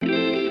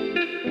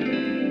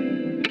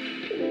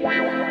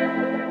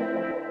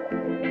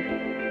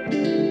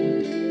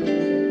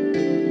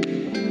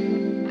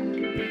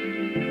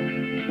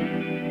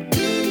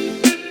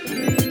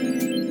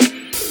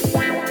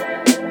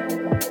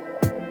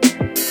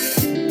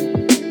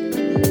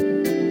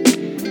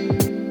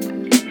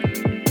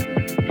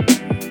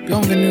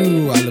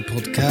Bienvenue à le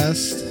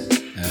podcast.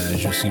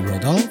 Je suis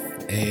Rodolphe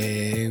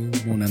et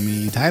mon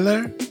ami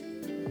Tyler.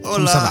 Hola.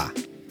 Comment ça va?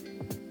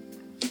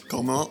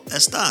 ¿Cómo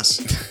estás?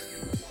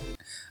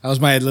 That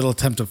was my little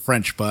attempt of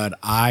French, but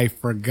I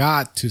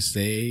forgot to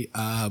say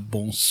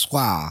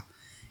bonsoir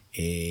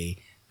et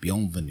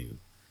bienvenue,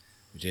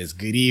 which is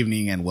good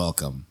evening and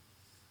welcome.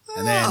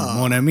 And then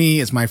mon ami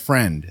is my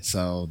friend,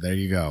 so there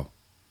you go.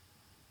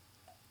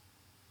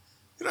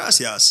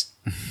 Gracias.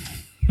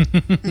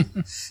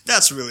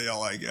 That's really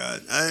all I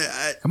got.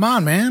 Come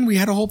on, man. We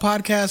had a whole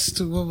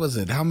podcast. What was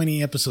it? How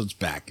many episodes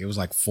back? It was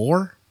like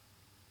 4?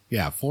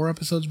 Yeah, 4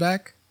 episodes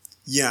back.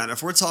 Yeah, and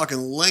if we're talking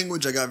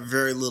language, I got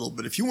very little.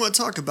 But if you want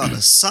to talk about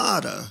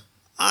asada,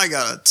 I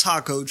got a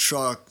taco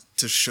truck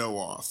to show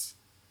off.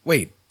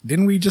 Wait,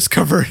 didn't we just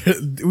cover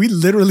it? We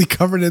literally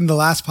covered it in the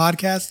last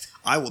podcast?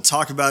 I will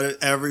talk about it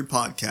every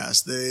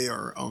podcast. They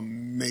are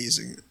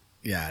amazing.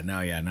 Yeah,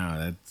 no.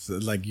 That's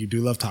like, you do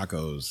love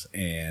tacos,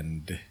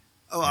 and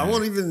I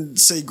won't even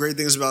say great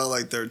things about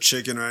like their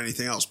chicken or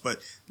anything else. But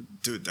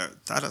dude,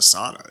 that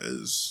asada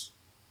is,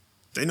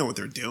 they know what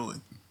they're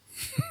doing.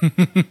 One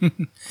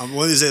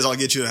of these days, I'll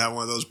get you to have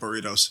one of those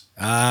burritos.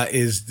 How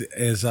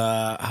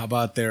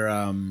about their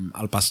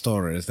al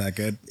pastor? Is that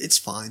good? It's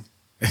fine.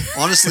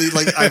 Honestly,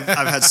 like I've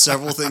had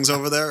several things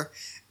over there,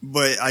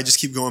 but I just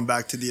keep going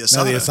back to the asada.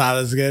 No, the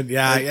asada is good.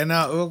 Yeah,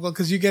 well,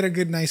 because you get a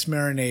good, nice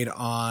marinade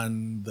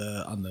on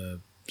the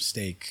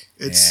steak,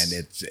 and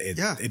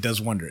it does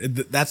wonder.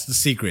 That's the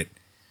secret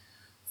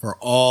for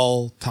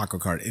all taco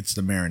cart. It's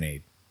the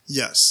marinade.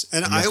 Yes,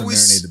 and I always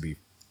marinate the beef.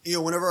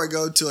 Whenever I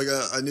go to like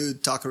a new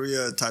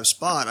taqueria type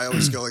spot, I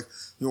always go like,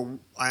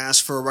 I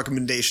ask for a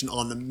recommendation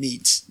on the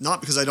meat, not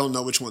because I don't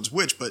know which one's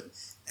which, but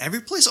every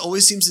place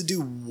always seems to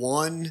do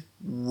one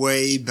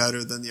way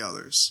better than the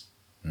others.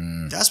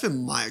 That's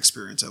been my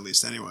experience, at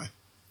least, anyway.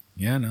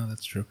 Yeah, no,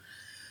 that's true.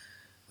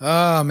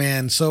 Oh,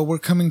 man. So we're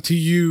coming to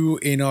you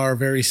in our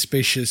very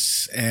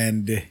spacious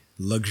and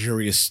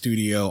luxurious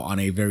studio on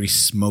a very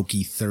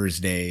smoky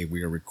Thursday.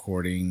 We are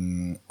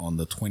recording on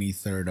the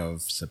 23rd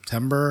of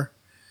September.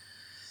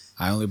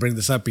 I only bring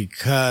this up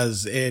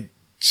because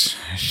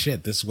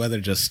this weather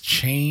just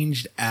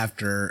changed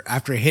after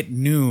it hit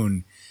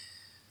noon.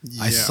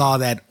 Yeah. I saw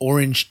that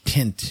orange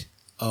tint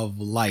of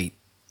light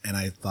and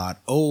I thought,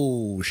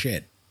 oh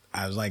shit.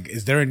 I was like,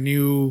 is there a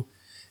new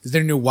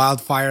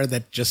wildfire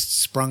that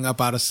just sprung up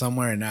out of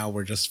somewhere and now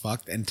we're just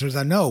fucked? And it turns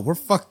out, no, we're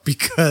fucked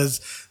because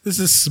this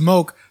is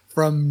smoke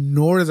from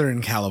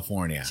Northern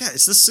California. Yeah,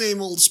 it's the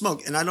same old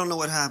smoke. And I don't know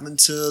what happened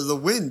to the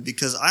wind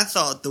because I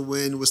thought the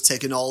wind was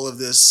taking all of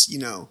this,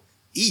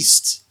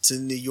 east to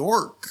New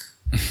York.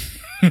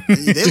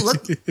 They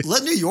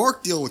let New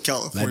York deal with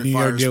California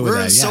fires.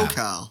 We're in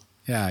SoCal.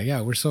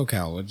 Yeah, we're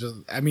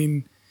SoCal.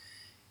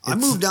 I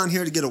moved down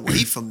here to get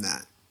away from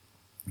that.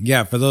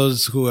 Yeah, for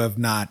those who have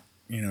not,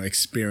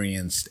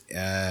 experienced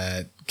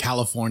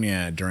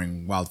California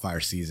during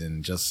wildfire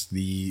season, just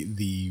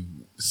the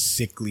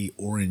sickly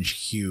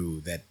orange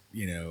hue that,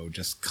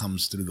 just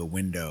comes through the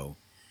window.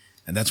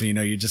 And that's when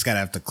you just got to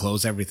have to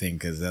close everything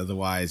because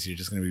otherwise you're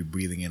just going to be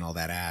breathing in all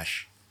that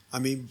ash. I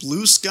mean,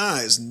 blue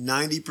skies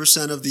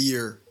 90% of the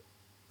year.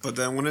 But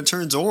then when it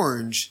turns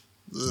orange,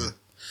 ugh.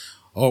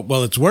 Oh,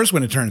 well, it's worse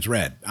when it turns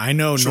red. I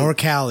know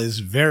NorCal is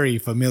very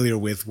familiar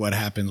with what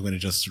happens when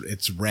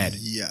it's red.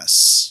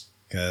 Yes.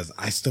 Because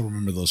I still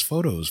remember those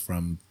photos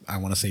from, I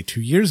want to say,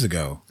 2 years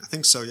ago. I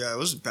think so, yeah. It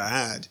was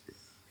bad.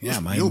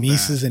 My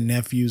nieces and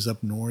nephews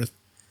up north.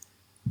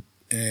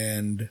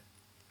 And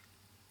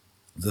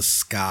the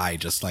sky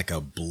just like a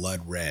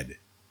blood red.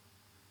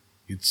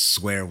 You'd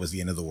swear it was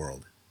the end of the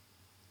world.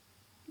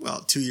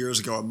 Well, 2 years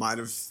ago, it might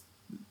have...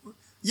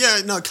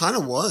 Yeah, no, it kind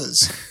of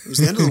was. It was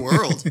the end of the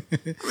world.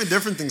 I mean,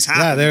 different things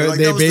happened. Yeah,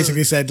 they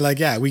basically said,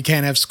 we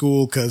can't have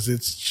school because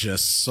it's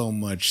just so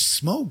much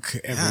smoke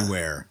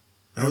everywhere.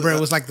 Yeah. Remember,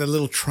 it was like the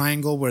little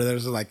triangle where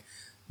there's like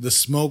the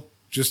smoke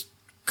just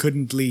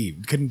couldn't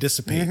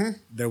dissipate. Mm-hmm.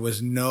 There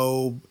was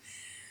no,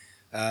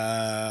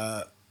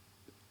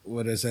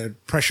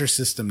 pressure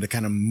system to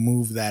kind of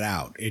move that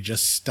out. It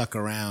just stuck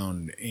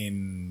around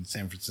in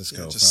San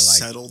Francisco for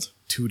settled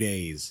 2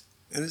 days.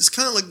 And it's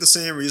kind of like the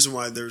same reason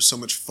why there's so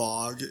much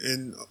fog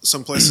in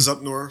some places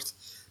up north,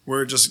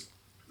 where it just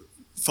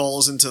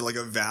falls into like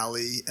a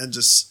valley and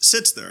just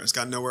sits there. It's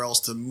got nowhere else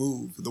to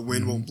move. The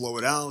wind won't blow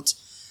it out.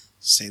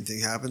 Same thing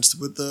happens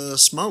with the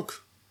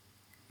smoke.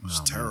 It's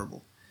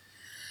terrible.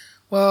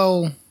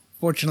 Well,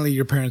 fortunately,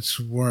 your parents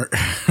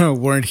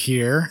weren't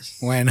here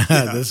when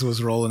this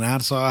was rolling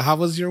out. So how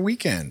was your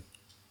weekend?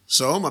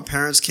 So my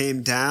parents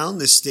came down.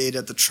 They stayed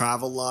at the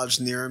Travel Lodge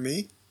near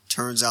me.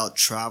 Turns out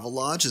Travel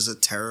Lodge is a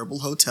terrible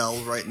hotel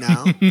right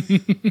now. I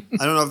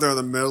don't know if they're in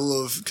the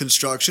middle of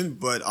construction,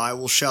 but I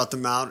will shout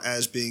them out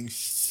as being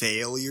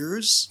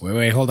failures.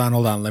 Wait, hold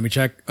on. Let me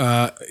check.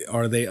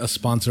 Are they a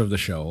sponsor of the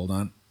show? Hold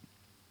on.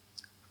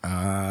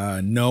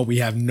 No, we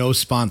have no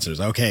sponsors.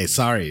 Okay,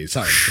 sorry.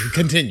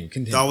 Continue.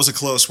 That was a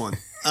close one.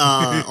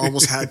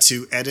 Almost had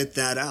to edit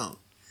that out.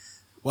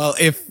 Well,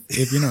 if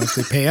if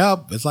they pay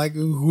up, it's like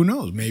who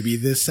knows? Maybe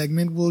this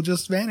segment will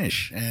just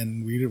vanish,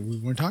 and we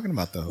weren't talking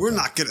about the hotel. We're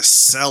not gonna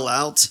sell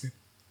out.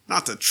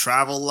 Not the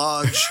Travel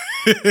Lodge.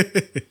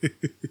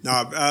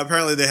 No,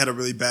 apparently they had a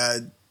really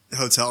bad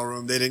hotel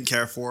room. They didn't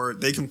care for it.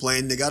 They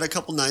complained. They got a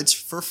couple nights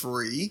for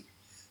free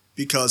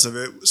because of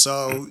it.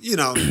 So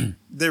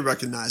they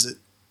recognize it.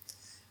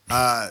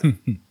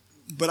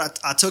 But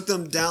I took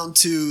them down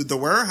to the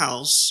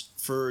warehouse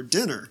for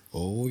dinner.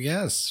 Oh,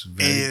 yes.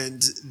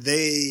 And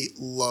they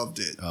loved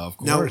it. Of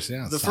course,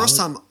 now, yeah. The first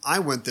time I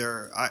went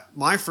there,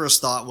 my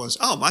first thought was,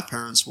 oh, my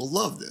parents will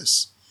love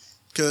this.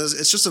 Because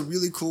it's just a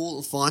really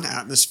cool, fun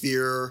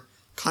atmosphere,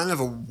 kind of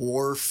a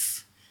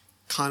wharf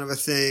kind of a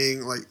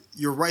thing. Like,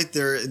 you're right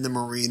there in the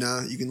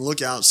marina. You can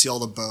look out, see all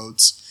the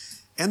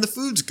boats. And the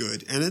food's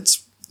good. And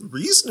it's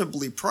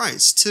reasonably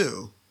priced,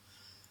 too.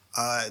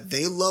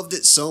 They loved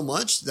it so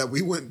much that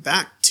we went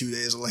back 2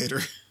 days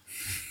later.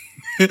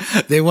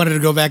 They wanted to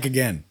go back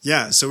again.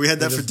 Yeah, so we had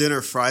that for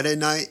dinner Friday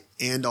night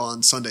and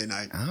on Sunday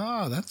night.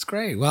 Oh, that's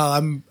great. Well,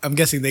 I'm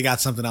guessing they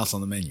got something else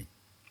on the menu.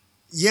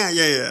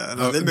 Yeah.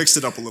 No, they mixed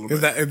it up a little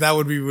bit. That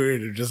would be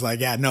weird. Just like,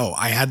 yeah, no,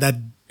 I had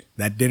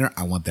that dinner.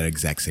 I want that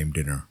exact same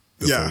dinner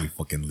before we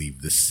fucking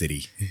leave this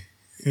city.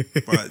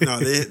 But no,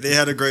 they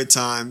had a great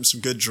time,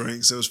 some good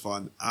drinks. It was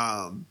fun.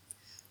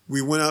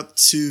 We went up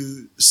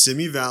to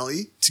Simi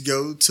Valley to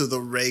go to the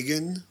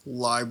Reagan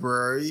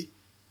Library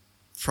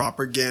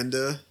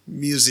Propaganda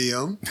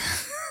Museum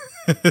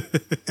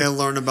and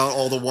learn about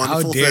all the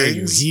wonderful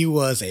things. He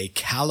was a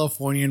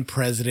Californian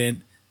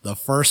president, the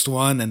first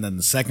one, and then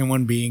the second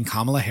one being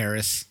Kamala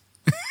Harris.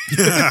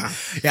 Yeah,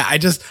 I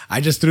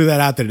just threw that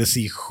out there to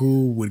see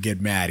who would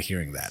get mad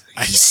hearing that.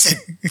 I said,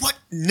 "What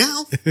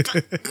now?"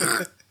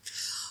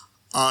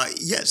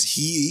 Yes,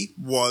 he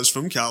was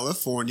from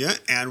California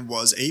and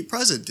was a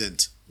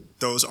president.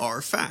 Those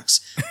are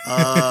facts.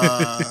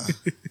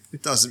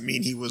 Doesn't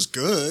mean he was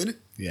good.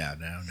 Yeah,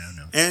 no.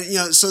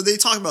 And so they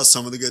talk about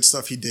some of the good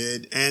stuff he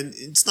did, and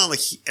it's not like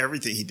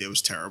everything he did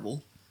was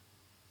terrible.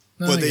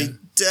 But they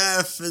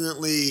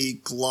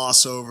definitely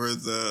gloss over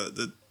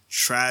the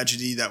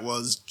tragedy that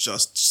was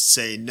Just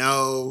Say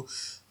No,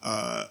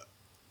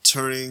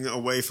 turning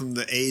away from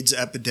the AIDS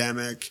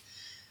epidemic,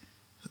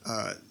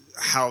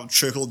 how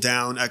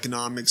trickle-down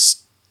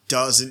economics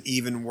doesn't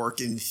even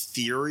work in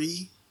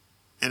theory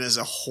and is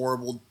a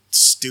horrible,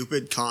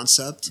 stupid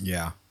concept.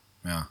 Yeah.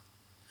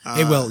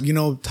 Hey, well,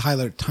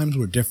 Tyler, times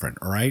were different,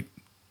 all right?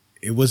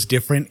 It was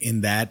different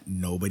in that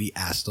nobody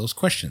asked those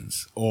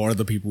questions, or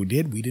the people who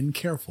did, we didn't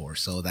care for.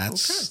 So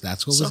that's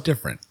what was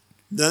different.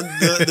 Then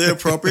the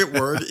appropriate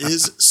word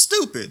is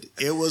stupid.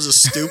 It was a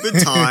stupid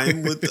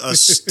time with a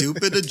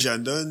stupid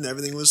agenda, and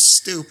everything was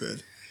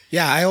stupid.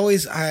 Yeah,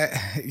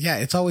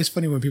 it's always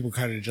funny when people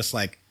kind of just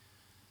like,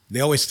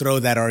 they always throw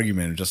that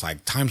argument, just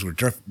like times were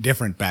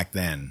different back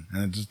then.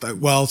 And it's just like,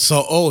 well,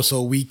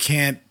 so we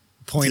can't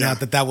point out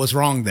that was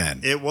wrong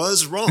then. It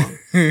was wrong.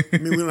 I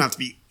mean, we don't have to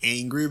be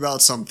angry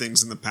about some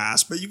things in the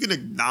past, but you can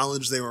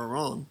acknowledge they were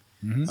wrong.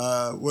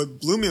 Mm-hmm. What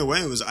blew me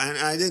away was,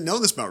 I didn't know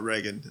this about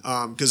Reagan,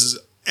 because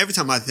every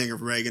time I think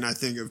of Reagan, I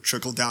think of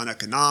trickle-down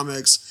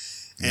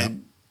economics,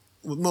 and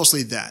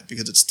mostly that,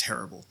 because it's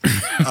terrible.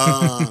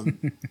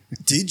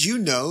 Did you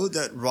know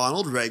that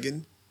Ronald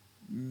Reagan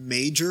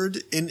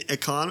majored in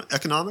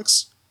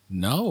economics?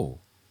 No.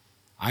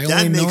 I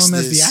only know him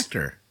as the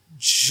actor.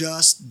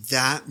 Just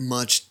that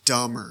much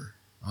dumber.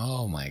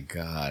 Oh my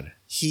God.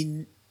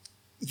 You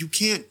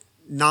can't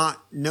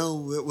not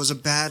know it was a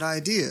bad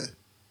idea.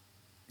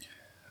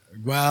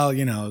 Well,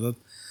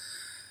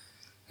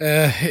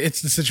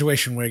 it's the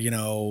situation where,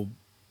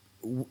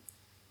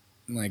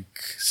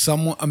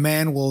 a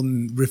man will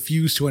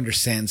refuse to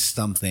understand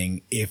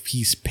something if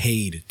he's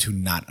paid to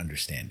not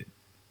understand it.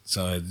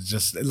 So it's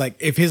just like,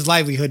 if his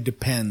livelihood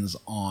depends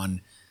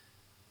on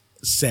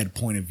said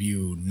point of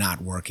view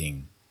not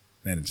working,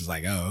 then it's just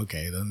like, oh,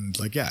 okay. Then it's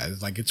like, yeah,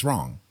 it's like, it's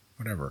wrong.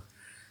 Whatever.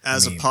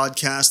 As a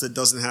podcast that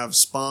doesn't have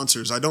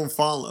sponsors, I don't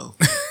follow.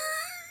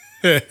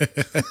 Very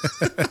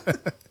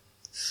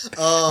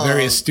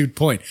astute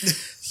point.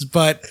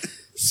 But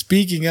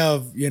speaking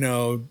of,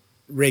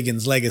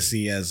 Reagan's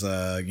legacy as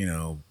a,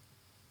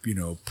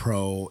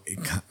 pro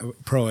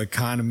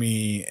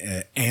economy,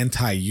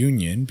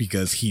 anti-union,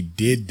 because he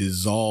did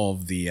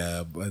dissolve the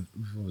what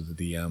was it,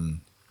 the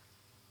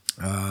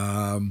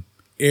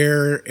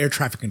air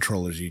traffic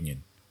controllers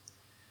union.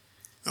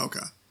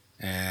 Okay.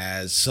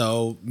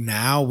 So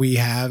now we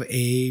have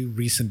a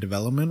recent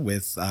development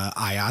with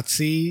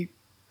IATSE,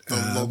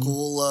 the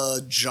local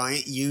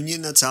giant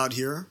union that's out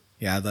here.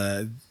 Yeah,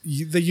 the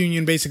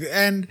union basically,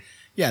 and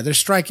yeah, they're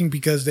striking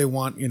because they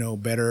want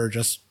better,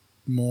 just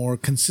more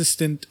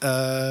consistent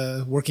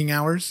working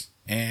hours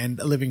and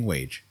a living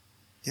wage.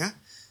 Yeah,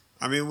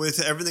 I mean,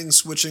 with everything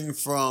switching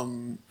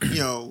from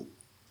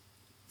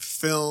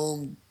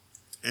film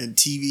and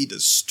TV to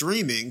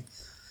streaming,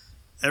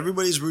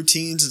 everybody's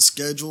routines and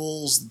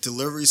schedules,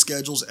 delivery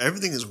schedules,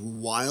 everything is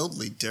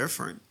wildly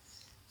different.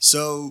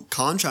 So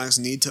contracts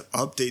need to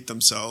update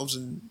themselves,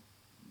 and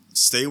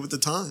stay with the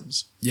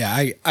times.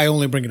 Yeah, I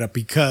only bring it up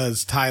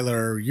because,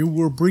 Tyler, you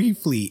were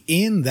briefly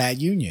in that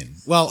union.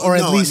 Well, or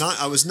at least...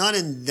 I was not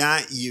in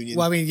that union.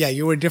 Well, I mean, yeah,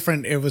 you were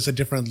different. It was a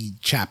different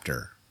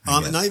chapter.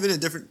 Not even a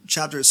different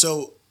chapter.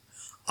 So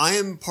I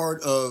am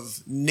part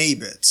of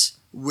NABIT,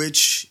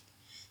 which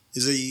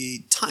is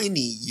a tiny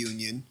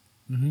union,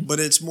 but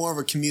it's more of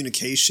a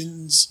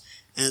communications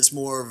and it's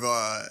more of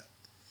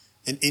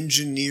an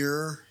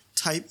engineer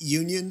type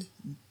union,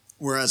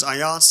 whereas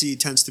IATSE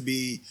tends to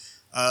be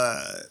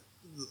a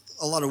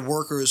lot of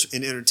workers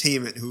in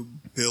entertainment who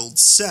build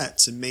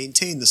sets and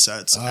maintain the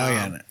sets. I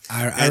and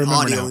remember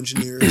audio now.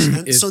 engineers.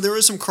 And so there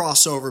is some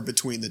crossover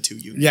between the two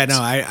unions. Yeah, no,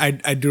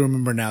 I do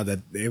remember now that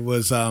it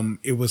was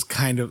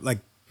kind of like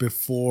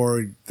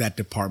before that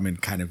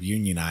department kind of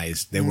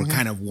unionized, they were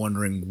kind of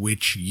wondering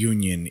which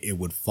union it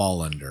would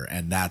fall under,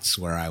 and that's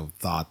where I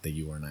thought that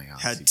you were an IATSE.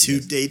 Had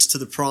two dates to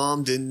the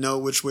prom, didn't know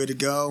which way to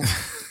go.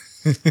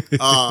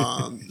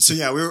 So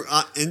yeah, we were,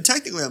 and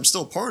technically I'm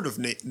still part of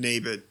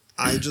NABIT.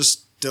 I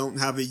just don't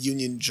have a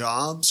union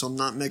job, so I'm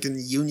not making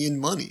union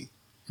money.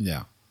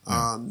 Yeah.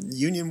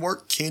 Union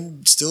work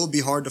can still be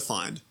hard to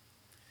find.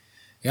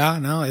 Yeah,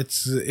 no,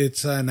 it's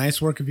nice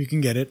work if you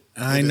can get it.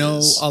 I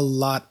know a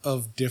lot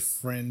of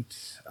different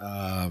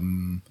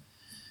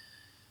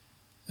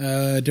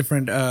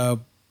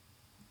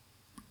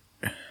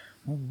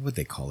what would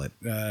they call it?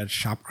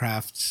 Shop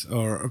crafts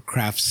or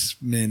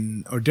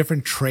craftsmen or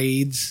different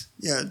trades.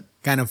 Yeah,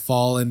 kind of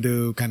fall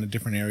into kind of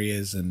different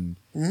areas, and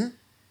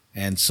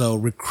so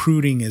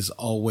recruiting has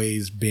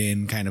always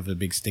been kind of a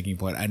big sticking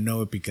point. I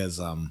know it because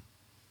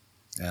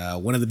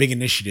one of the big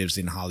initiatives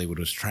in Hollywood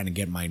was trying to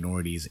get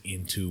minorities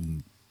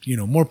into,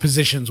 more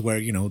positions where,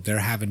 there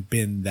haven't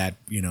been that,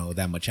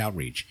 that much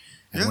outreach.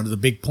 And one of the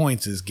big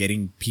points is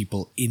getting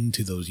people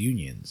into those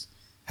unions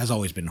has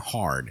always been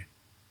hard.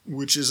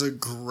 Which is a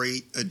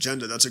great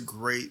agenda. That's a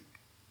great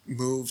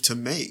move to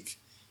make,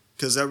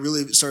 because that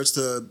really starts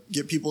to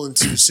get people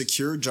into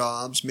secure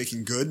jobs,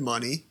 making good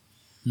money,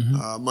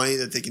 money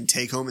that they can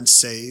take home and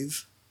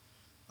save.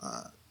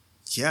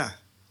 Yeah.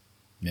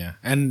 Yeah,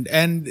 and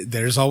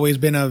there's always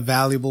been a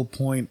valuable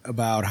point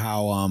about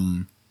how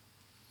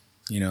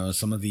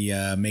some of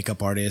the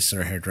makeup artists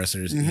or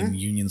hairdressers in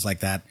unions like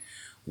that,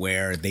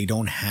 where they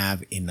don't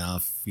have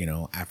enough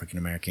African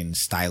American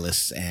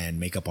stylists and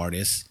makeup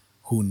artists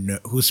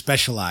who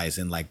specialize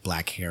in like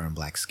black hair and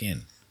black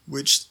skin,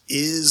 which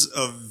is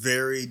a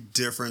very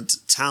different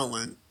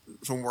talent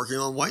from working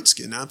on white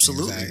skin.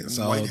 Absolutely, exactly.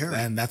 So, white hair,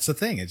 and that's the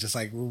thing. It's just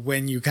like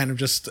when you kind of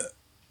just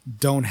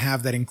don't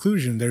have that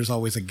inclusion, there's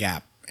always a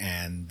gap.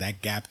 And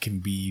that gap can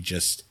be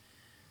just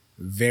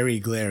very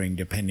glaring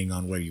depending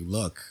on where you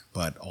look,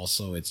 but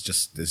also it's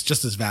just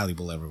as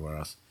valuable everywhere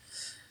else.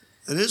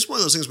 And it's one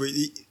of those things where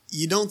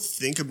you don't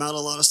think about a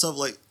lot of stuff.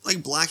 Like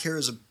black hair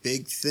is a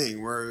big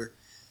thing where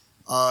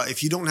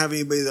if you don't have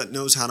anybody that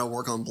knows how to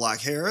work on black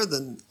hair,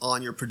 then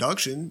on your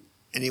production,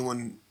 any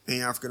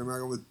African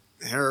American with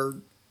hair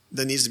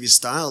that needs to be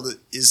styled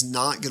is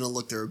not going to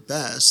look their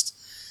best.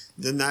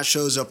 Then that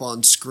shows up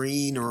on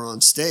screen or on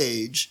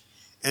stage.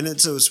 And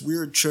it's this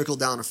weird trickle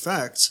down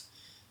effect,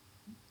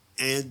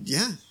 and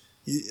yeah,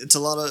 it's a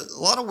lot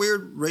of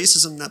weird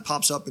racism that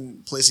pops up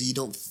in places you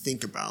don't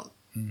think about.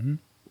 Mm-hmm.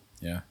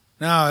 Yeah,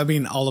 no, I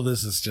mean all of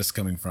this is just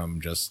coming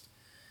from just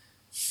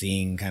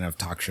seeing kind of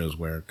talk shows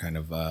where kind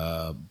of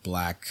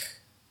black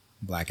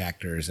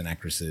actors and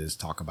actresses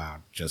talk about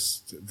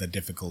just the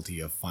difficulty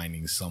of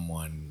finding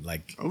someone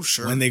like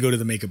when they go to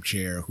the makeup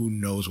chair who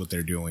knows what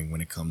they're doing when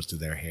it comes to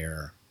their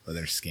hair or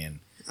their skin.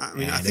 I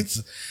mean,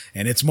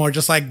 it's more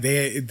just like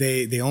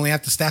they only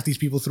have to staff these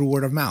people through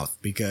word of mouth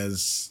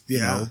because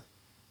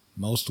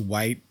most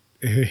white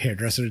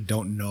hairdressers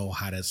don't know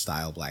how to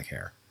style black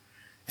hair.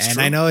 And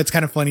I know it's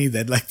kind of funny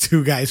that like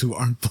two guys who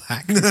aren't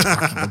black are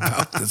talking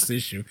about this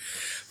issue,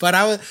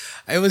 but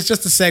it was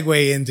just a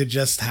segue into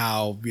just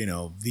how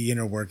the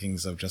inner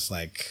workings of just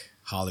like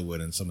Hollywood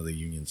and some of the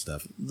union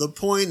stuff. The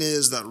point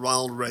is that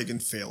Ronald Reagan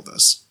failed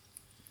us.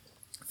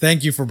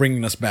 Thank you for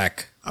bringing us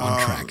back on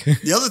track.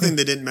 The other thing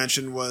they didn't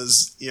mention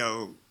was,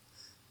 the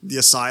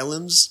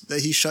asylums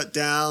that he shut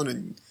down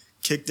and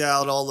kicked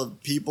out all the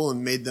people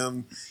and made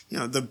them,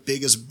 the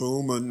biggest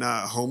boom in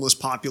homeless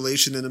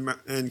population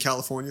in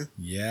California.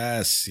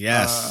 Yes.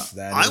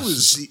 I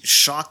was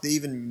shocked they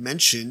even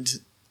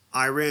mentioned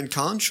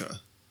Iran-Contra.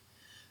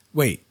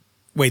 Wait,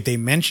 they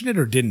mentioned it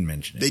or didn't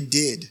mention it? They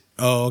did.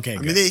 Oh, okay. I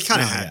mean, they kind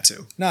of had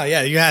to. No,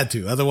 yeah, you had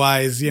to.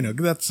 Otherwise,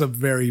 that's a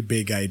very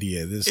big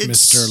idea. This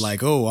Mr.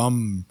 like,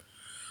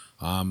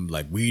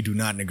 like we do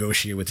not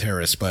negotiate with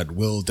terrorists, but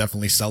we'll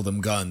definitely sell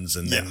them guns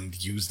and then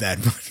use that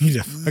money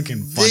to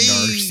fucking fund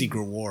our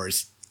secret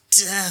wars.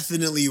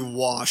 Definitely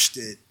washed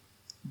it,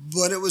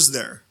 but it was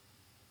there.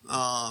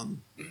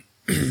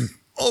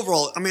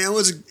 Overall, I mean,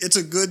 it's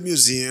a good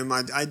museum.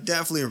 I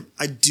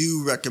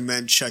do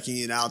recommend checking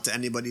it out to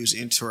anybody who's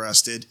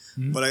interested,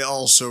 but I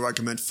also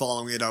recommend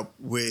following it up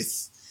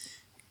with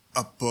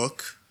a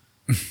book.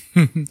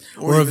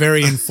 or a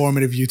very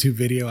informative YouTube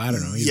video. I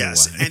don't know.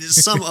 Yes, and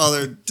some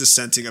other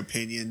dissenting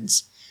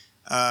opinions.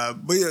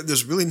 But yeah,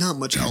 there's really not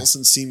much else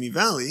in Simi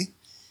Valley.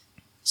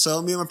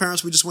 So me and my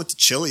parents, we just went to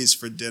Chili's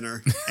for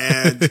dinner.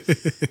 And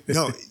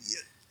no,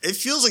 it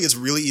feels like it's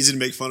really easy to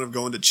make fun of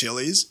going to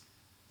Chili's.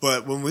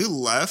 But when we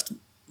left,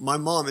 my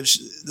mom, and this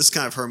is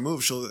kind of her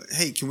move,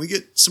 hey, can we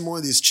get some more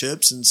of these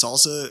chips and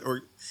salsa?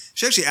 Or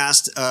she actually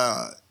asked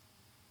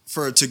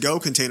for a to-go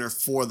container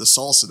for the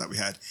salsa that we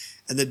had.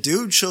 And the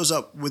dude shows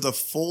up with a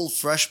full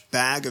fresh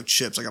bag of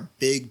chips, like a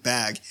big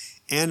bag,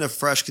 and a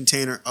fresh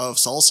container of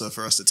salsa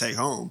for us to take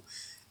home.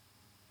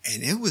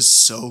 And it was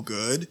so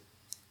good.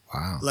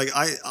 Wow. Like,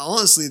 I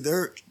honestly,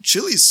 their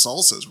Chili's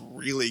salsa is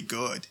really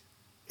good.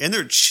 And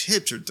their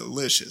chips are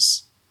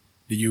delicious.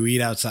 Did you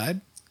eat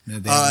outside?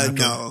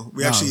 No.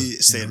 We actually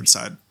stayed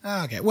inside.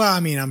 Oh, okay. Well,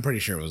 I mean, I'm pretty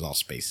sure it was all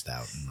spaced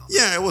out. And all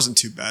Yeah, it wasn't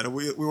too bad.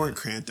 We weren't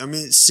cramped. I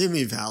mean, it's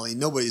Simi Valley.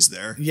 Nobody's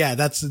there. Yeah,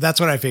 that's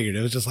what I figured.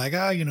 It was just like,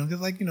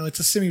 it's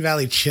a Simi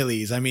Valley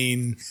Chili's. I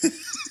mean,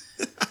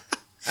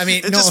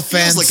 It no just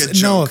feels offense, like a no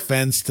joke.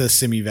 offense to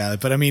Simi Valley,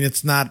 but I mean,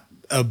 it's not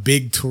a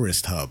big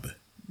tourist hub.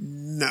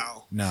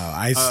 No. No,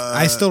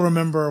 I still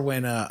remember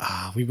when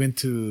we went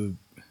to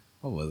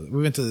what was it?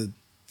 We went to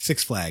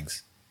Six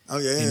Flags Oh,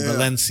 yeah, in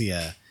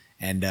Valencia,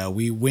 and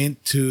we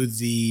went to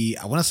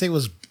I want to say it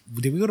was.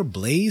 Did we go to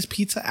Blaze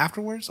Pizza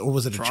afterwards, or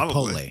was it a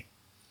Probably. Chipotle?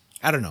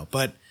 I don't know,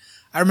 but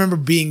I remember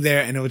being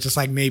there, and it was just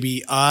like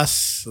maybe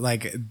us,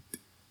 like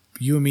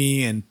you and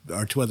me, and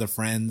our two other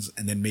friends,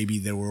 and then maybe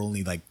there were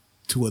only like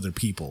two other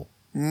people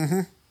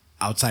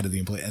outside of the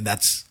employee, and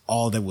that's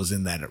all that was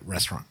in that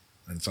restaurant.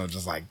 And so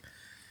just like,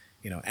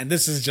 and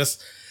this is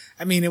just,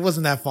 I mean, it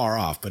wasn't that far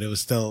off, but it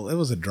was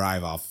a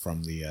drive off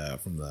from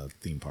the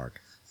theme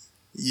park.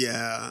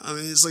 Yeah. I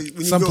mean, it's like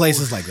when Some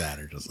places like that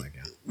are just like,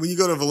 yeah. when you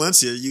go to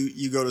Valencia,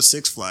 you go to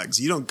Six Flags.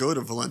 You don't go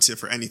to Valencia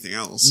for anything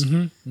else.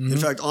 Mm-hmm. In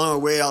fact, on our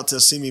way out to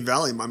Simi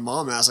Valley, my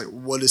mom asked, like,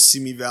 what is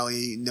Simi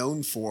Valley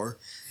known for?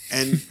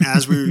 And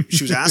as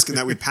she was asking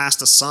that, we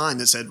passed a sign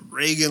that said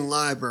Reagan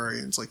Library.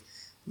 And it's like,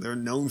 they're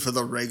known for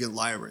the Reagan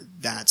Library.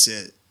 That's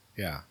it.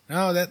 Yeah.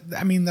 No,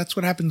 that's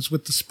what happens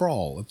with the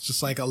sprawl. It's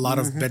just like a lot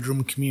of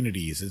bedroom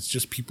communities. It's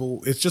just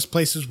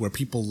places where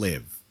people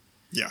live.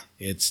 Yeah.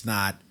 It's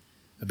not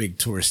a big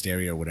tourist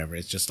area or whatever.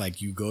 It's just like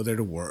you go there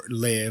to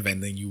live,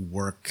 and then you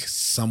work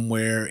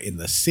somewhere in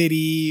the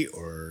city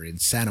or in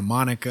Santa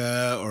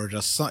Monica, or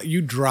just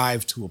you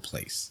drive to a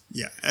place.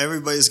 Yeah.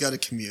 Everybody's got to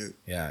commute.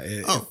 Yeah.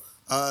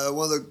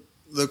 One of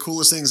the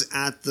coolest things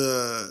at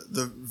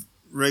the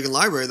Reagan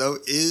Library, though,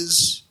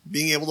 is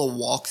being able to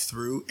walk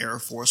through Air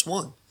Force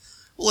One.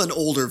 Well, an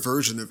older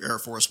version of Air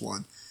Force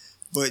One.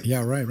 But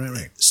yeah,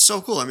 right.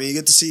 so cool. I mean, you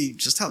get to see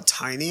just how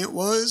tiny it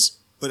was,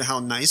 but how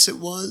nice it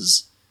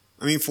was.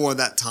 I mean, for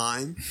that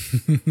time.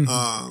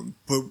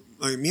 But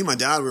like, me and my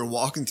dad, we were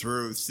walking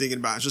through thinking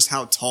about just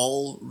how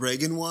tall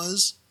Reagan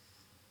was.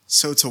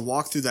 So to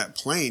walk through that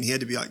plane, he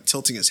had to be like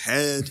tilting his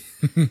head.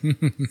 I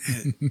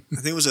think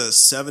it was a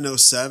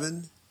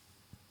 707.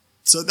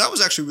 So that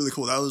was actually really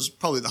cool. That was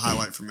probably the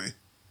highlight for me.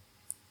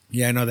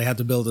 Yeah, I know they had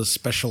to build a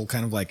special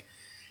kind of like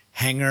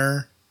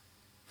hangar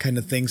kind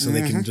of thing, so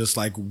they can just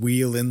like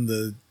wheel in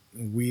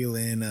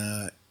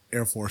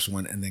Air Force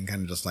One, and then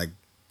kind of just like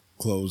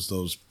close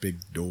those big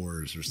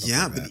doors or something.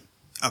 Yeah, like but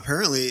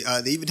apparently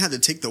they even had to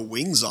take the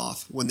wings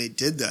off when they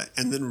did that,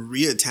 and then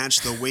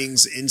reattach the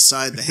wings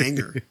inside the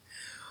hangar.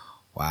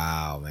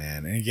 Wow,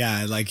 man. And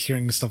yeah, like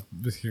hearing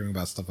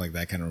about stuff like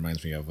that kind of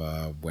reminds me of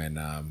when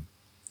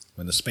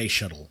the space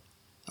shuttle.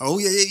 Oh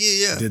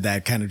yeah. Did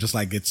that kind of just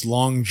like its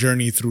long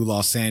journey through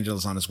Los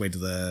Angeles on its way to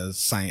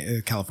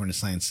the California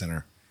Science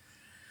Center.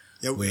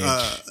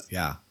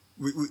 Yeah,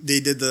 they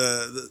did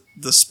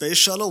the space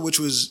shuttle, which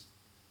was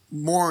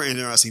more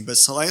interesting, but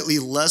slightly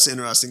less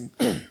interesting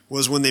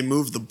was when they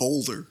moved the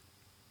boulder.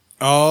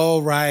 Oh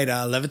right,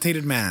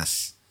 levitated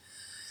mass.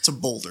 It's a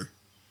boulder.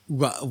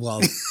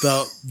 Well,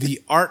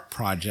 the art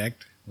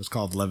project was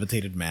called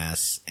Levitated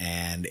Mass,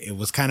 and it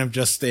was kind of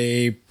just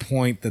a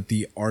point that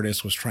the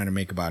artist was trying to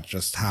make about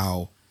just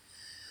how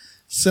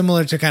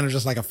similar to kind of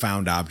just like a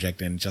found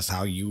object, and just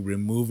how you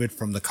remove it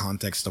from the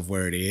context of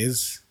where it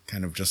is,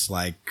 kind of just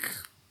like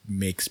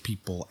makes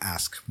people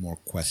ask more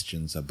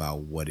questions about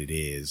what it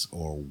is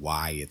or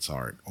why it's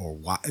art, or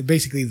why,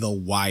 basically the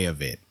why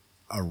of it,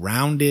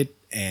 around it,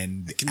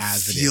 and I can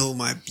as it is. feel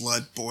my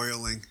blood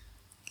boiling.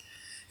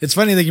 It's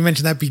funny that you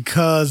mentioned that,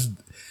 because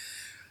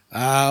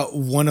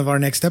one of our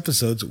next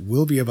episodes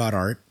will be about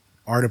art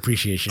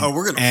appreciation. Oh,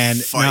 we're gonna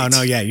fight.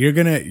 No, yeah, you're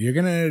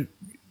gonna.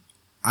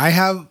 I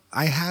have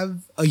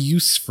a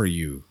use for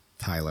you,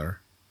 Tyler.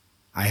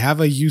 I have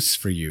a use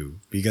for you,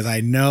 because I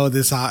know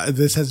this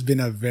has been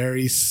a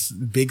very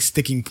big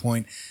sticking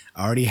point.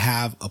 I already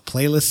have a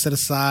playlist set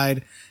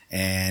aside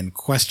and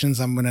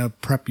questions I'm gonna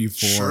prep you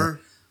for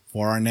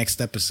our next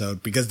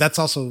episode, because that's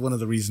also one of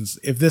the reasons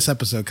if this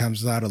episode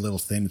comes out a little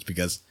thin, it's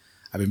because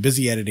I've been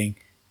busy editing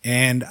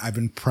and I've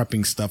been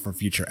prepping stuff for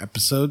future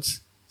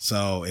episodes.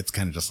 So it's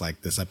kind of just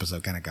like this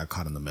episode kind of got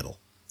caught in the middle.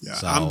 Yeah,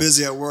 so, I'm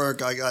busy at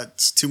work. I got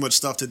too much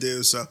stuff to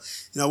do. So,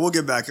 we'll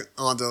get back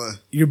onto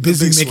You're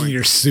busy making swing.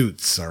 your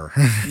suits, sir.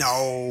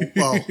 No.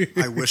 Well,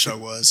 I wish I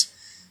was.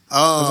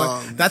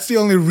 That's the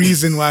only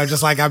reason why I'm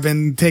just like, I've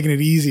been taking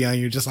it easy on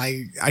you. Just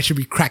like, I should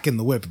be cracking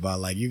the whip about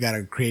like, you got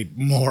to create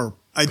more.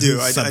 I do.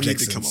 I need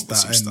to come up with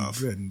some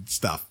stuff. And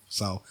stuff.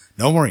 So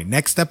don't worry.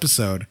 Next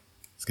episode,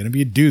 it's going to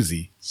be a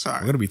doozy. Sorry.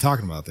 We're going to be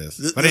talking about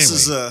this. But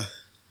this anyway.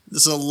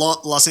 This is a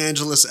Los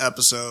Angeles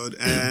episode,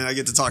 and I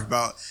get to talk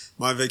about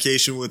my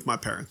vacation with my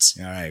parents.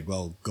 All right.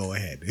 Well, go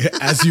ahead.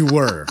 As you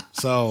were.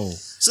 So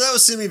that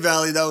was Simi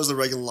Valley. That was the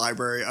regular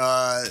library.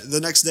 The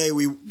next day,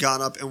 we got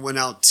up and went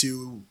out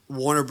to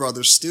Warner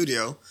Brothers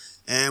studio,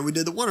 and we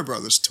did the Warner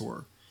Brothers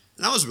tour.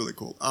 And that was really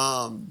cool.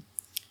 I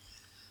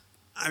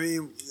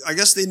mean, I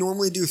guess they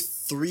normally do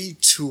 3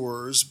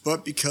 tours,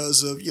 but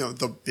because of,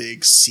 the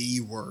big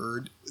C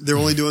word, they're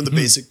only doing the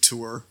basic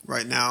tour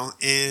right now.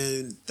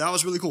 And that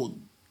was really cool.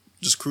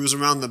 Just cruising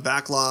around the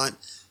back lot,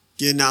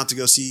 getting out to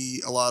go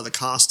see a lot of the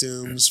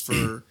costumes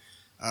for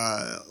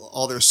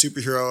all their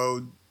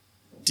superhero,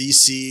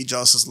 DC,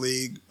 Justice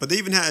League. But they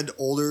even had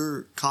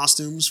older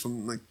costumes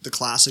from like the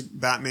classic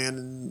Batman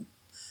and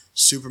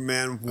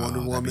Superman,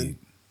 Wonder Woman.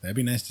 That'd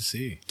be nice to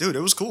see. Dude,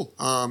 it was cool.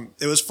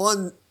 It was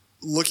fun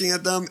looking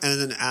at them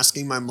and then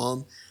asking my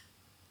mom,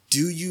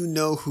 do you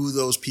know who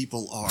those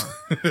people are?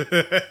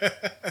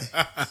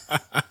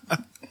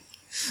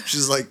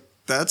 She's like,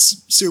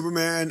 that's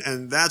Superman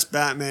and that's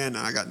Batman, and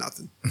I got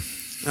nothing.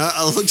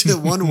 I looked at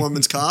Wonder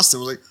Woman's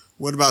costume. I was like,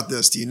 what about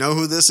this? Do you know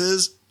who this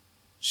is?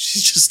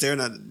 She's just staring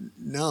at it.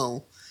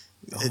 No.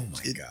 Oh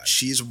my God.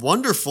 She's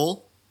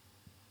wonderful.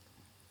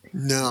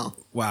 No.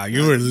 Wow,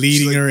 you were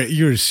leading her.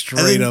 You were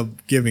straight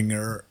up giving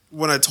her.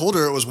 When I told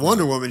her it was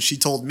Wonder Woman, she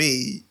told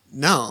me,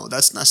 no,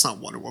 that's not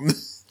Wonder Woman.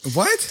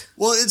 What?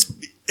 Well,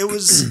 it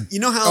was, you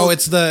know how...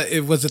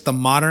 was it the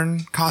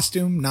modern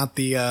costume, not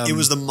the... it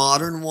was the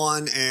modern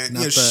one, and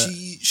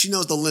she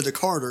knows the Linda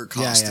Carter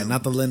costume. Yeah,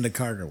 not the Linda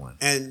Carter one.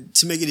 And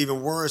to make it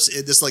even worse,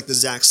 it's like the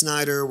Zack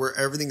Snyder, where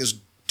everything is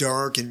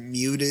dark and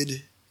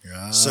muted.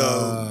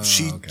 So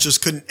she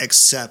just couldn't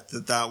accept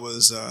that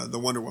was the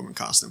Wonder Woman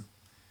costume.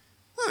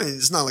 I mean,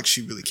 it's not like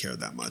she really cared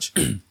that much.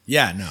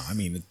 Yeah, no. I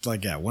mean, it's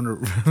like, that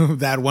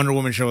Wonder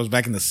Woman show was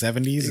back in the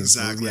 70s.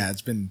 Exactly.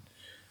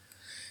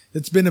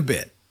 It's been a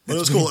bit. But it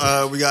was cool.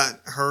 We got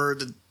her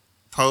to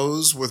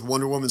pose with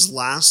Wonder Woman's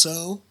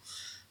lasso.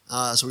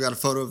 So we got a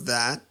photo of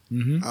that.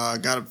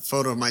 Mm-hmm. Got a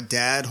photo of my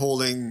dad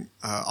holding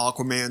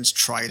Aquaman's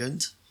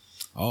trident.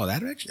 Oh,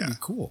 that'd actually be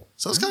cool.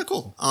 So it's kind of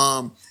cool.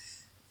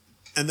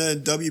 And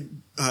then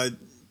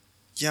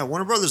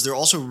Warner Brothers, they're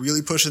also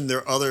really pushing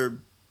their other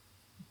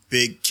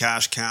big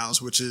cash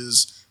cows, which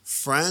is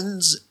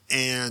Friends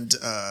and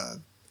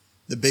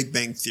The Big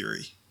Bang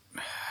Theory.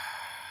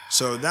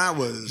 So that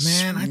was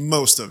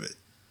most of it.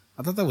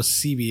 I thought that was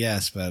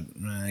CBS, but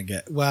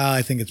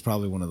I think it's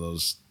probably one of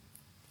those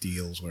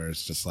deals where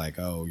it's just like,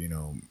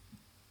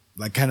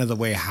 like kind of the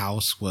way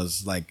House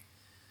was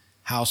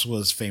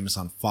famous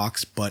on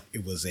Fox, but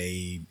it was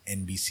a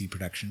NBC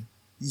production.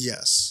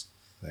 Yes.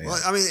 So, yeah. Well,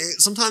 I mean,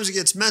 sometimes it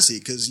gets messy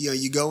because,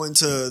 you go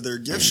into their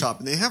gift shop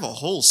and they have a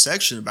whole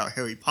section about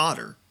Harry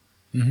Potter.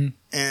 Mm-hmm.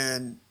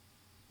 And,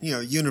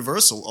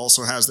 Universal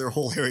also has their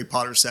whole Harry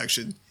Potter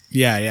section.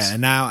 Yeah.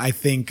 And now I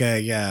think,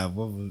 it's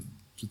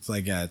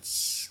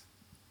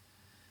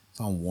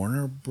on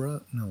Warner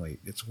Bros. No, wait,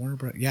 it's Warner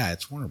Bros. Yeah,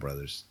 it's Warner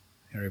Brothers.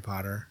 Harry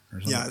Potter or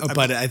something. Yeah,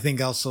 but I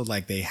think also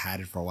like they had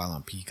it for a while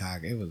on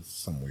Peacock. It was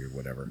some weird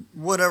whatever.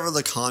 Whatever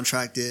the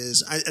contract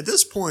is. At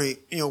this point,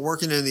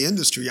 working in the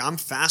industry, I'm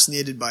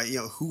fascinated by,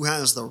 who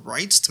has the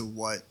rights to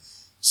what.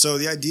 So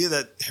the idea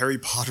that Harry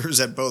Potter's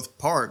at both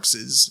parks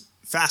is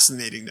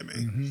fascinating to me.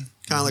 Mm-hmm.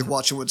 Kind of like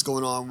watching what's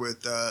going on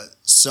with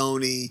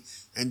Sony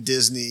and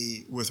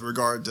Disney with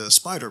regard to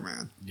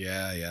Spider-Man.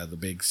 Yeah, the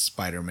big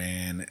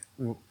Spider-Man.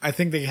 I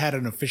think they had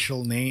an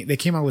official name. They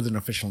came out with an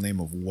official name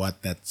of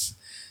what that's.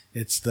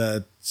 It's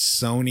the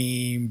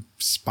Sony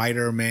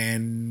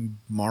Spider-Man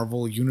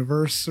Marvel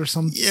Universe or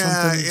something.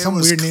 Yeah, some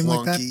weird clunky. Name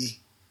like that.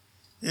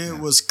 It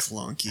was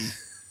clunky.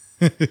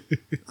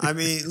 I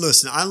mean,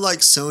 listen, I like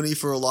Sony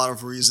for a lot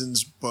of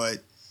reasons, but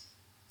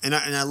and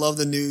I love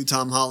the new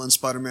Tom Holland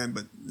Spider-Man,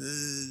 but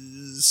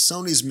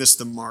Sony's missed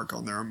the mark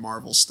on their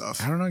Marvel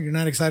stuff. I don't know. You're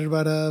not excited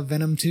about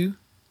Venom 2?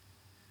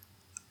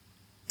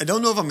 I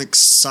don't know if I'm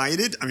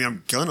excited. I mean,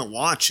 I'm gonna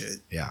watch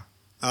it. Yeah.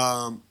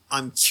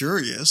 I'm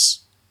curious.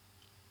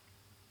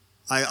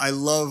 I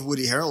love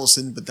Woody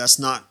Harrelson, but that's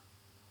not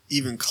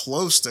even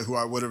close to who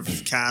I would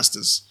have cast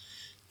as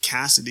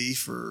Cassidy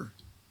or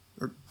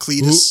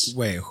Cletus.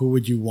 Who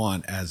would you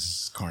want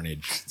as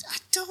Carnage? I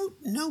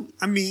don't know.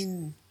 I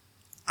mean,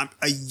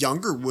 a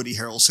younger Woody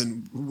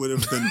Harrelson would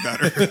have been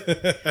better.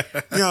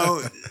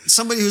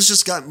 Somebody who's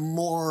just got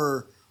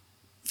more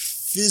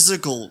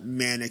physical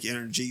manic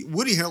energy.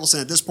 Woody Harrelson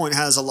at this point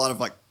has a lot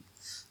of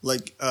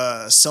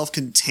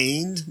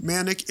self-contained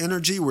manic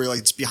energy where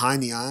it's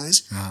behind the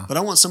eyes. But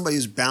I want somebody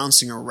who's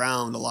bouncing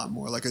around a lot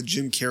more, like a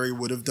Jim Carrey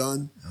would have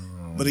done.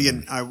 But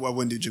again, I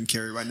wouldn't do Jim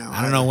Carrey right now.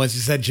 I don't know. Once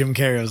you said Jim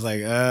Carrey, I was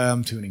like,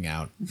 I'm tuning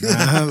out.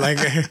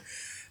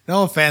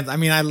 No offense. I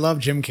mean, I love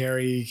Jim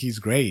Carrey. He's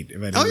great.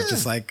 But it's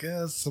just like,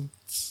 I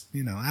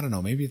don't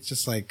know. Maybe it's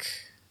just like,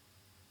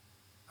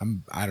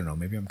 I don't know.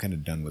 Maybe I'm kind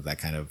of done with that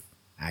kind of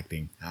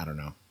acting. I don't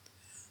know.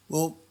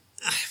 Well,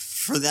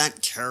 for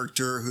that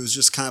character who's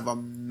just kind of a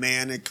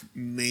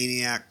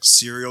maniac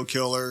serial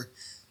killer,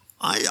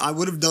 I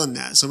would have done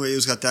that. Somebody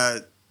who's got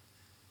that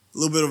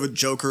little bit of a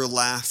Joker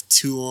laugh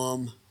to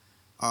him,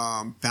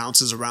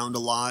 bounces around a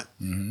lot,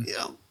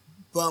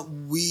 but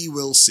we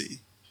will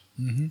see.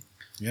 Mm-hmm.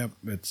 Yep,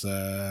 it's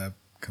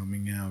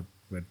coming out.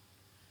 But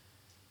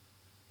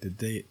did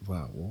they?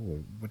 Wow,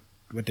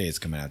 what day is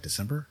it coming out?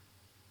 December?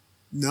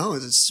 No,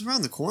 it's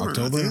around the corner.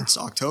 October? I think it's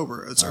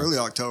October. It's early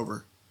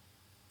October.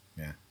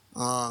 Yeah.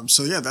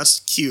 So yeah, that's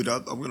queued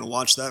up. I'm gonna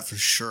watch that for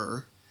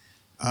sure.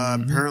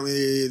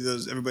 Apparently,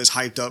 everybody's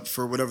hyped up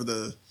for whatever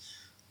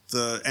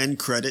the end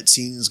credit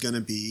scene is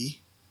gonna be.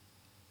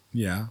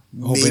 Yeah,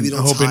 Maybe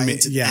it'll tie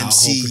into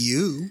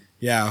MCU.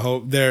 Yeah,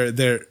 hope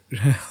they're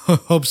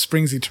hope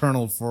springs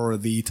eternal for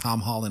the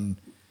Tom Holland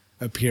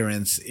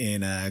appearance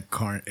in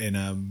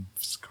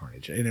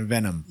Carnage in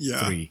Venom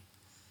 3.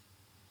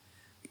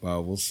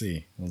 Well, we'll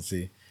see.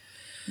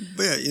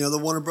 But yeah, the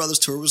Warner Brothers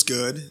tour was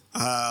good.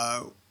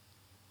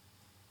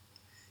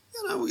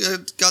 We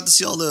got to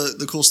see all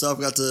the cool stuff.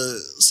 We got to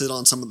sit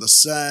on some of the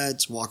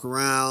sets, walk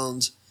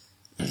around.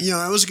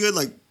 It was good,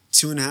 like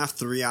 2.5,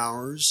 3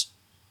 hours.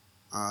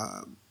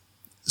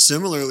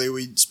 Similarly,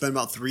 we spent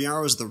about 3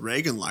 hours at the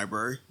Reagan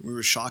Library. We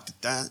were shocked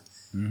at that.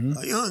 Mm-hmm.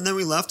 And then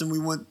we left and we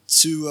went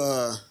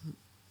to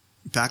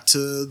back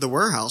to the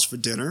warehouse for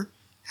dinner.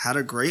 Had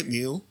a great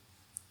meal.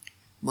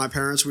 My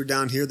parents were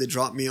down here. They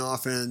dropped me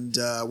off and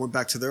went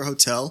back to their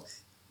hotel.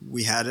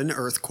 We had an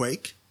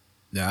earthquake.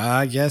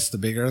 Yes, the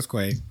big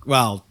earthquake.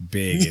 Well,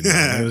 big.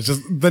 It was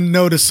just the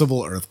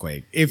noticeable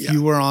earthquake. If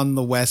you were on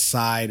the west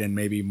side and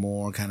maybe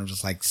more kind of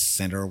just like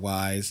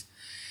center-wise,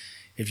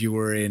 if you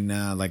were in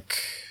I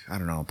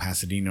don't know,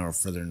 Pasadena or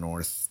further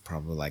north,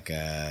 probably like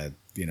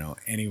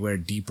anywhere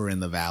deeper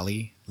in the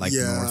valley, like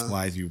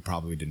northwise, you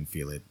probably didn't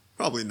feel it.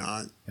 Probably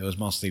not. It was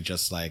mostly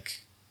just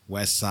like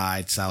west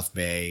side, South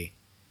Bay,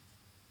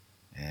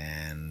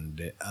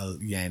 and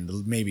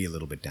and maybe a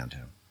little bit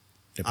downtown.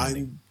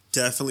 Depending. I'm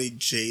definitely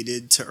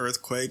jaded to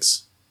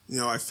earthquakes.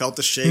 I felt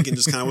the shake and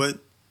just kind of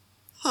went,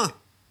 huh.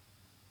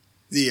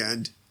 The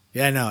end.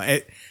 Yeah, no.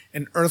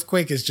 An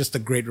earthquake is just a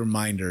great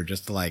reminder,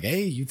 just to like,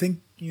 hey, you think,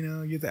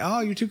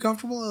 you're too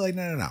comfortable? Like,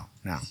 no.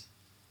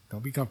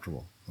 Don't be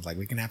comfortable. It's like,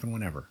 we can happen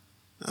whenever.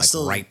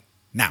 Right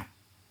now.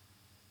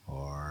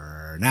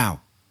 Or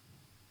now.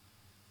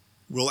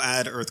 We'll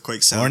add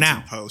earthquake sound or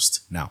now. To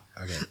post. No.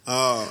 Okay.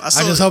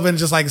 I'm just hoping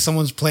just like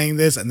someone's playing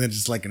this and then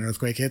just like an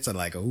earthquake hits and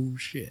like, oh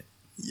shit.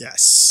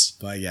 Yes.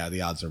 But yeah,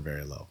 the odds are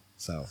very low.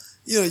 So.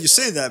 You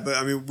say that, but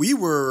I mean, we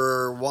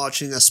were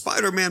watching a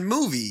Spider-Man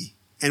movie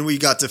and we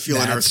got to feel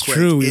an earthquake. That's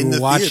true. We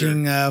were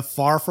watching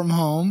Far From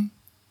Home.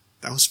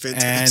 That was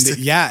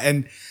fantastic.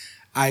 And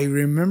I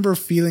remember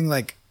feeling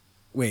like,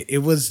 wait, it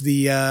was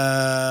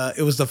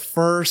the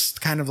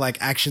first kind of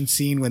like action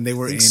scene when they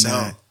were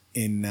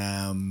in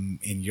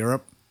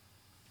Europe.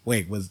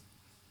 Wait,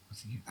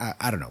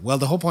 I don't know. Well,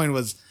 the whole point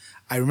was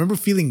I remember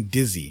feeling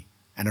dizzy,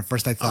 and at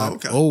first I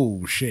thought,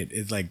 oh shit,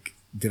 it's like,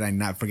 did I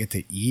not forget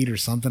to eat or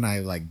something? I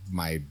like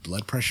my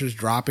blood pressure's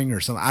dropping or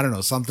something. I don't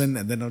know, something.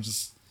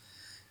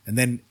 And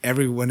then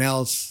everyone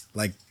else,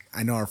 like,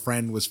 I know our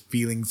friend was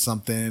feeling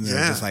something and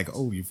just like,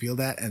 oh, you feel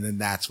that? And then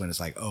that's when it's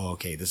like, oh,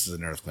 okay, this is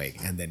an earthquake.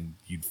 And then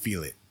you'd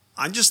feel it.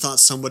 I just thought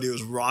somebody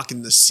was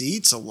rocking the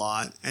seats a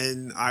lot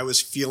and I was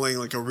feeling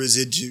like a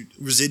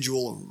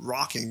residual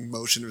rocking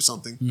motion or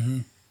something. Mm-hmm.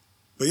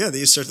 But yeah, then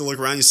you start to look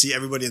around, you see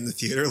everybody in the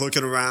theater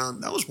looking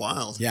around. That was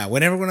wild. Yeah,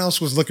 when everyone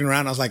else was looking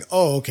around, I was like,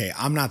 oh, okay,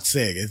 I'm not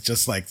sick. It's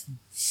just like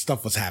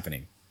stuff was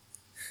happening.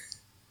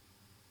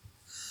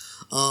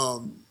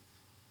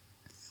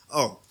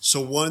 So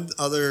one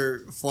other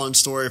fun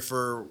story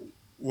for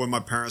when my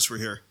parents were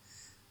here.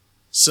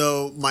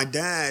 So my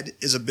dad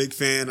is a big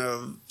fan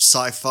of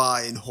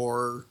sci-fi and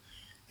horror,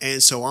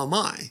 and so am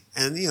I.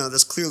 And,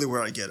 that's clearly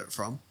where I get it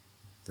from.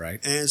 Right.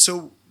 And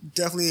so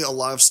definitely a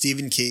lot of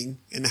Stephen King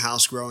in the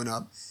house growing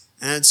up.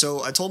 And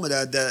so I told my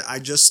dad that I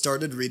just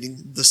started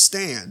reading The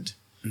Stand,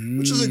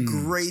 which is a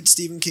great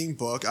Stephen King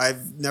book.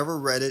 I've never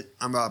read it.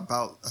 I'm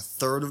about a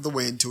third of the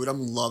way into it.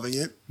 I'm loving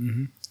it.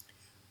 Mm-hmm.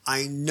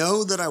 I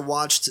know that I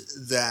watched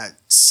that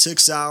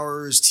 6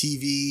 hours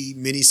TV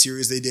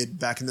miniseries they did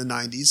back in the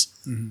 90s.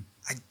 Mm-hmm.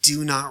 I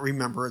do not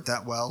remember it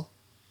that well.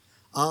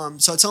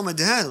 So I told my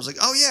dad, I was like,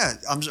 oh yeah,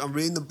 I'm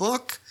reading the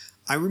book.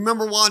 I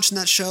remember watching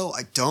that show.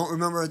 I don't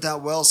remember it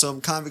that well, so I'm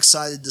kind of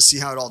excited to see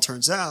how it all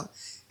turns out.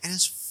 And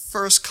his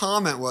first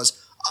comment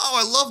was, oh,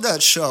 I love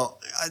that show.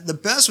 The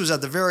best was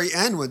at the very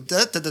end when and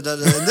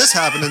this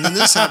happened and then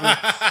this happened.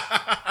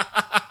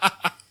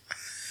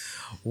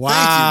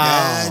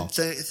 Wow.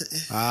 Thank you,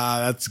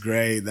 Dad. That's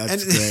great.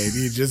 That's great.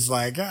 He's just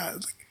like,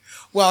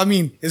 well, I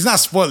mean, it's not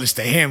spoilers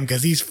to him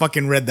because he's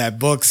fucking read that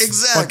book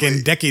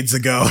fucking decades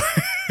ago.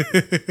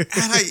 And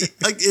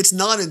it's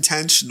not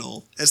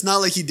intentional. It's not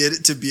like he did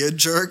it to be a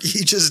jerk.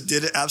 He just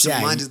did it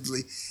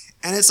absentmindedly.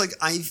 Yeah, and it's like,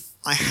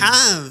 I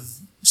have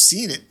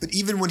seen it, but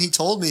even when he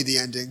told me the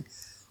ending,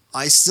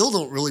 I still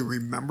don't really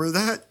remember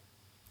that.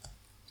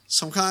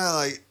 So I'm kind of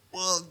like,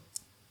 well,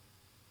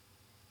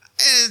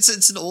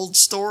 it's an old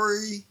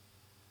story.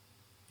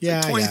 Yeah,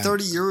 Like 20, yeah.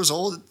 30 years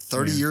old.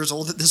 30 years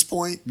old at this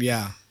point.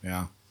 Yeah.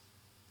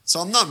 So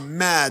I'm not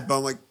mad, but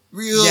I'm like,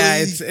 really? Yeah,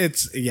 it's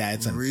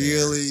unfair.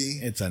 Really?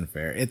 It's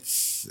unfair.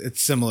 It's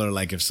similar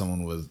like if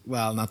someone was,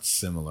 well, not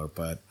similar,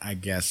 but I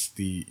guess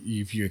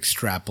if you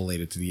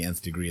extrapolate it to the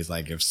nth degree is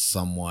like if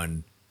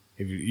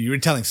you were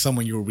telling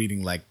someone you were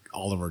reading like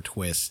Oliver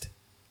Twist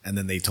and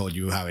then they told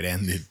you how it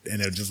ended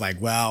and it was just like,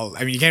 well,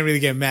 I mean, you can't really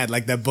get mad.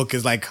 Like that book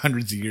is like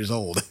hundreds of years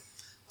old.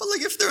 But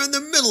like if they're in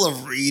the middle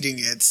of reading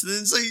it,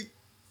 then it's like,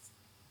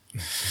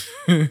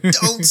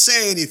 don't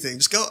say anything.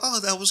 Just go, oh,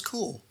 that was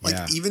cool.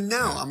 Like even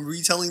now, I'm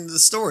retelling the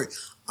story.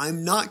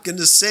 I'm not going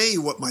to say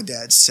what my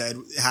dad said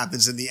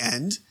happens in the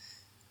end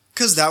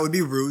because that would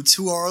be rude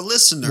to our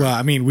listener. Well,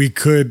 I mean, we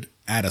could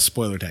add a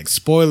spoiler tag.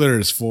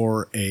 Spoilers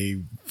for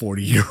a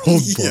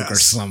 40-year-old book or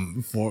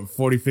some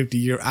 40, 50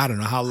 year. I don't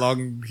know how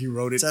long he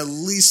wrote it. It's at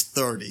least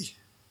 30.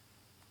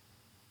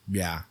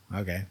 Yeah.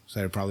 Okay.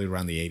 So probably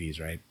around the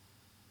 80s, right?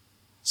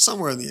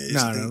 Somewhere in the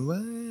 80s.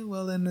 No.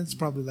 Well, then it's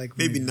probably like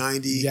maybe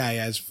 90. Yeah,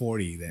 it's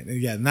 40 then.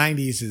 Yeah,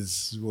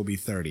 90s will be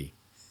 30.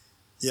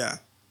 Yeah.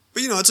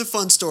 But it's a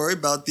fun story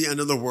about the end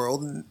of the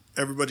world and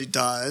everybody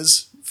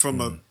dies from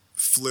a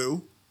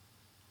flu.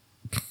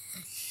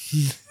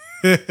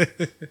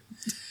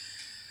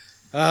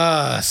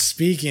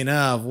 Speaking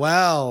of,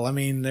 well, I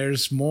mean,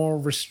 there's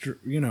more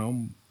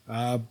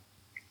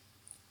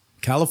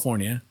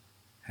California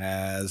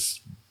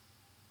has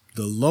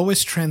the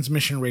lowest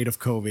transmission rate of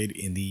COVID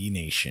in the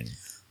nation.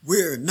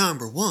 We're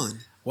number one.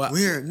 Well,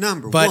 we're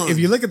number one. But if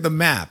you look at the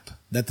map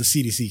that the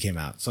CDC came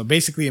out, so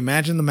basically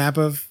imagine the map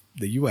of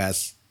the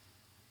U.S.,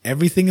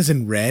 everything is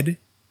in red,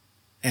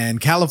 and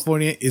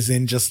California is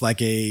in just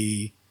like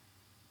a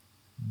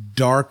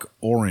dark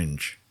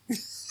orange.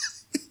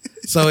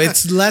 So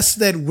it's less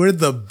that we're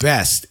the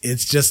best.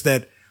 It's just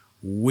that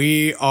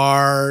we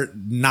are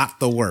not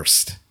the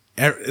worst.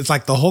 It's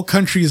like the whole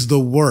country is the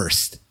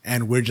worst,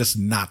 and we're just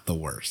not the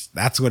worst.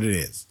 That's what it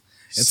is.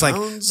 It's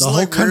Sounds like the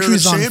whole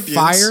country's on champions.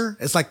 fire.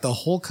 It's like the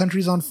whole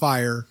country's on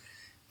fire,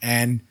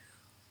 and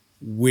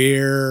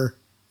we're...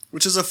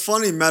 Which is a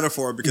funny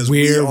metaphor because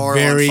we we're are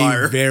very, on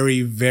fire.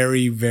 very,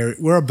 very, very...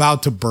 We're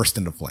about to burst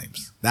into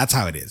flames. That's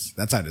how it is.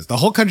 That's how it is. The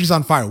whole country's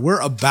on fire.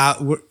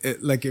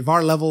 Like if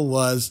our level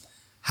was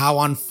how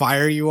on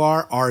fire you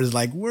are, ours is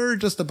like we're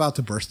just about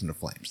to burst into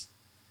flames.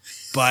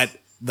 But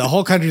the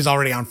whole country's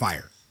already on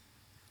fire.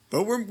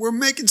 But we're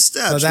making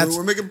steps. So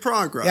we're making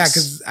progress. Yeah,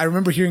 because I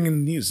remember hearing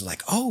in the news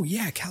like, oh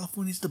yeah,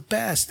 California's the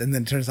best, and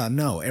then it turns out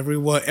no,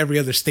 every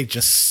other state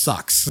just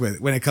sucks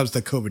when it comes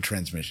to COVID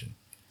transmission.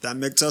 That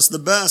makes us the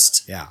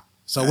best. Yeah,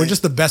 so we're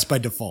just the best by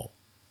default.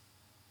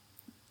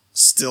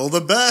 Still the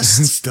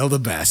best. Still the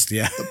best.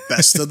 Yeah, the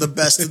best of the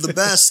best of the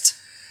best.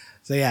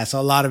 So yeah, so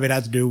a lot of it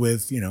has to do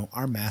with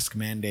our mask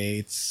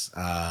mandates.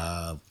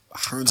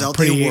 Turns out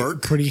they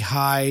work. Pretty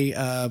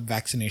high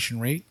vaccination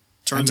rate.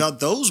 Turns out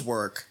those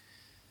work.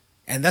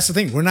 And that's the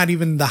thing. We're not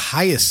even the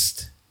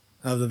highest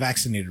of the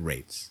vaccinated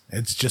rates.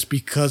 It's just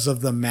because of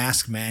the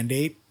mask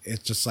mandate.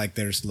 It's just like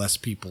there's less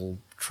people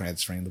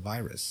transferring the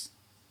virus.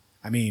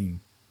 I mean,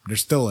 there's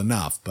still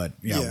enough, but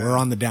we're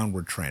on the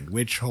downward trend,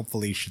 which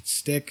hopefully should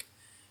stick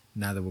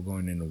now that we're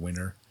going into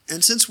winter.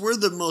 And since we're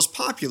the most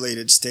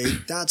populated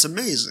state, that's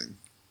amazing.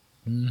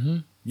 Mm-hmm.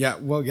 Yeah,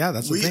 well, yeah,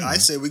 that's the thing. I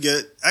say we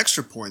get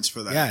extra points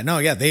for that. Yeah, no,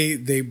 yeah,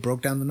 they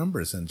broke down the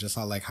numbers and just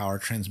how our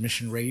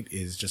transmission rate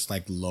is just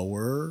like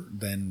lower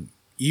than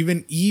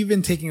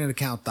even taking into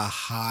account the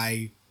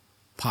high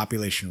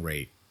population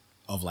rate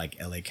of like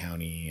LA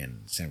County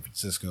and San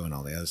Francisco and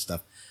all the other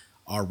stuff.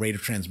 Our rate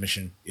of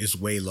transmission is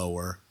way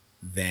lower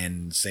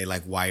than say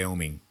like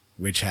Wyoming,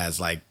 which has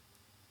like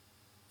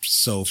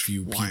so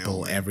few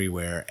people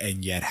everywhere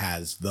and yet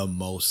has the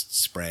most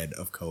spread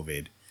of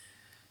COVID.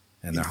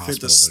 And their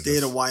hospitals fit the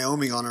state of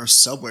Wyoming on our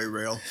subway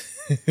rail.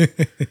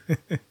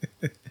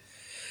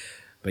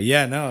 But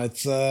yeah, no,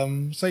 it's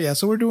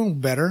so we're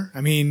doing better.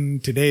 I mean,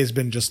 today has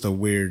been just a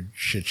weird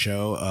shit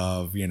show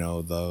of,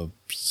 the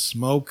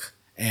smoke.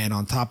 And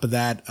on top of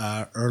that,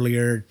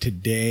 earlier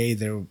today,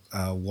 their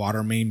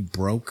water main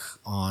broke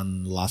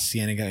on La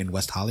Cienega in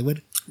West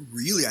Hollywood.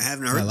 Really? I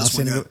haven't heard this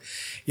one yet.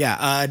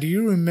 Yeah. Do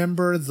you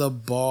remember the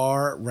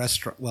bar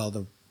restaurant?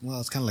 Well,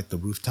 it's kind of like the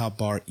rooftop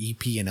bar,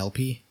 EP and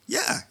LP.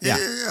 Yeah.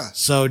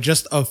 So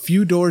just a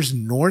few doors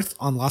north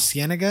on La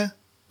Cienega,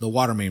 the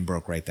water main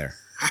broke right there.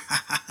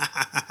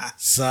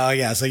 So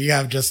you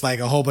have just like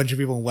a whole bunch of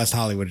people in West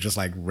Hollywood, just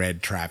like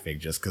red traffic,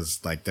 just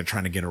because like they're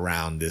trying to get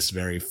around this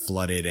very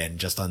flooded and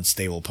just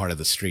unstable part of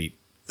the street.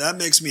 That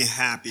makes me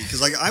happy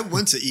because like I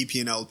went to EP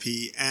and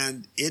LP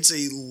and it's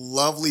a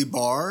lovely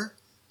bar,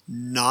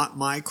 not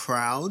my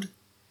crowd,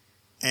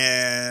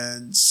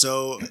 and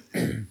so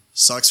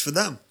sucks for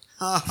them.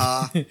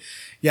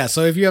 Yeah.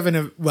 So if you have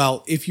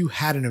if you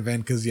had an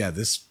event, because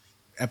this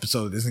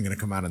episode isn't going to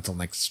come out until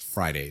next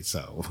Friday,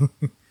 so.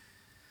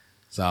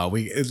 So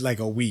it's like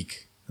a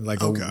week.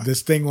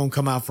 This thing won't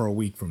come out for a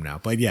week from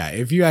now. But yeah,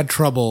 if you had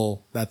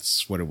trouble,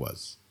 that's what it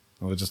was.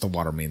 It was just a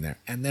water main there.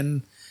 And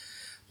then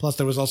Plus,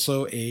 there was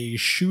also a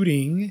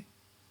shooting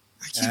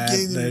I keep at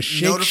getting the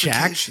Shake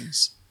Shack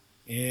notifications.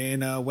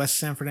 in West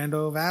San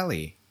Fernando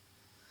Valley.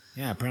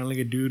 Yeah, apparently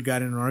a dude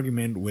got in an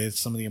argument with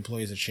some of the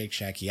employees at Shake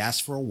Shack. He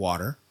asked for a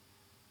water,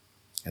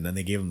 and then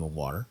they gave him the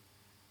water.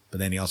 But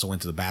then he also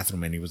went to the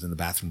bathroom, and he was in the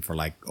bathroom for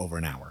like over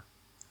an hour.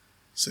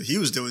 So he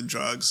was doing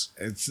drugs.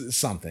 It's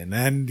something.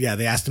 And yeah,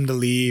 they asked him to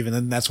leave, and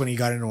then that's when he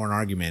got into an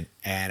argument.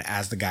 And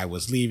as the guy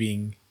was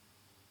leaving,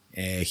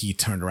 he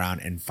turned around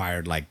and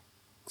fired like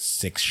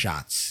 6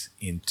 shots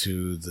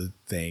into the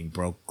thing,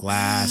 broke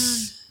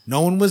glass.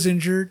 No one was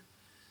injured.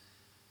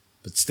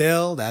 But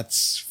still,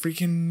 that's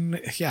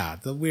freaking, yeah,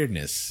 the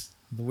weirdness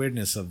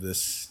of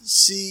this.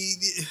 See,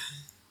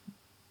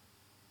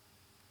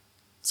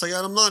 it's like,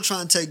 I'm not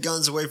trying to take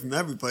guns away from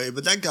everybody,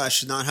 but that guy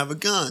should not have a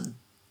gun.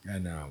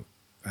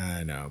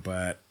 I know,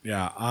 but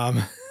yeah,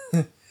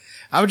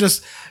 I'm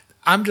just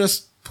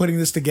putting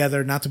this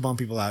together, not to bum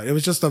people out. It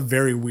was just a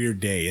very weird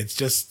day. It's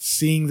just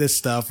seeing this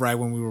stuff right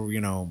when we were,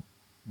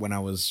 when I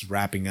was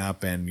wrapping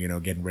up and,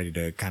 getting ready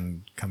to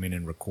kind of come in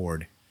and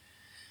record.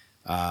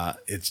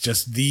 It's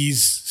just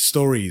these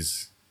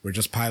stories were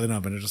just piling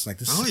up, and it's just like,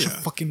 this is such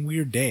a fucking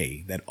weird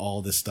day that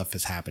all this stuff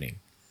is happening.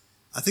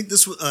 I think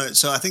this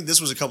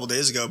was a couple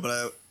days ago,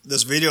 but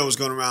this video was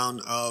going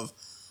around of,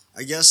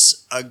 I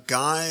guess, a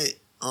guy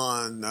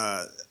on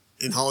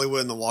in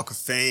Hollywood in the Walk of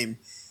Fame.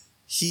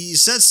 He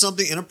said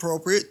something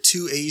inappropriate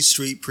to a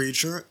street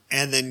preacher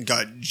and then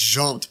got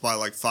jumped by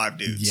like 5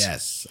 dudes.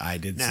 Yes, I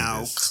did see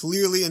Now, this.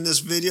 clearly in this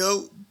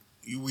video,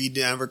 we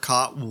never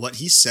caught what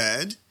he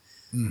said.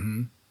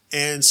 Mm-hmm.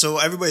 And so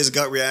everybody's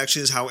gut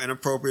reaction is how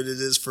inappropriate it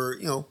is for,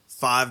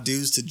 5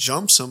 dudes to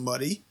jump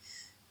somebody.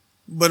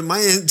 But my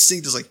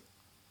instinct is like,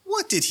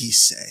 what did he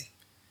say?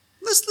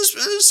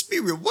 Let's be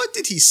real. What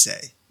did he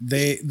say?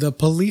 The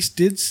police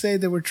did say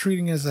they were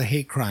treating it as a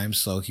hate crime,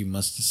 so he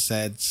must have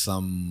said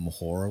some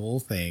horrible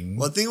thing.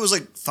 Well, I think it was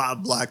like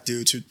 5 black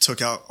dudes who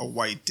took out a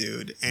white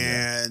dude.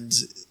 And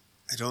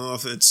I don't know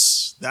if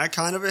it's that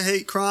kind of a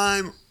hate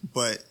crime,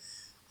 but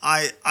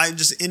I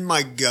just, in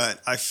my gut,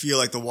 I feel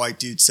like the white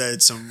dude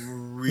said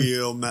some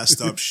real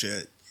messed up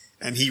shit.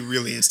 And he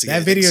really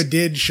instigated that video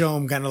did show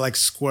him kind of like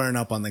squaring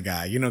up on the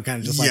guy, kind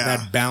of just like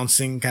that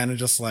bouncing, kind of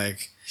just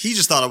like he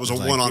just thought it was a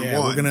one-on-one.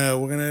 Yeah,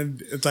 we're gonna.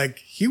 It's like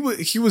he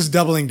was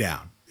doubling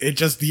down. It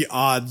just, the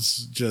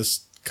odds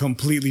just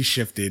completely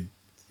shifted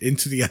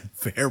into the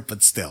unfair,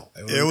 but still,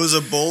 it was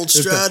a bold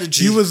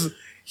strategy.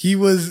 He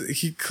was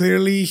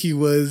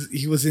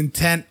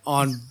intent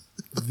on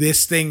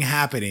this thing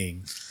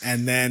happening,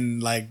 and then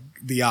like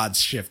the odds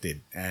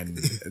shifted, and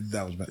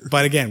that was bad.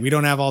 But again, we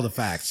don't have all the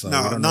facts, so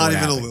no, we don't know not what even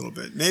happened. a little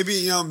bit.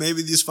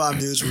 Maybe these 5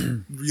 dudes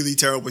were really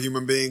terrible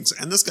human beings,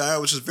 and this guy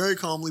was just very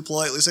calmly,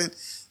 politely saying,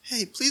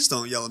 "Hey, please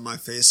don't yell in my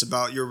face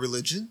about your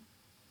religion."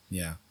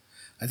 Yeah,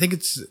 I think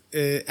it's,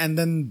 and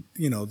then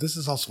this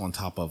is also on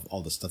top of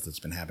all the stuff that's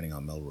been happening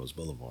on Melrose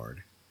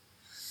Boulevard,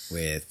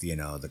 with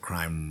the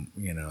crime,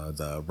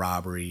 the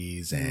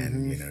robberies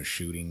and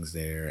shootings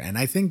there, and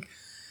I think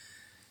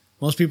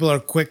most people are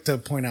quick to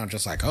point out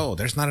just like, oh,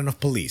 there's not enough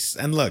police.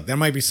 And look, there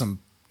might be some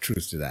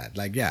truth to that.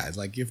 Like, yeah, it's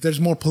like if there's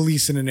more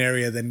police in an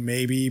area, then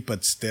maybe,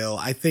 but still,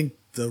 I think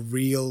the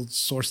real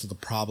source of the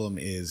problem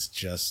is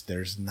just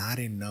there's not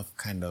enough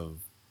kind of,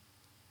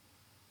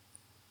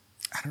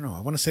 I don't know,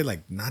 I want to say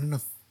like not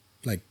enough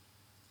like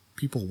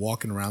people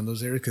walking around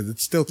those areas because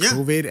it's still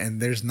COVID and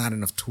there's not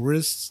enough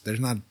tourists. There's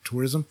not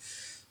tourism.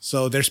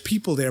 So there's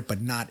people there, but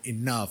not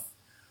enough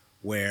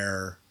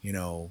where,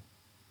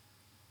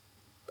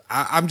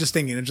 I'm just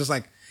thinking, it's just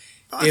like,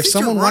 if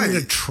someone wanted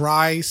to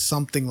try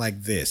something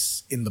like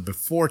this in the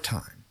before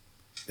time,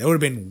 there would have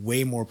been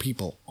way more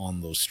people on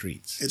those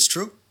streets. It's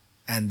true.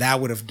 And that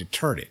would have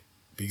deterred it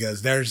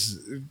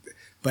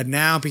but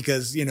now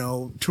because,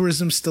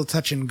 tourism's still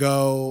touch and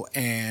go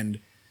and,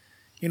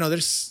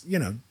 there's,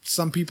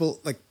 some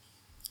people like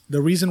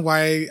the reason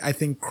why I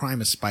think crime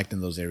has spiked in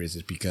those areas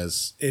is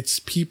because it's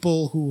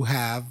people who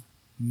have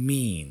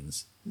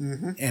means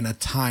in a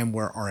time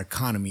where our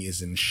economy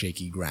is in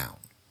shaky ground.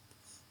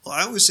 Well,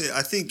 I always say,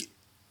 I think,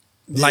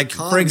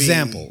 for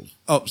example,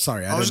 oh,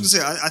 sorry. I was going to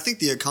say, I think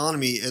the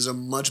economy is a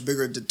much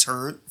bigger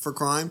deterrent for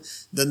crime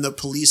than the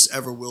police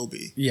ever will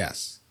be.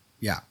 Yes.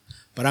 Yeah.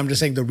 But I'm just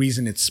saying the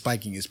reason it's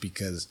spiking is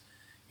because,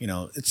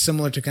 it's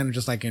similar to kind of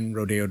just like in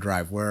Rodeo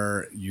Drive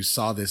where you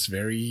saw this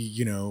very,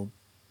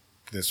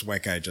 this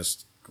white guy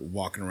just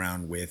walking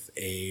around with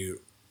a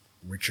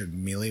Richard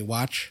Mille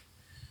watch,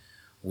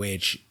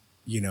 which,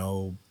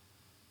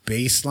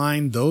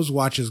 baseline, those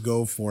watches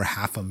go for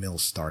 $500,000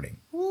 starting.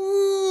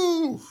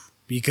 Woo!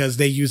 Because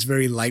they use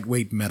very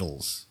lightweight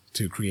metals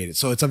to create it.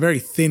 So it's a very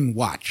thin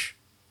watch.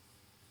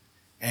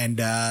 And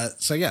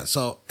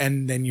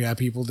and then you have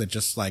people that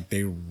just like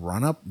they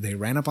ran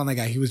up on the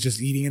guy. He was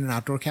just eating in an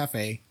outdoor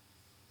cafe,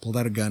 pulled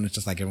out a gun. It's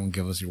just like, everyone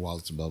give us your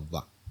wallets and blah, blah,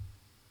 blah.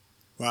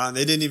 Wow, and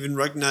they didn't even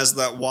recognize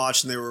that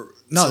watch, and they were...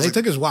 No, they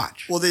took his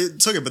watch. Well, they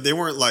took it, but they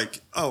weren't like,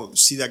 oh,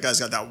 see, that guy's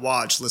got that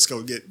watch, let's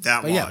go get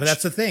that watch. Yeah, but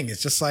that's the thing.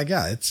 It's just like,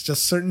 it's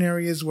just certain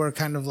areas where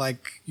kind of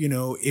like,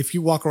 if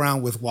you walk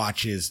around with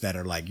watches that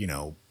are like,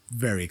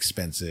 very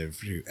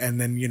expensive.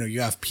 And then,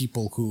 you have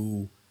people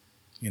who,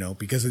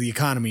 because of the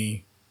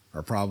economy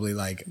are probably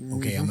like,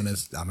 okay, I'm going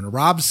to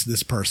rob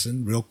this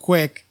person real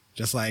quick.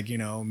 Just like,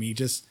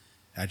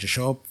 I just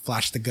show up,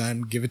 flash the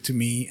gun, give it to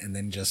me, and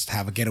then just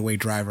have a getaway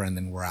driver, and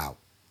then we're out.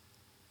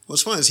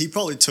 What's funny is he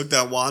probably took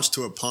that watch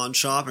to a pawn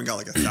shop and got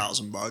like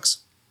 $1,000.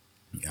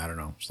 I don't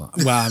know.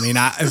 Well, I mean,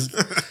 I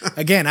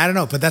don't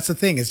know, but that's the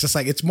thing. It's just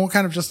like, it's more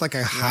kind of just like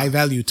a high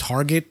value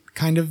target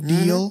kind of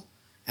deal.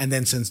 And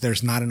then since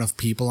there's not enough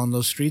people on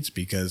those streets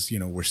because,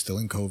 we're still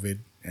in COVID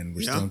and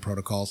we're still in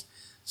protocols.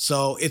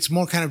 So it's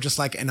more kind of just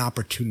like an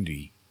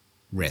opportunity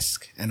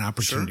risk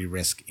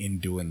risk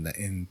in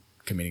in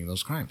committing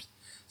those crimes.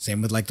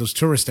 Same with like those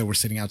tourists that were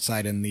sitting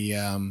outside in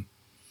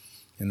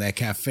that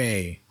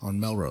cafe on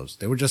Melrose.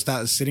 They were just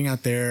sitting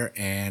out there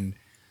and,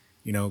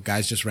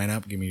 guys just ran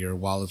up, give me your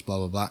wallets, blah,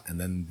 blah, blah. And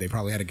then they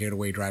probably had a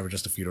getaway driver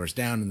just a few doors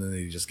down and then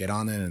they just get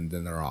on it and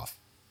then they're off.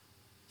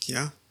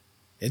 Yeah.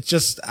 It's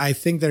just, I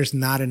think there's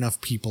not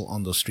enough people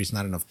on those streets,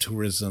 not enough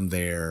tourism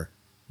there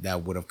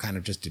that would have kind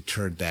of just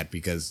deterred that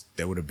because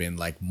there would have been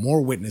like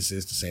more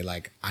witnesses to say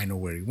like, I know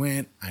where he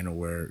went. I know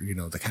where,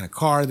 the kind of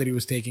car that he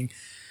was taking.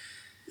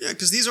 Yeah.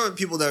 Cause these aren't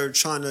people that are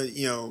trying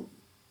to,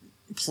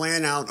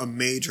 plan out a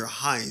major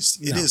heist.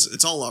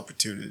 It's all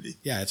opportunity.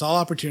 Yeah. It's all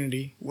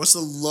opportunity. What's the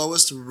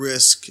lowest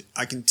risk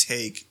I can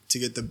take to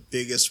get the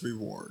biggest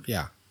reward?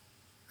 Yeah.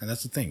 And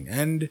that's the thing.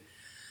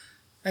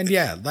 And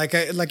yeah, like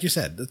you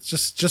said, it's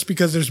just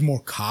because there's more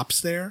cops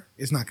there,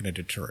 it's not going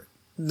to deter it.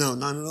 No,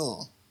 not at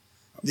all.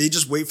 They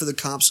just wait for the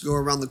cops to go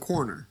around the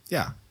corner.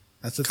 Yeah,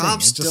 that's the thing.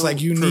 It's just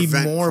like you need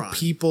more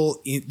people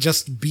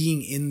just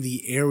being in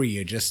the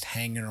area, just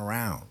hanging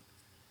around.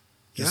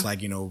 Just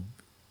like,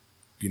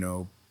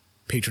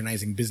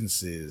 patronizing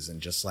businesses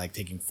and just like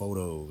taking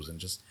photos and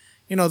just,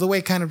 the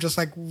way kind of just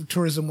like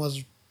tourism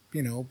was,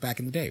 back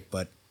in the day.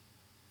 But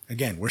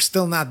again, we're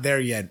still not there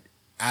yet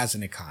as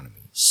an economy.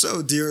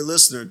 So, dear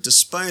listener,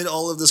 despite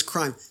all of this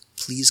crime,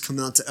 please come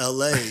out to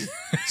LA.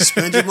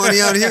 Spend your money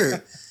out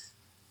here.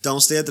 Don't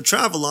stay at the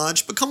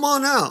Travelodge, but come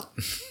on out.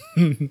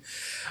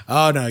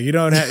 Oh no, you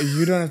don't have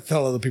to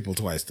tell other people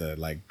twice to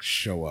like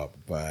show up.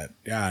 But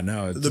yeah,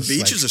 no, the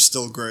beaches are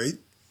still great.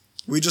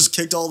 We just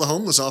kicked all the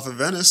homeless off of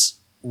Venice.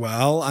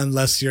 Well,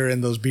 unless you're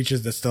in those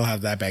beaches that still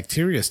have that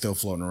bacteria still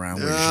floating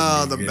around.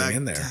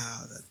 In there.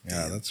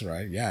 Yeah, that's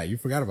right. Yeah, you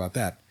forgot about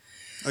that.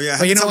 Oh yeah,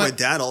 I had to tell my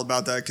dad all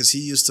about that because he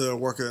used to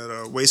work at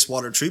a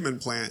wastewater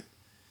treatment plant.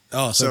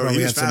 Oh, so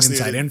probably had some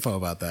inside info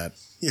about that.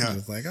 Yeah,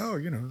 it's like,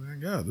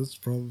 this is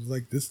probably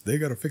like this. They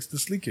got to fix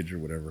this leakage or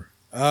whatever.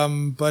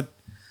 But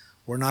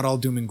we're not all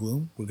doom and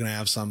gloom. We're gonna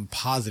have some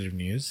positive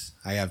news.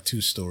 I have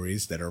 2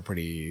 stories that are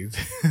pretty.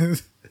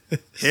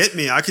 Hit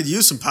me! I could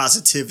use some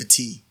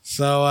positivity.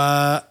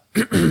 So,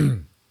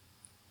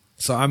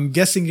 so I'm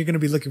guessing you're gonna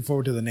be looking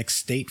forward to the next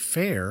state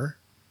fair.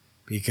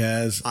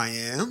 Because I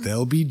am.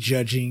 They'll be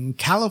judging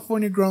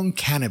California-grown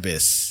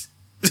cannabis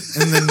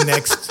in the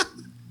next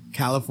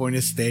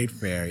California State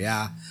Fair.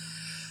 Yeah,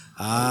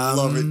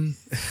 love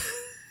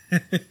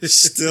it.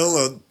 Still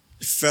a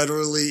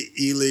federally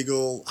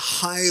illegal,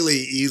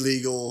 highly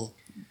illegal.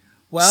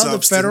 Well,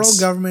 substance. The federal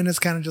government has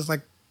kind of just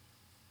like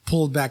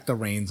pulled back the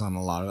reins on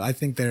a lot of. I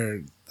think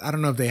I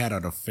don't know if they had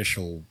an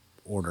official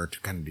order to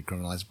kind of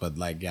decriminalize, but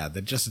like, yeah,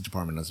 the Justice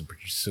Department isn't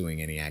pursuing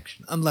any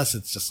action unless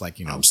it's just like,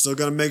 I'm still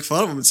gonna make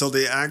fun of them until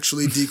they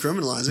actually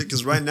decriminalize it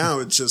because right now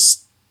it's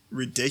just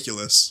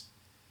ridiculous.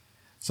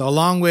 So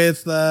along with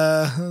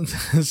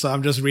so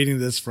I'm just reading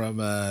this from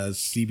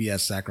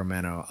CBS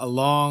Sacramento.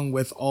 Along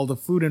with all the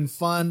food and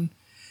fun,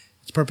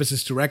 its purpose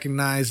is to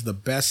recognize the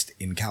best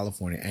in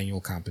California.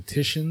 Annual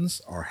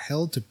competitions are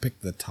held to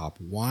pick the top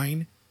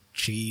wine,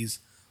 cheese,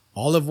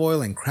 olive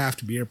oil, and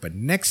craft beer, but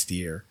next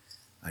year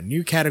a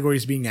new category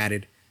is being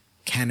added,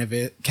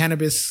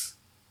 cannabis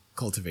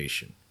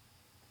cultivation.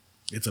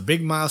 It's a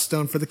big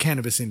milestone for the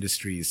cannabis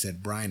industry,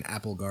 said Brian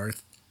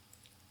Applegarth,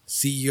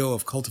 CEO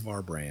of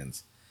Cultivar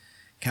Brands.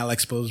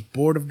 CalExpo's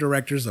board of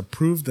directors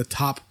approved the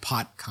Top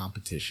Pot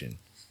competition.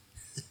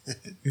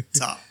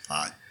 Top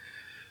Pot.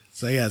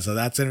 So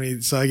that's gonna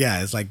be. So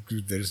yeah, it's like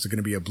there's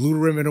gonna be a Blue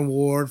Ribbon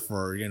Award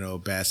for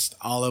best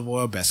olive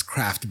oil, best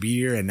craft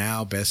beer, and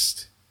now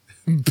best.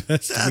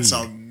 That's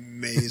weed.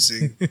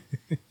 Amazing.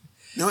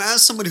 Now,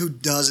 as somebody who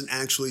doesn't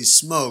actually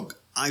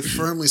smoke, I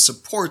firmly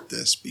support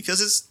this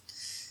because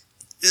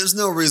there's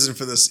no reason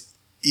for this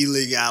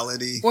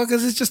illegality. Well,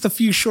 because it's just a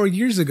few short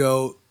years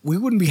ago, we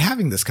wouldn't be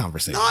having this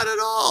conversation. Not at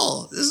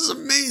all. This is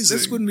amazing.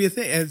 This wouldn't be a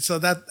thing. And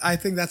so I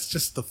think that's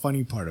just the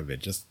funny part of it.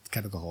 Just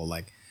kind of the whole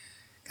kind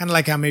of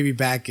like how maybe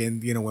back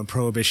in, when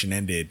Prohibition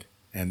ended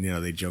and,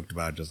 they joked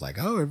about just like,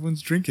 oh,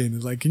 everyone's drinking.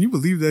 It's like, can you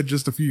believe that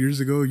just a few years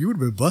ago, you would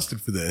have been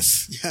busted for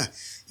this? Yeah.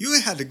 You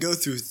had to go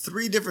through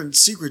 3 different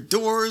secret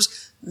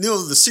doors,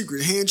 the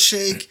secret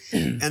handshake,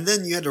 and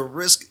then you had to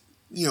risk,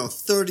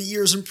 30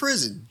 years in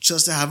prison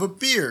just to have a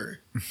beer.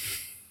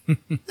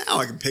 Now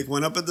I can pick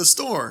one up at the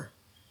store.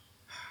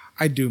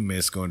 I do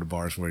miss going to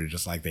bars where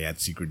just like they had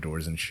secret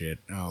doors and shit.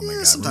 Oh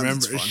my God.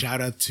 Remember, shout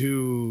out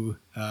to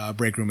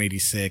Break Room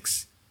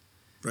 86.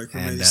 Break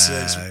Room And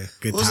 86.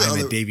 good What was the time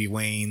other- at Davy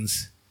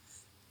Wayne's.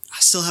 I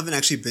still haven't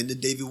actually been to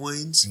Davy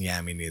Wayne's.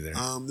 Yeah, me neither.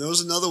 There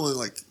was another one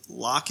like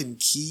Lock and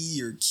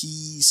Key or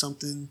Key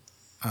something.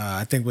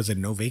 I think, was it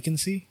No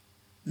Vacancy?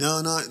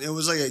 No, not. It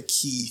was like a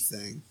key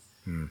thing.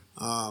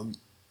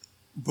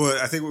 But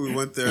I think when we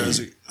went there,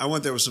 I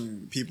went there with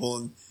some people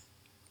and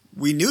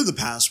we knew the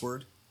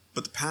password,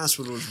 but the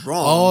password was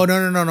wrong. Oh,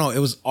 no. It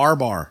was R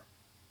Bar.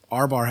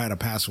 R Bar had a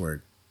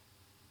password.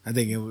 I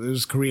think it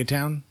was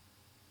Koreatown.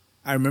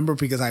 I remember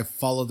because I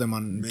followed them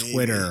on Maybe.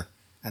 Twitter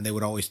and they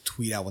would always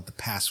tweet out what the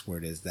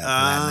password is that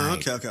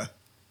night. Okay.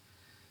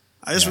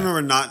 I just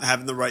remember not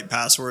having the right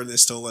password and they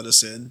still let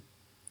us in.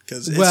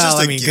 Cause it's Well, just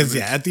a I mean, because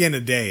gimmick. at the end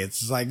of the day,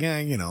 it's like,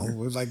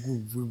 we're like,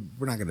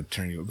 we're not going to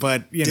turn you,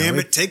 but Damn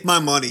it, take my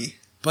money.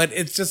 But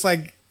it's just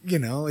like,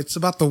 it's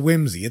about the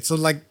whimsy. It's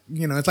like,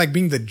 it's like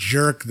being the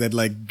jerk that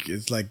like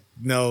is like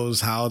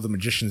knows how the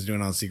magician's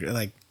doing on secret.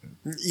 Like,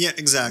 Yeah,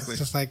 exactly. it's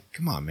just like,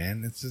 come on,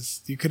 man. It's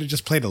just, you could have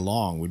just played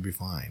along. We'd be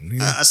fine.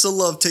 I still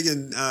love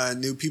taking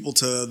new people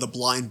to the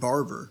blind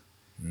barber.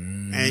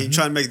 And you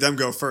try to make them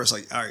go first.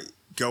 Like, all right,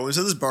 go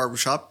into this barber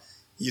shop.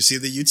 You see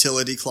the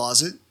utility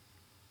closet.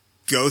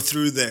 Go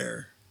through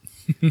there.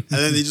 And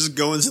then they just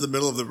go into the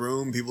middle of the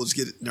room. People just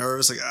get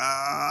nervous. Like,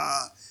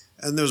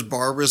 And there's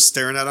barbers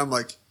staring at them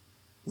like,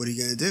 what are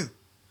you going to do?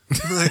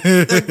 like,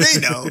 they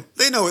know.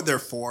 They know what they're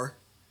for.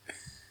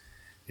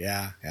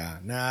 Yeah.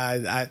 Nah,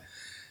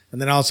 and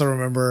then I also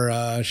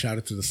remember, shout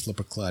out to the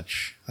Slipper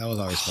Clutch. That was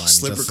always fun.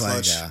 Slipper Just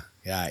Clutch.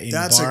 In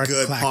That's Bar a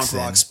good punk Claxon.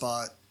 rock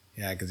spot.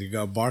 Yeah, because you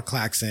go Bar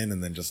Claxon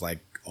and then just like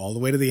all the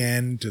way to the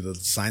end to the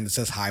sign that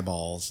says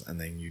highballs, and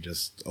then you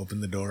just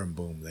open the door and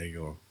boom, there you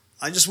go.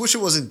 I just wish it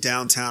wasn't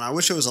downtown. I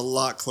wish it was a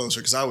lot closer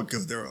because I would go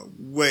there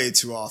way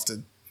too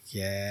often.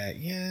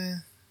 Yeah.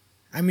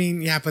 I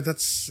mean, yeah, but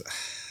that's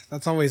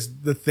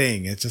always the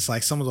thing. It's just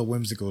like some of the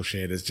whimsical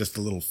shit is just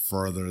a little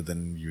further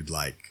than you'd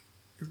like.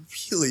 It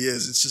really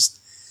is. It's just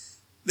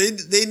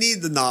they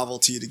need the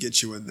novelty to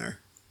get you in there.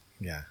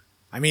 Yeah.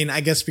 I mean,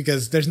 I guess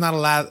because there's not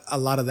a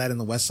lot of that in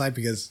the West Side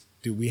because,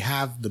 dude, we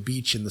have the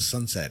beach and the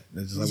sunset.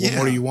 It's like, what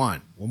more do you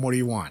want? What more do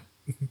you want?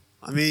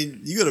 I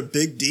mean, you go to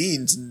Big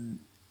Dean's and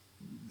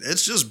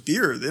it's just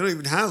beer. They don't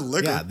even have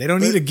liquor. Yeah, they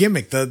don't need a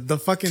gimmick. The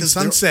fucking 'Cause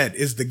sunset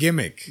is the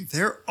gimmick.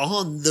 They're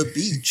on the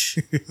beach.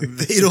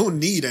 They don't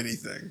need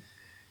anything.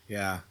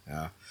 Yeah.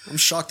 I'm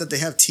shocked that they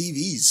have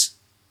TVs.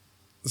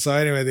 So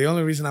anyway, the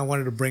only reason I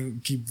wanted to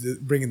keep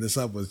bringing this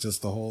up was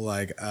just the whole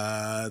like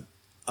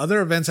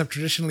other events have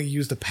traditionally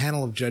used a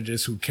panel of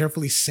judges who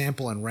carefully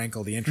sample and rank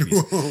all the entries.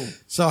 Whoa.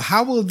 So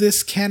how will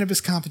this cannabis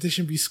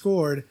competition be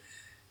scored?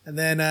 And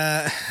then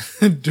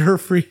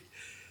Durfree,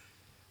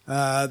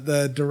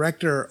 the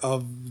director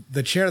of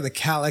the chair of the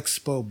Cal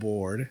Expo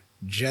board,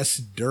 Jess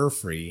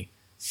Durfree,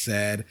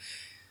 said,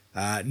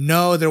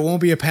 "No, there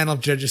won't be a panel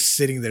of judges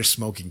sitting there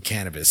smoking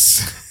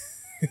cannabis."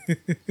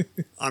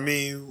 I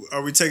mean,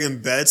 are we taking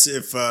bets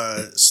if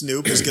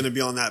Snoop is going to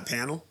be on that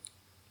panel?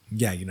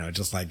 Yeah,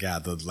 just like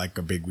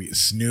a big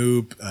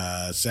Snoop,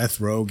 Seth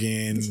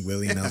Rogen,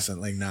 Willie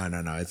Nelson. Like, no.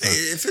 It's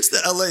If it's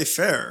the LA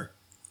Fair,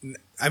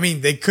 I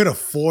mean, they could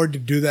afford to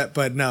do that,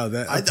 but no.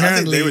 I think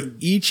Apparently, they would-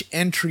 each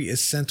entry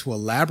is sent to a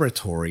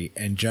laboratory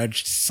and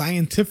judged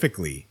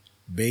scientifically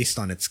based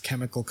on its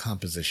chemical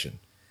composition.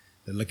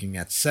 They're looking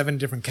at 7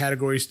 different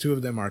categories. 2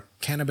 of them are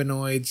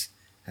cannabinoids,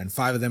 and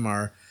 5 of them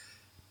are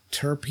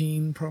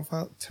terpene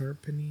profile.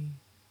 Terpene,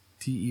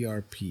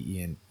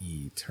 Terpene,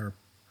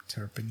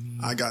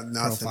 terpene. I got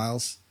nothing.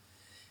 Profiles.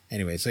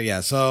 Anyway,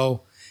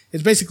 so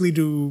it's basically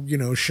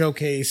to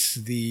showcase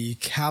the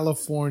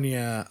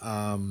California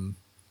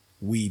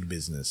weed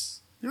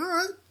business, all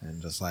right.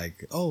 and just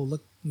like, oh,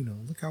 look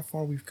how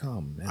far we've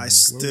come. And I where we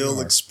still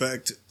are.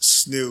 expect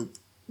Snoop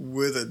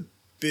with a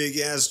big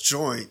ass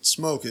joint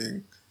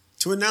smoking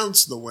to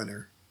announce the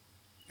winner.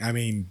 I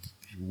mean,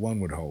 one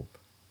would hope,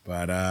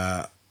 but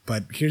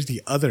here's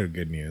the other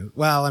good news.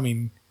 Well, I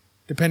mean,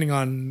 depending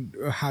on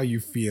how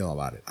you feel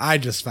about it, I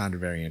just found it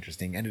very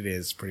interesting, and it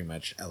is pretty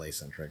much LA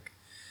centric.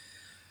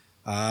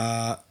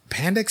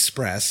 Panda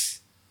Express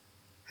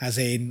has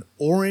an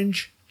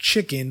orange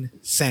chicken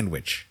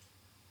sandwich.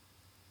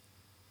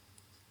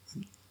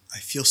 I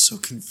feel so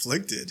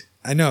conflicted.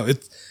 I know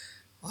it's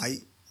I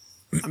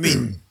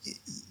mean,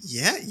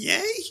 yeah,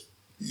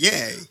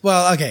 yay.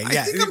 well, okay, I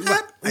yeah. think I'm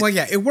happy. Well,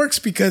 yeah, it works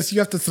because you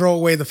have to throw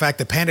away the fact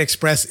that Panda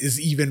Express is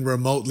even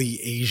remotely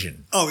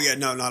Asian. Oh yeah,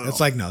 no, not at all. It's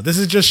like, no, this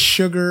is just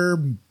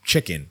sugar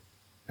chicken,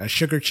 a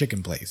sugar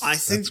chicken place. I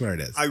think that's where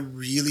it is. I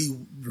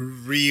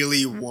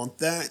really want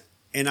that,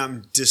 and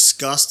I'm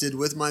disgusted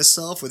with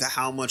myself with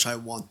how much I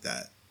want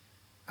that.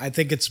 I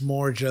think it's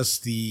more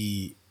just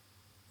the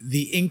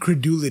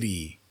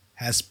incredulity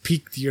has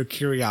piqued your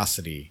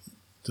curiosity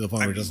to the point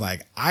where you're just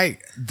like, how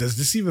does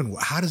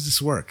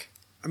this work?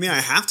 I mean,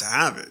 I have to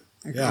have it.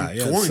 I'm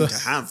going so- to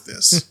have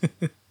this.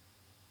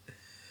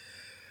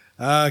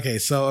 Okay,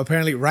 so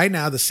apparently right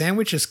now the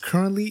sandwich is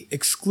currently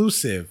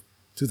exclusive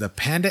to the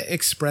Panda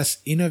Express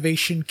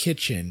Innovation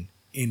Kitchen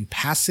in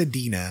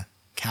Pasadena,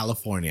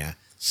 California.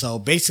 So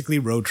basically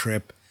road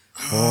trip,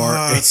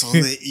 It's on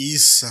the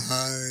east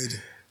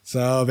side.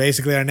 So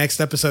basically, our next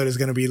episode is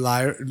going to be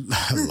live.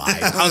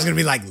 I was going to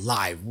be like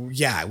live.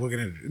 Yeah, we're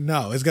going to.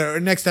 No, our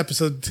next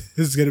episode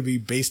is going to be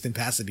based in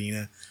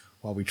Pasadena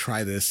while we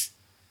try this.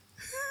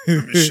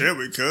 Shit,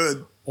 we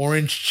could.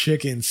 Orange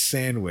chicken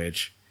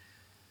sandwich.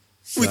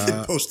 We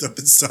could post up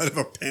inside of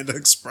a Panda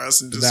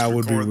Express and just that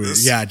would be record weird.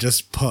 this. Yeah,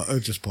 just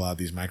pull out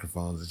these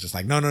microphones. It's just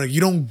like, no,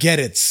 you don't get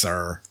it,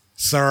 sir.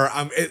 Sir,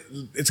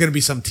 it's going to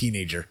be some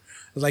teenager.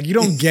 It's like, you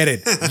don't get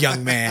it,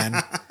 young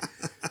man.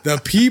 The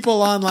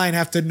people online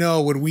have to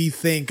know what we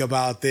think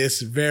about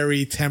this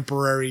very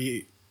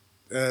temporary.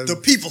 The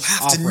people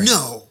have to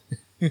know.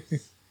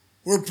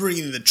 We're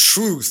bringing the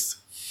truth.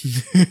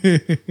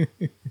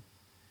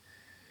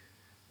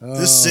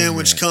 This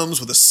sandwich comes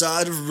with a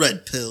side of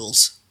red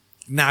pills.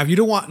 Now, if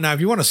you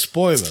want a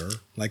spoiler,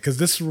 like, because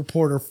this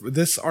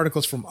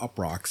article's from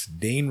Uproxx,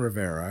 Dane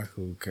Rivera,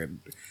 who could.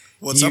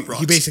 What's Uproxx?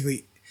 He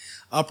basically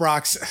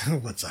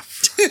Uproxx. What's up?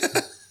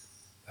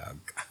 Oh,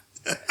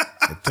 God.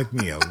 It took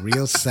me a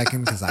real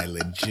second because I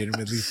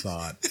legitimately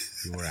thought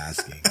you were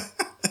asking.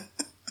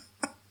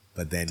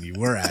 But then you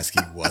were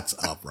asking, what's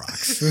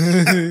Uproxx?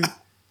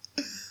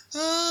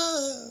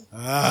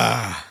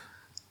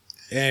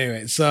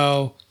 Anyway,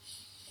 so.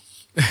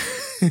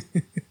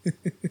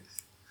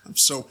 I'm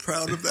so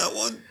proud of that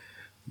one.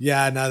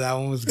 Yeah, no, that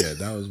one was good.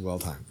 That was well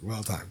timed.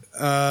 Well timed.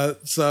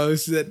 So he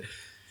said,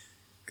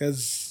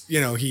 because,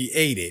 he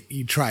ate it.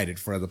 He tried it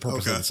for the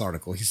purpose of this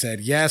article. He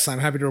said, yes, I'm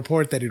happy to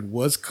report that it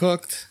was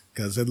cooked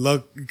because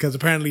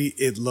apparently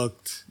it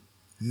looked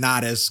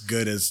not as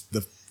good as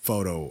the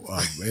photo.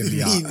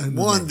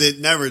 One that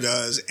never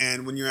does.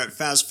 And when you're at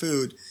fast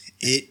food,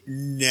 it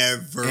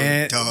never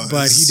does.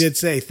 But he did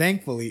say,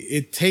 thankfully,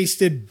 it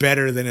tasted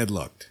better than it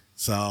looked.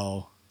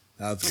 So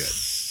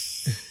that's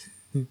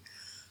good.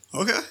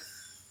 Okay.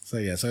 So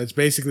yeah, so it's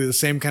basically the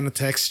same kind of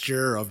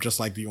texture of just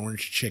like the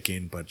orange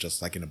chicken, but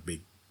just like in a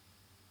big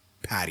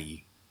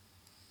patty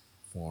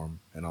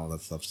form and all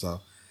that stuff.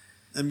 So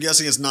I'm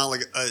guessing it's not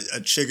like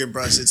a chicken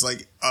breast. It's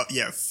like,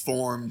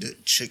 formed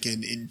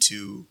chicken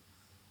into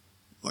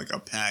like a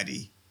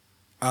patty.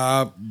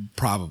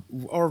 Probably,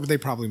 or they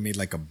probably made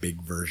like a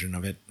big version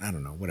of it. I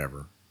don't know,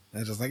 whatever.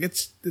 It's just like,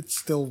 it's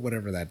still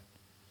whatever that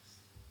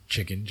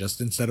chicken, just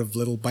instead of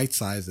little bite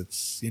size,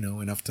 it's,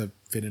 enough to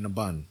fit in a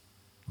bun.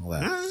 All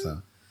that.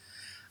 So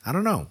I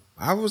don't know.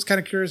 I was kind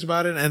of curious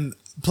about it. And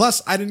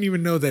plus, I didn't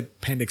even know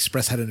that Panda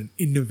Express had an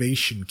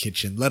innovation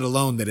kitchen, let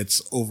alone that it's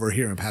over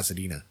here in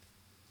Pasadena.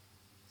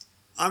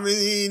 I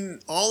mean,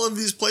 all of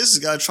these places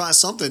got to try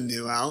something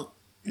new out.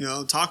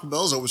 Taco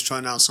Bell's always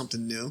trying out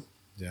something new.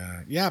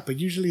 Yeah, but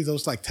usually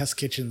those like test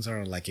kitchens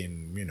are like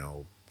in,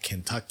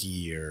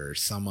 Kentucky or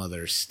some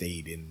other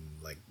state in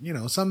like,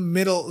 some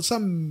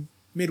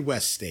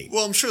Midwest state.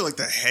 Well, I'm sure like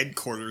the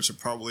headquarters are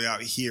probably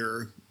out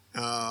here.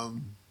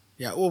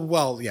 Yeah,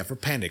 well, for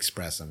Panda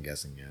Express, I'm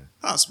guessing, yeah.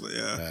 Possibly,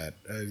 yeah.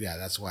 But,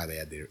 that's why they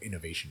had their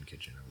innovation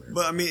kitchen over there.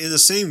 But, I mean, in the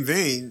same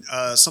vein,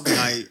 something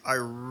I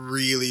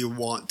really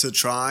want to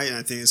try, and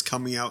I think it's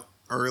coming out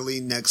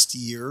early next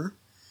year,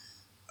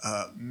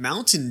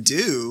 Mountain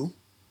Dew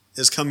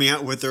is coming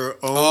out with their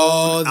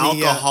own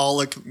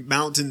alcoholic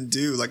Mountain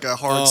Dew, like a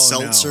hard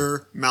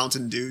seltzer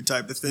Mountain Dew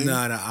type of thing. No,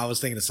 I was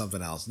thinking of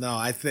something else.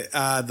 No,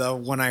 the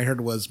one I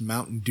heard was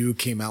Mountain Dew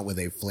came out with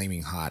a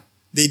flaming hot.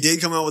 They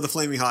did come out with a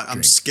flaming hot.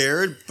 I'm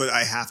scared, but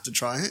I have to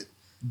try it.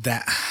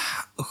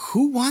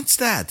 Who wants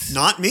that?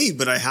 Not me,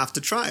 but I have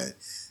to try it.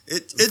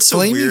 It's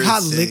flaming a weird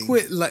hot thing.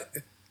 liquid. Like,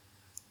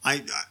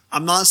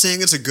 I'm not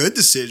saying it's a good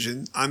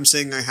decision. I'm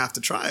saying I have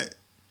to try it.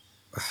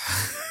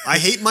 I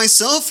hate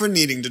myself for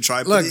needing to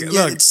try it, but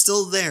it's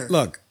still there.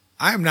 Look,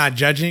 I am not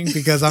judging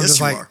because I'm Yes, just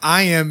you like, are.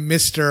 I am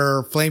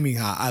Mr. Flaming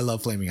Hot. I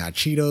love Flaming Hot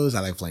Cheetos.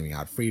 I like Flaming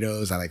Hot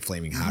Fritos. I like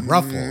Flaming Hot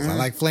Ruffles. I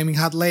like Flaming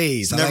Hot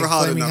Lay's. It's never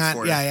hot Flaming enough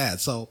for you. Yeah.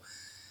 So,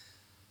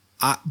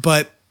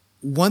 but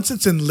once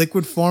it's in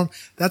liquid form,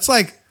 that's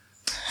like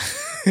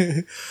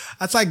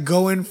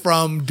going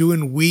from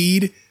doing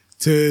weed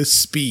to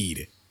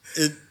speed.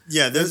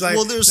 There's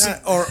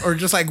or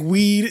just like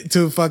weed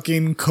to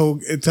fucking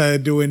coke to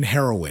doing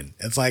heroin.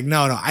 It's like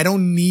no, I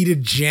don't need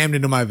it jammed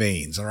into my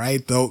veins. All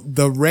right,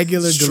 the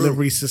regular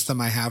delivery system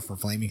I have for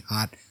Flaming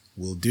Hot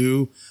will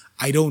do.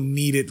 I don't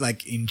need it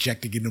like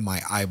injecting into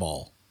my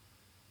eyeball.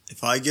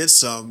 If I get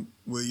some,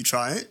 will you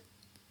try it?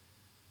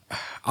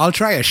 I'll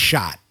try a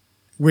shot,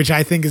 which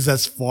I think is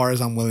as far as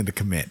I'm willing to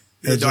commit.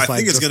 I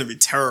think it's going to be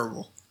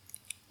terrible.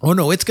 Oh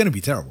no, it's going to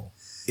be terrible.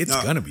 It's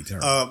going to be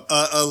terrible.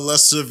 A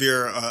less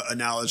severe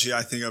analogy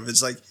I think of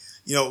is like,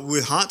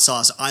 with hot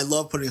sauce, I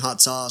love putting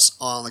hot sauce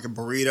on like a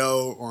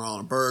burrito or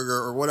on a burger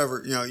or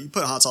whatever. You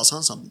put hot sauce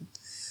on something.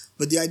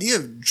 But the idea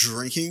of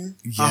drinking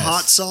a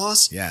hot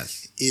sauce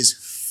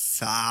is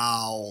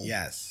foul.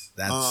 Yes,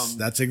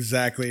 that's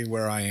exactly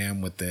where I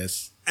am with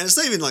this. And it's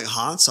not even like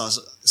hot sauce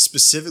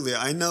specifically.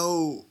 I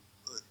know,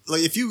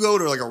 like if you go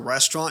to like a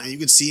restaurant and you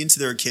can see into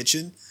their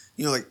kitchen,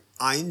 like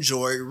I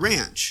enjoy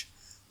ranch.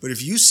 But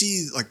if you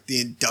see like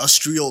the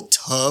industrial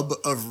tub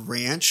of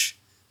ranch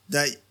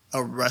that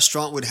a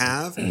restaurant would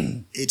have,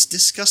 it's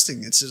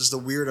disgusting. It's just a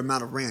weird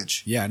amount of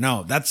ranch. Yeah,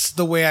 no, that's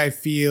the way I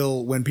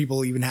feel when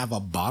people even have a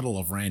bottle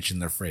of ranch in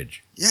their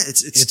fridge. Yeah,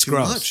 it's too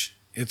gross. much.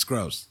 It's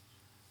gross.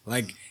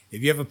 Like,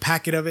 if you have a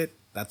packet of it,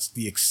 that's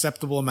the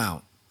acceptable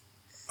amount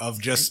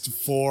of just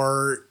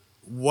for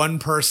one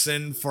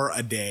person for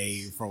a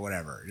day for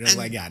whatever. Just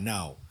like, yeah,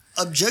 no.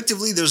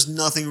 Objectively, there's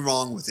nothing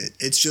wrong with it.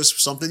 It's just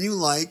something you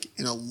like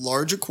in a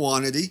larger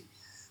quantity,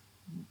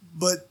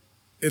 but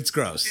it's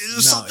gross.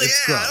 It's something,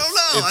 it's gross. I don't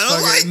know. I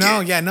don't like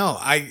no, it. Yeah, no.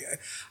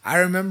 I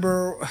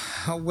remember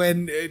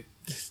when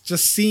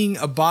just seeing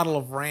a bottle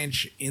of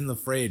ranch in the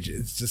fridge.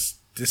 It's just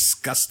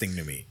disgusting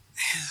to me.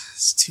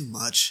 It's too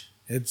much.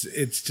 It's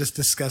just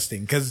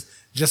disgusting because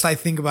just I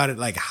think about it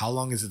like how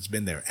long has it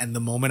been there, and the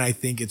moment I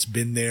think it's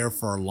been there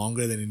for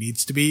longer than it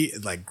needs to be,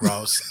 it's like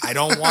gross. I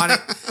don't want it.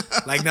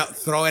 Like, no,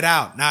 throw it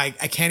out. Now I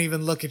can't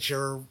even look at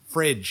your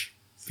fridge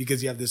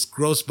because you have this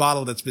gross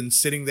bottle that's been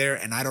sitting there,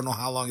 and I don't know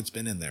how long it's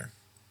been in there.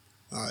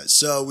 All right,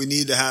 so we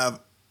need to have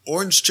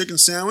orange chicken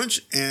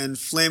sandwich and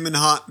flaming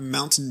hot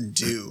Mountain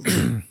Dew.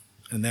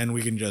 And then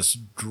we can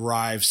just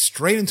drive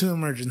straight into the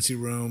emergency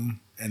room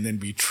and then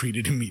be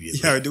treated immediately.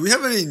 Yeah, do we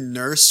have any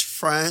nurse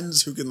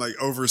friends who can like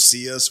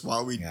oversee us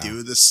while we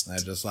do this? They're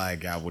just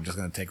like, yeah, we're just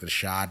gonna take the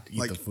shot, eat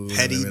like the food,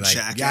 petty and then be like,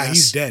 jackass. yeah,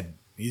 he's dead.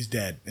 He's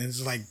dead. And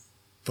it's like,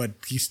 but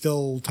he's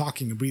still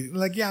talking and breathing.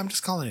 Like, yeah, I'm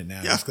just calling it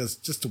now. Yeah.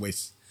 Just to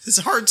waste. His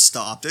heart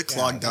stopped. It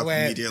clogged up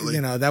immediately.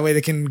 That way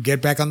they can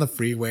get back on the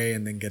freeway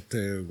and then get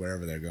to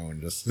wherever they're going.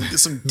 Just get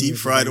some deep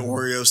fried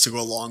Oreos to go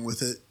along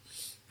with it.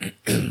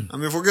 I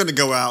mean, if we're gonna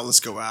go out,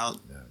 let's go out.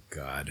 Oh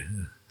God.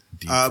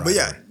 But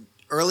yeah,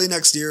 early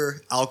next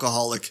year,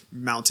 alcoholic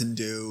Mountain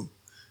Dew.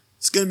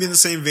 It's gonna be in the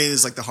same vein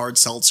as like the hard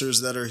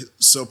seltzers that are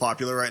so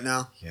popular right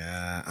now.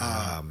 Yeah.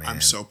 Oh man,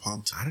 I'm so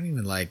pumped. I don't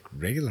even like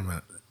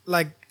regular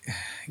like,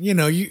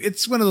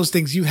 it's one of those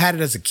things you had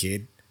it as a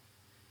kid.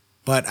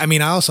 But I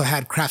mean, I also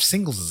had craft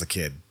singles as a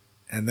kid,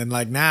 and then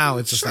like now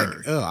it's just like,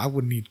 oh, I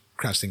wouldn't eat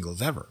craft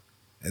singles ever.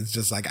 It's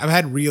just like I've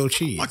had real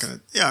cheese.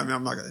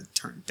 I'm not gonna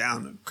turn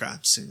down a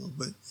craft single,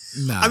 but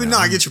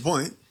I get your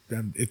point.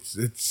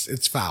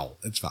 It's foul.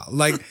 It's foul.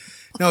 Like,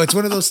 no, it's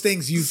one of those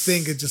things you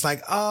think it's just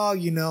like, oh,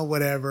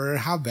 whatever.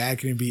 How bad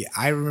can it be?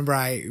 I remember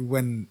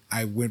when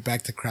I went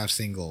back to craft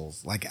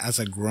singles, like as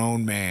a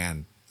grown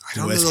man. I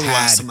don't know the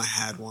last time I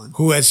had one.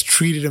 Who has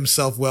treated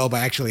himself well by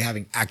actually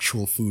having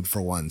actual food for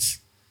once.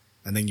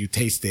 And then you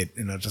taste it,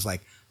 and it's just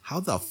like, how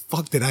the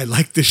fuck did I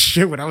like this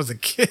shit when I was a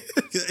kid?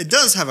 It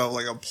does have a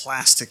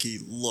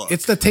plasticky look.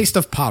 It's the taste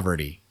of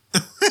poverty.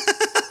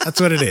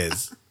 That's what it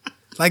is.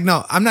 Like,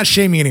 no, I'm not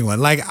shaming anyone.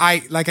 Like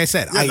I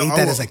said, I ate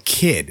that as a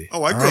kid.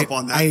 Oh, I grew up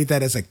on that. I ate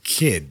that as a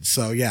kid.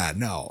 So yeah,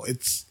 no,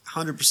 it's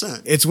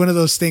 100%. It's one of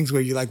those things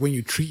where you like when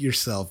you treat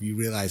yourself, you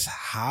realize,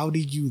 how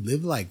did you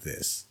live like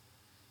this?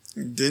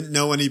 Didn't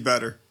know any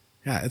better.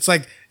 Yeah, it's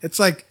like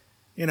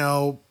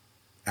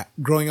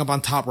growing up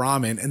on Top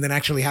Ramen and then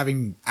actually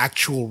having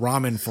actual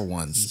ramen for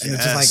once. And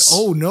it's just like,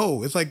 oh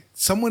no, it's like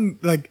someone,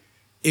 like,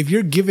 if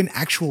you're given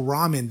actual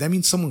ramen, that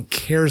means someone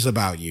cares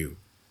about you.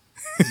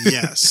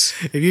 Yes.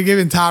 If you're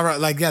given top ramen,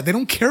 like, yeah, they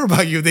don't care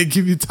about you. They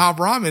give you top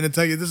ramen and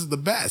tell you this is the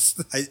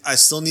best. I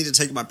still need to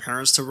take my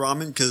parents to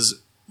ramen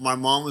because my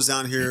mom was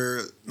down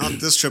here, not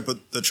this trip,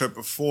 but the trip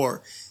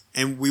before.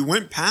 And we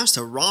went past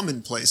a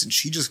ramen place and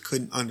she just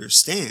couldn't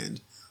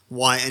understand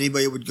why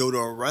anybody would go to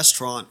a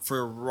restaurant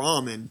for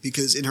ramen,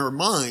 because in her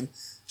mind,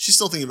 she's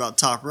still thinking about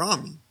Top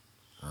Ramen.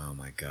 Oh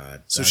my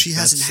God. So she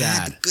hasn't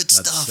had the good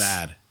stuff. That's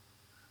sad.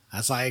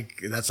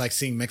 That's like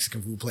seeing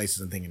Mexican food places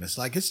and thinking it's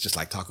just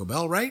like Taco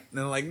Bell, right? And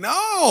they're like,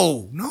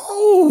 no.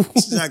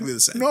 It's exactly the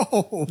same.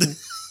 No.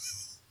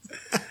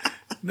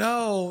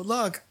 No,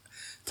 look,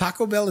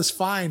 Taco Bell is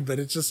fine, but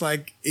it's just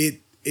like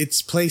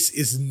its place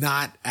is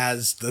not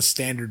as the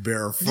standard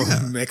bearer for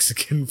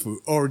Mexican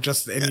food or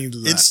just any.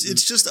 Yeah.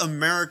 It's just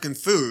American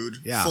food.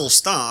 Yeah. Full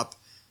stop.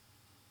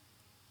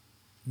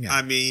 Yeah.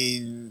 I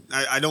mean,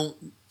 I don't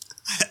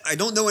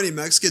know any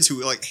Mexicans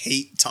who like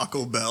hate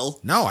Taco Bell.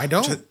 No, I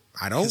don't.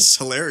 It's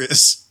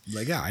hilarious.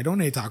 Like, yeah, I don't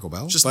hate Taco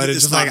Bell, but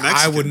it's just like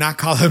Mexican. I would not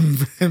call him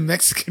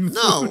Mexican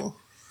food.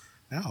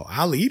 No,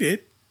 I'll eat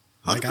it.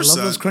 100%. Like, I love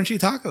those crunchy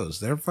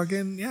tacos. They're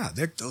fucking,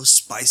 those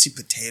spicy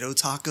potato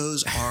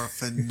tacos are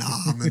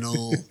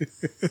phenomenal.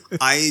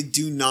 I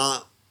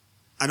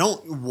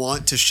don't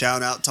want to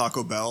shout out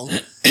Taco Bell,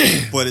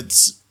 but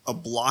it's a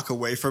block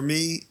away from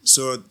me,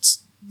 so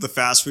it's the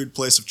fast food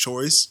place of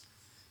choice.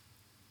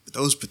 But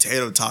those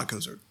potato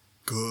tacos are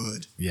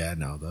good. Yeah,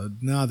 no,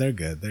 they're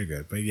good. They're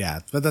good.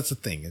 But that's the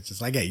thing. It's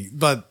just like,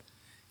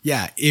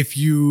 if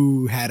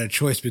you had a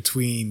choice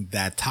between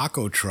that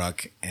taco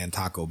truck and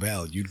Taco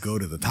Bell, you'd go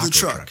to the taco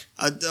truck.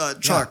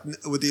 Truck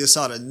with the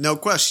asada, no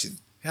question.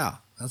 Yeah,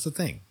 that's the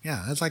thing.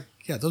 Yeah, it's like,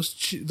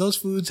 those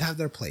foods have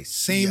their place.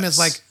 Same as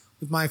like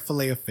with my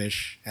filet of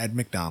fish at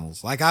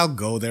McDonald's. Like, I'll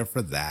go there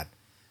for that.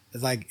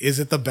 It's like, is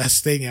it the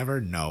best thing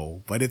ever?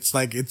 No, but it's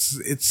like,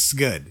 it's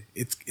good.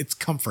 It's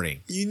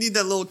comforting. You need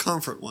that little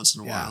comfort once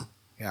in a while.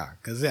 Yeah,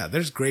 because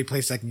there's great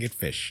places I can get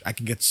fish. I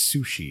can get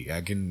sushi. I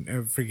can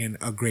freaking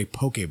a great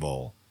poke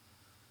bowl.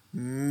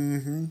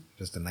 Mm-hmm.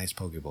 Just a nice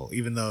Pokeball.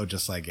 Even though,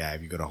 just like, yeah,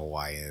 if you go to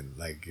Hawaii and,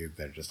 like,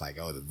 they're just like,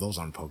 oh, those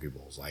aren't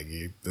Pokeballs. Like,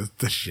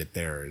 the shit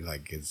there,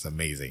 like, it's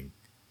amazing.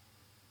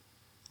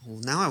 Well,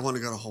 now I want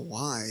to go to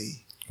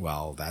Hawaii.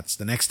 Well, that's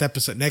the next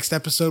episode. Next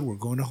episode, we're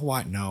going to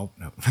Hawaii. No.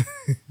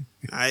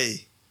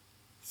 Hey,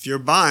 if you're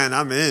buying,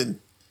 I'm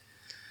in.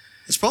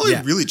 It's probably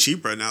really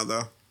cheap right now,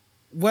 though.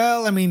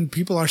 Well, I mean,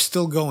 people are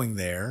still going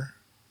there.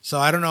 So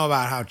I don't know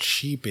about how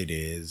cheap it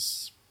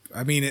is.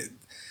 I mean,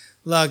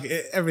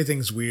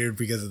 everything's weird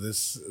because of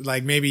this.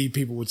 Like, maybe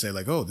people would say,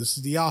 like, oh, this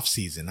is the off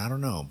season. I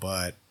don't know.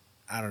 But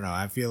I don't know.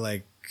 I feel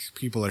like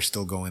people are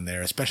still going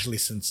there, especially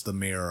since the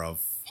mayor of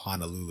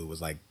Honolulu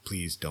was like,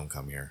 please don't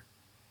come here.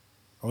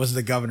 Or was it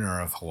the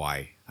governor of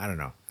Hawaii? I don't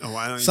know. Oh,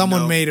 I don't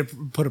Someone know.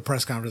 put a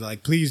press conference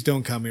like, please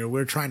don't come here.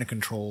 We're trying to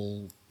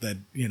control that,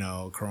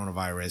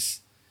 coronavirus.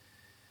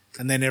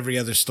 And then every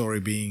other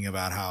story being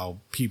about how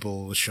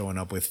people showing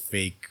up with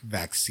fake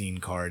vaccine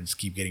cards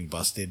keep getting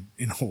busted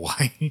in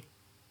Hawaii.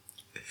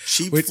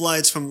 Cheap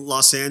flights from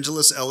Los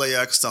Angeles,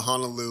 LAX to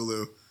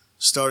Honolulu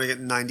starting at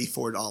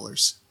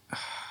 $94.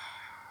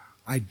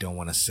 I don't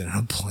want to sit on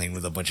a plane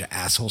with a bunch of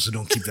assholes who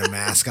don't keep their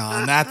mask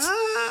on.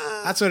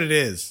 That's what it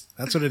is.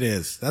 That's what it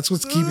is. That's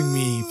what's keeping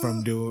me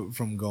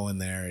from going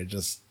there.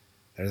 There's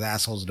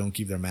assholes who don't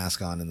keep their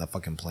mask on in the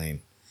fucking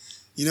plane.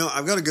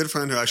 I've got a good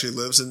friend who actually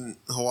lives in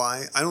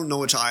Hawaii. I don't know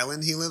which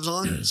island he lives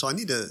on, so I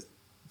need to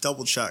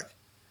double check.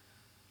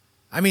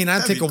 I mean,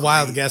 I'd That'd take a be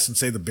wild great. guess and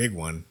say the big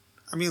one.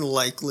 I mean,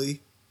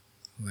 likely.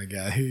 Like,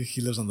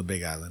 he lives on the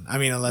big island. I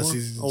mean, unless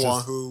he's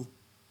Oahu.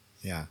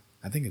 Yeah.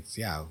 I think it's,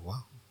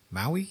 wow.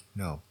 Maui?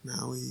 No.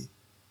 Maui.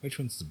 Which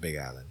one's the big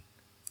island?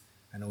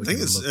 I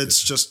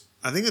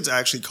think it's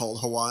actually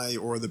called Hawaii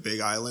or the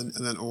Big Island,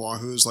 and then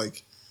Oahu is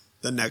like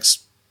the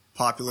next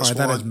populous I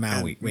thought one. it was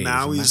Maui. And Wait,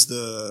 Maui's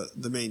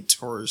the main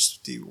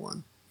touristy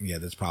one. Yeah,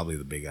 that's probably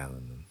the big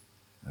island then.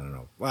 I don't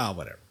know. Well,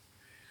 whatever.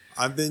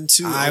 I've been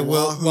to I Oahu.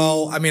 will.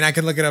 Well, I mean, I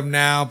can look it up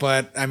now,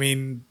 but I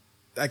mean,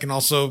 I can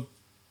also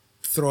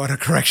throw out a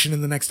correction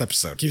in the next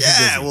episode. Keeps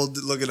me busy. We'll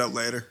look it up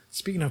later.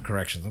 Speaking of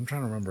corrections, I'm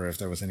trying to remember if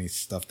there was any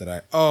stuff that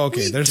I. Oh,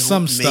 okay. We There's don't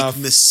some make stuff.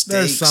 mistakes.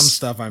 There's some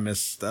stuff I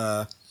missed.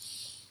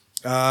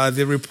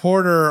 The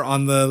reporter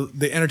on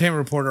the entertainment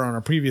reporter on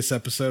our previous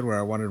episode where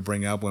I wanted to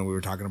bring up when we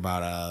were talking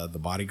about the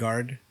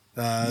Bodyguard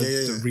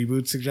the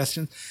reboot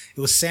suggestions. It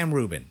was Sam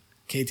Rubin,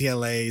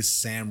 KTLA's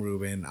Sam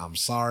Rubin. I'm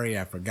sorry,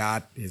 I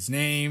forgot his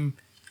name.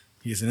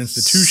 He's an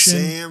institution.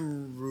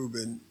 Sam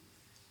Rubin.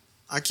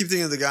 I keep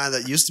thinking of the guy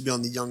that used to be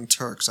on the Young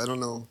Turks. I don't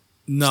know.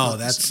 No,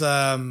 that's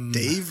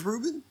Dave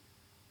Rubin.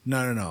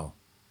 No.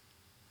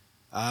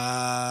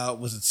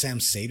 Was it Sam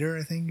Seder?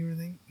 I think you were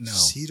thinking. No,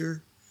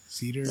 Cedar.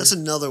 That's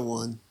another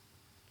one.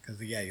 Because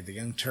the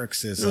Young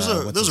Turks is There's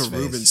what's a his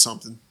Rubin face?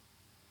 something.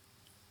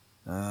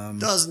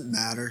 Doesn't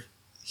matter.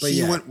 But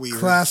He went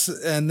weird.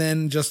 And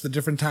then just the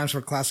different times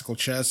for classical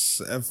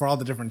chess, for all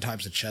the different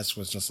types of chess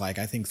was just like,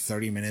 I think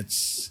 30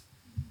 minutes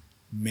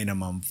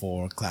minimum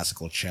for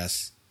classical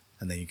chess.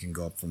 And then you can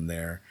go up from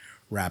there.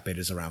 Rapid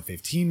is around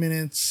 15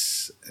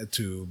 minutes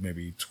to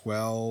maybe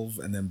 12.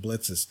 And then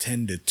Blitz is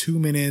 10 to 2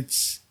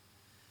 minutes.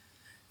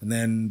 And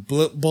then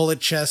bullet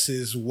chess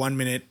is 1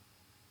 minute.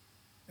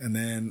 And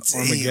then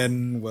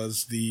Armageddon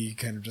was the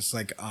kind of just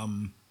like,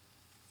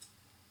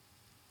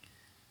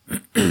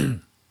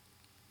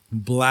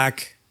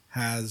 Black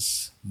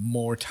has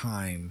more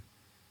time,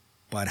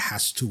 but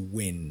has to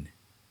win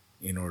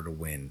in order to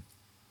win.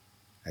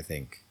 I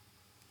think.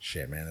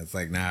 Shit, man. It's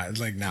like now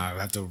I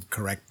have to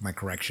correct my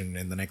correction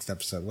in the next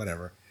episode.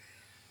 Whatever.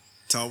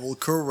 Double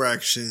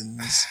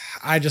corrections.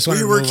 I just want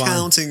We to were move on.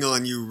 counting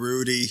on you,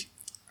 Rudy.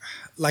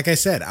 Like I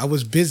said, I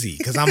was busy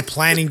because I'm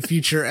planning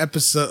future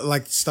episode,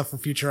 like stuff for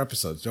future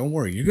episodes. Don't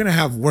worry, you're gonna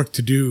have work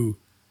to do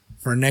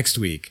for next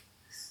week.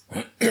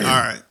 All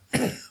right.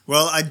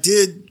 Well, I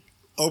did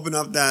open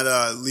up that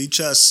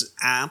Lichess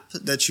app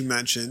that you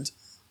mentioned.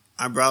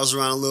 I browsed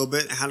around a little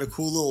bit. It had a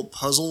cool little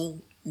puzzle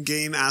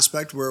game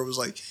aspect where it was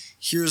like,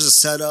 here's a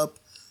setup,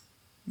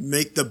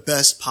 make the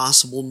best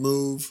possible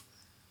move.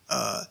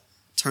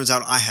 Turns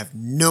out I have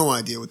no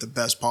idea what the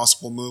best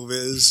possible move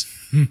is.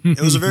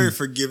 It was a very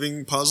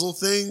forgiving puzzle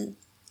thing,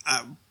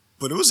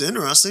 but it was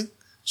interesting.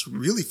 It's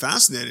really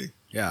fascinating.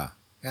 Yeah,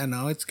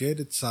 no, it's good.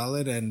 It's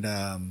solid, and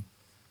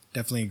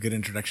definitely a good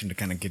introduction to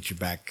kind of get you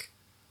back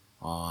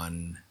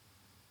on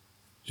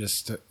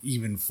just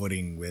even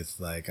footing with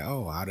like,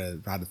 how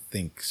to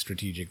think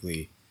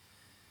strategically.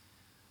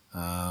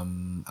 I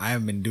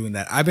haven't been doing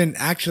that. I've been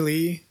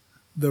actually.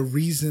 The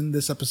reason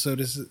this episode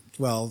is,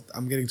 well,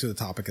 I'm getting to the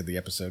topic of the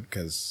episode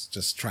because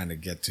just trying to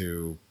get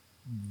to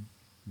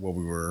what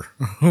we were,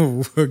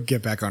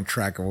 get back on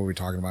track of what we're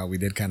talking about. We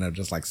did kind of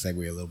just like segue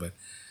a little bit.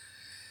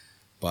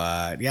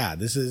 But yeah,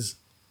 this is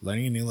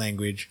Learning a New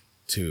Language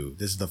 2.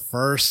 This is the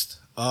first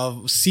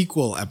of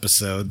sequel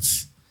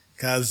episodes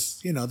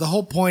because, the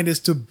whole point is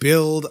to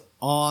build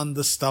on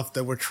the stuff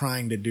that we're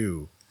trying to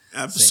do.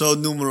 Episode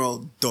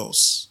numero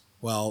dos.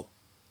 Well,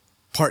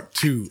 part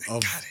 2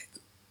 of... Got it.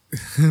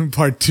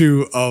 Part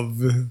 2 of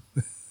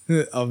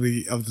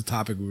the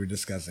topic we were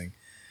discussing.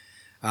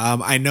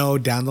 I know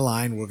down the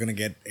line we're gonna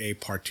get a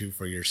part 2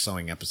 for your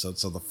sewing episode.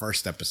 So the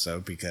first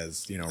episode,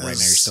 because right now you're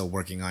still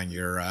working on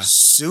your.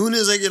 Soon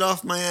as I get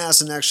off my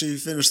ass and actually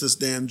finish this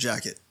damn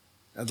jacket.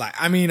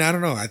 I mean, I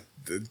don't know.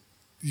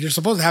 You're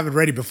supposed to have it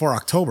ready before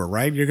October,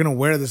 right? You're gonna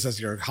wear this as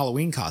your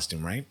Halloween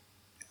costume, right?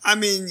 I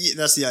mean,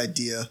 that's the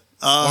idea.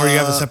 Or you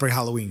have a separate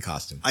Halloween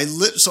costume. I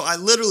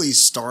literally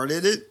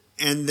started it,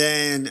 and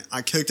then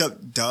I kicked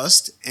up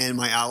dust, and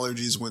my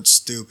allergies went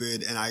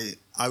stupid, and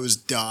I was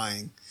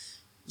dying.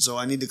 So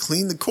I need to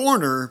clean the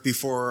corner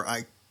before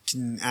I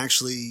can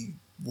actually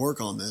work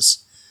on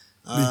this.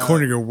 The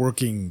corner you're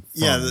working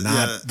from,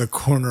 not the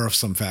corner of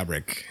some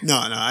fabric. No,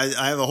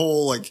 I have a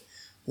whole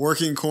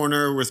working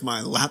corner with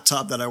my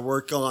laptop that I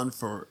work on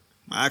for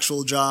my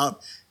actual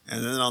job,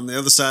 and then on the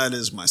other side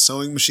is my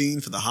sewing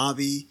machine for the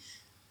hobby.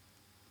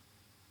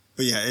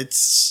 But yeah,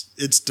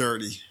 it's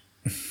dirty.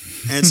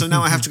 And so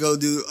now I have to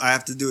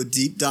do a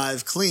deep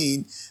dive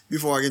clean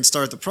before I can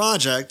start the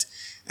project,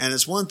 and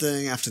it's one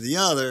thing after the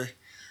other.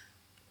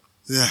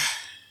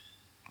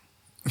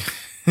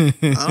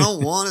 I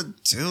don't want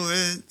to do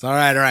it. It's all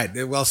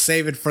right. Well,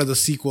 save it for the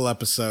sequel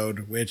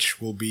episode, which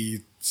will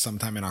be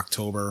sometime in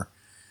October.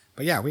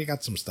 But yeah, we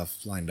got some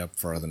stuff lined up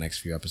for the next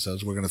few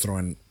episodes. We're going to throw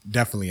in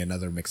definitely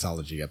another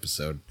mixology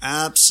episode.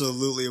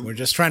 Absolutely. We're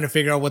just trying to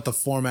figure out what the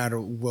format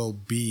will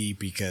be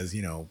because,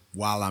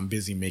 while I'm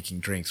busy making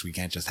drinks, we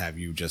can't just have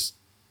you just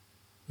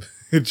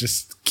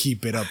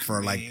keep it up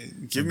for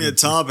give me a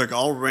topic.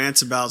 I'll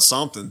rant about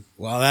something.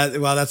 Well,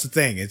 that's the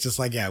thing. It's just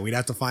we'd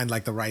have to find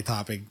the right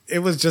topic. It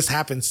was just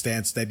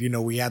happenstance that,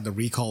 we had the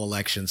recall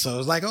election. So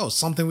it was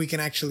something we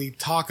can actually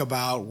talk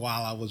about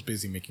while I was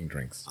busy making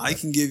drinks. I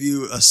can give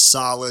you a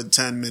solid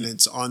 10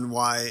 minutes on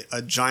why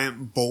a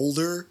giant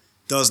boulder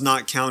does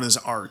not count as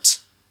art.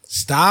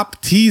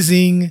 Stop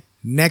teasing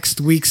next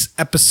week's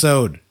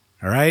episode.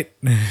 All right.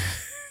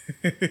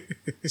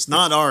 It's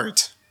not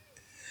art.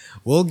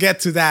 We'll get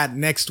to that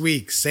next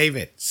week. Save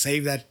it.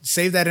 Save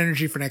that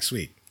energy for next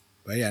week.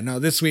 But yeah, no,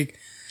 this week,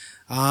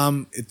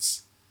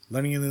 it's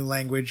learning a new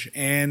language.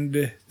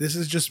 And this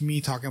is just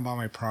me talking about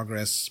my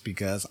progress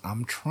because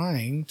I'm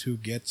trying to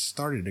get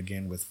started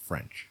again with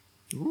French.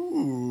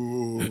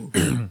 Ooh.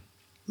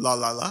 La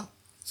la la.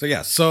 So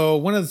yeah, so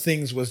one of the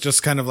things was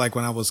just kind of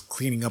when I was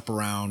cleaning up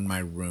around my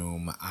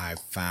room, I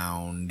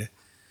found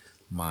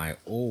my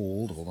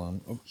old, hold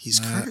on. Oh,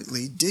 he's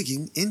currently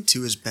digging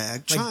into his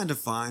bag, trying to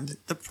find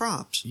the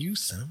props. You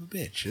son of a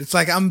bitch. It's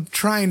I'm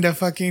trying to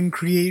fucking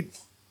create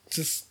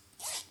just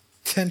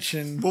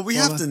tension. Well, we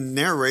have to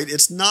narrate.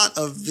 It's not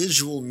a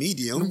visual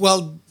medium.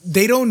 Well,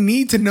 they don't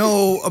need to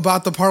know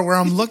about the part where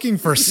I'm looking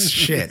for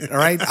shit, all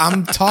right?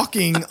 I'm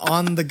talking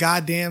on the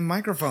goddamn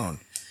microphone.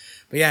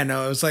 But yeah,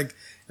 no, it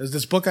was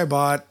this book I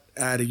bought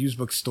at a used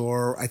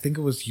bookstore. I think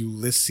it was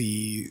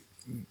Ulysses.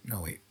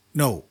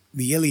 No,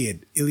 the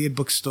Iliad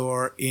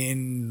bookstore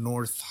in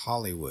North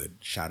Hollywood.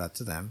 Shout out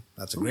to them.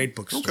 That's a great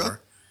bookstore.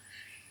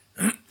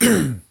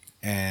 Okay.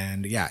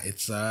 And yeah,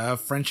 it's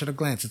French at a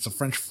glance. It's a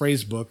French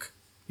phrase book,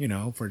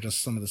 for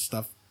just some of the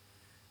stuff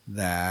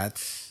that,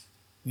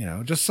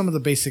 just some of the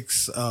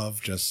basics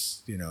of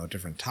just,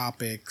 different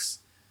topics,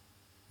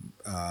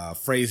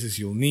 phrases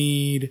you'll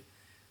need.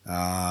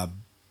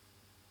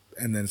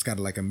 And then it's got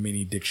a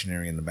mini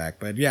dictionary in the back.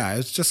 But yeah,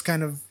 it's just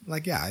kind of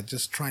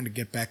just trying to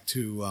get back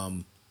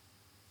to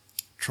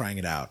trying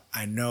it out.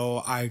 I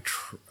know I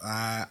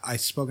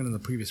spoken in the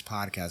previous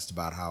podcast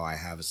about how I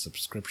have a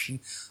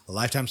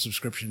lifetime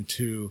subscription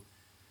to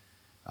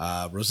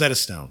Rosetta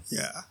Stone.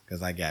 Yeah.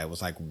 Because it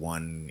was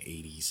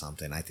 $180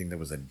 something. I think there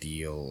was a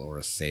deal or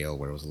a sale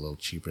where it was a little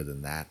cheaper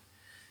than that.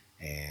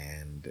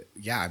 And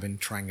yeah, I've been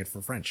trying it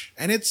for French.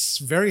 And it's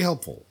very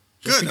helpful.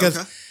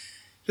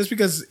 Just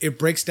because it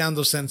breaks down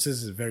those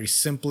sentences very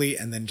simply,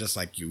 and then just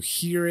you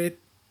hear it,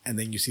 and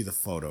then you see the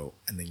photo,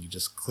 and then you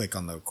just click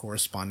on the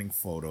corresponding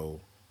photo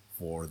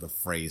for the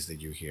phrase that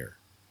you hear.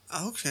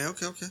 Okay.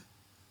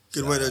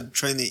 Good way to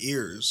train the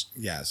ears.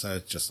 Yeah, so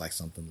it's just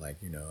something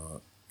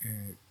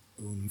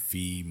une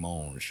fille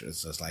mange.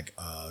 It's just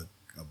a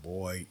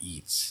boy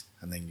eats,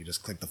 and then you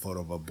just click the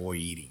photo of a boy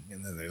eating,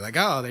 and then they're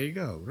oh, there you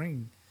go,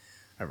 ring.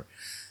 Whatever.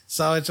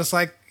 So it's just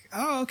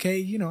oh,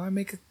 okay, I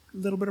make a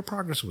little bit of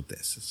progress with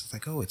this. It's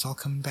just oh, it's all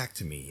coming back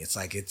to me. It's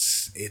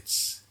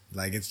it's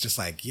just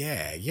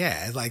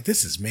yeah.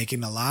 This is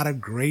making a lot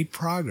of great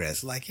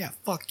progress. Yeah,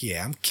 fuck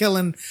yeah. I'm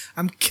killing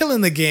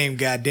the game,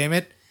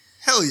 goddammit.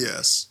 Hell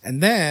yes.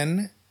 And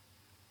then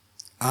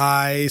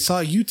I saw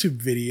a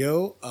YouTube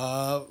video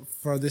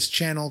for this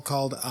channel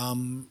called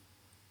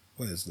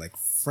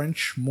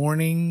French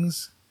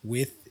Mornings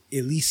with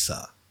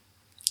Elisa.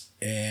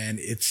 And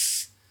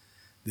it's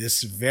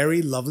this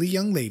very lovely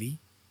young lady,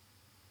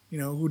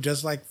 who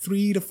does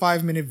 3 to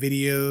 5 minute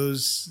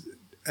videos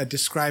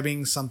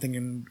describing something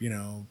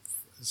in,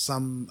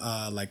 some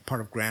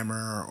part of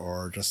grammar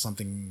or just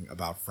something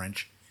about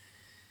French.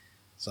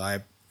 So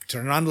I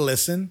turned it on to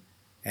listen,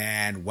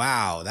 and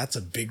wow, that's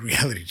a big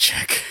reality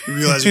check. You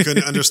realize you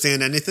couldn't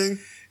understand anything?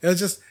 It was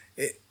just,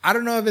 I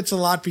don't know if it's a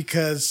lot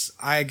because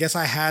I guess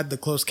I had the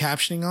closed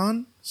captioning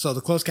on, So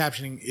the closed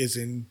captioning is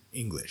in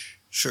English.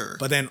 Sure.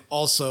 But then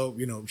also,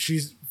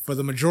 she's for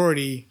the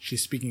majority,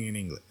 she's speaking in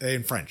English,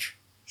 in French.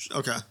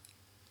 Okay.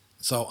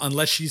 So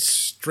unless she's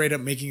straight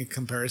up making a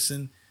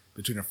comparison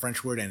between a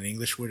French word and an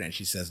English word, and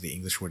she says the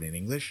English word in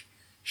English,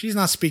 she's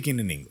not speaking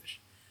in English.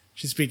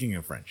 She's speaking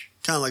in French.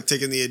 Kind of like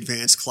taking the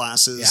advanced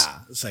classes.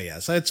 Yeah.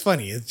 So it's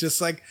funny. It's just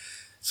like,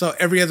 so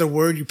every other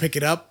word you pick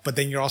it up, but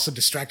then you're also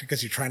distracted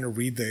because you're trying to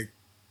read the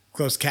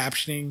closed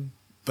captioning,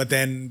 but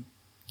then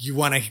you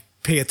want to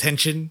pay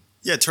attention.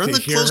 Yeah, turn the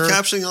closed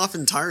captioning off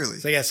entirely.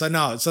 So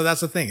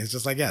that's the thing. It's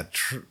just like,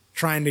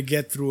 trying to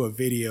get through a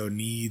video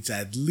needs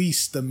at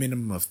least a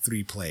minimum of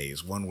 3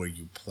 plays. One where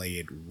you play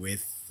it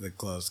with the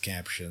closed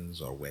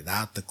captions or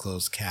without the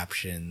closed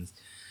captions.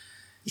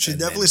 You should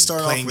definitely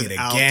start off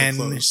without the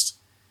closed.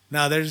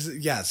 No,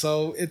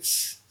 so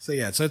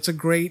it's a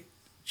great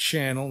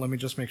channel. Let me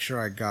just make sure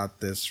I got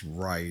this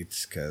right,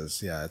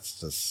 because it's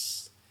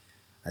just,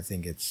 I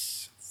think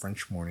it's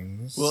French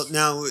Mornings. Well,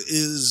 now,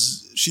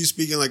 is she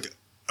speaking like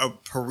a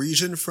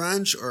Parisian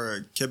French or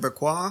a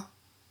Quebecois?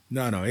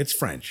 No, it's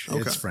French.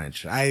 Okay. It's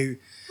French. Well,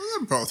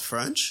 they're both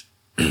French.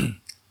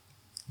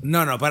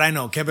 No, but I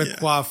know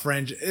Quebecois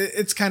French.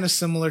 It's kind of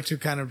similar to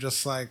kind of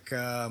just like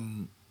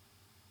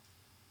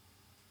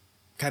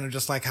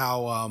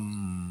how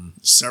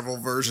several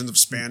versions of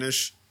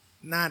Spanish,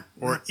 not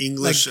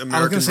English, like,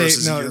 American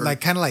versus Europe, like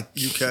kind of like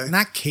UK,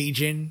 not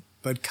Cajun,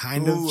 but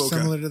kind of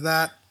similar to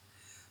that.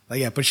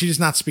 Like but she's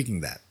not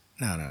speaking that.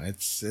 No,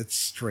 it's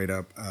straight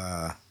up.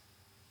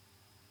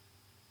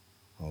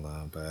 Hold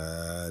on,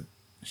 but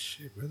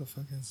shit, where the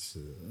fuck is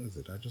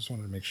it? I just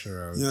wanted to make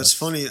sure. It's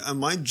funny.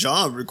 My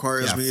job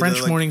requires me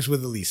French to Mornings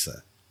with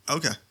Elisa.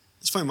 Okay,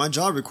 it's funny. My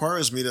job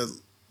requires me to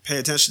pay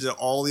attention to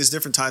all these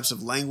different types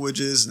of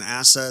languages and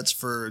assets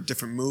for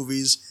different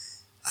movies.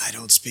 I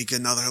don't speak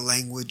another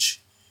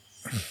language.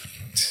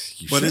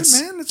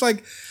 Man. It's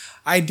like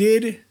I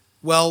did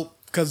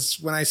because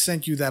when I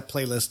sent you that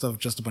playlist of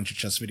just a bunch of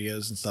chess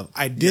videos and stuff,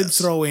 I did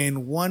throw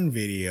in one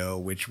video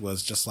which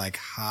was just like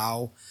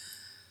how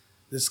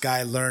this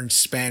guy learned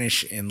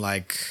Spanish in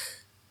like,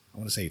 I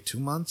want to say 2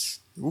 months.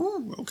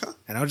 Ooh, okay.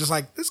 And I was just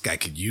like, this guy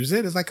could use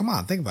it. It's like, come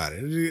on, think about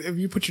it. If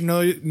you put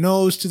your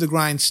nose to the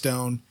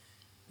grindstone,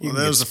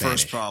 that was the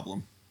first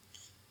problem.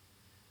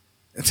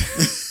 Then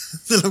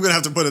I'm going to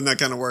have to put in that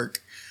kind of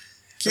work.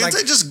 Can't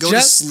I just go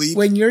to sleep?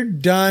 When you're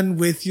done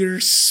with your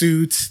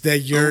suit that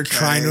you're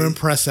trying to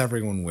impress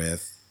everyone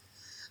with,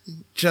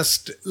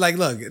 just like,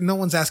 look, no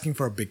one's asking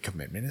for a big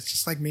commitment. It's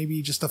just like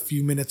maybe just a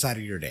few minutes out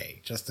of your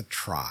day just to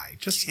try.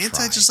 Can't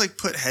I just like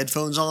put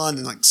headphones on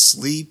and like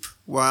sleep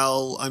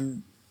while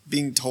I'm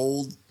being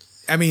told?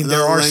 I mean,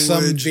 there are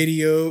some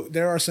YouTube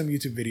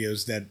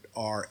videos that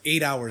are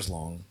 8 hours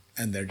long,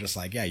 and they're just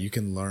like, you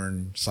can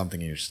learn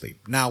something in your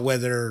sleep. Now,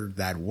 whether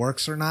that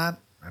works or not,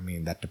 I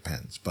mean, that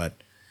depends. But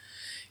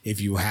if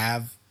you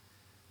have,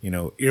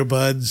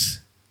 earbuds,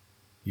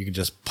 you can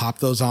just pop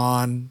those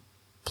on,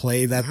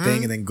 play that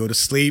thing, and then go to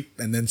sleep,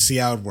 and then see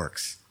how it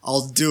works.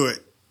 I'll do it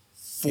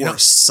for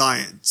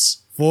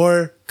science.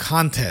 For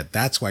content.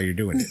 That's why you're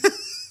doing it.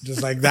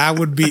 Just like that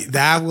will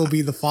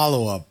be the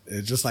follow-up.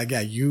 It's just like,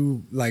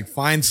 you like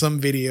find some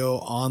video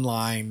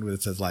online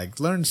that says like,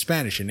 learn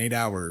Spanish in 8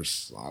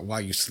 hours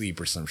while you sleep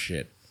or some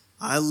shit.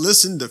 I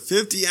listened to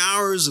 50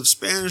 hours of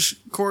Spanish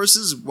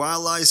courses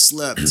while I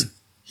slept.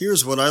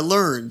 Here's what I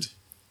learned.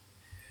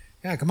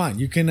 Yeah, come on.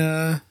 You can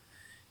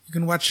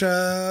watch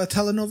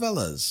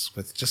telenovelas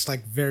with just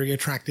like very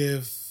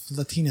attractive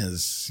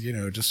Latinas,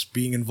 just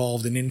being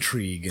involved in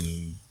intrigue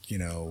and,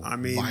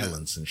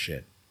 violence and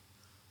shit.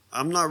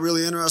 I'm not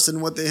really interested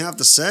in what they have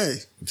to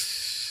say.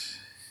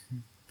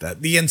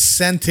 That the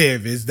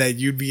incentive is that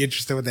you'd be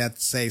interested in what they have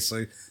to say.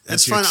 So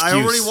that's fine. I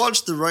already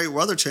watched the Right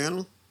Weather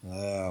Channel.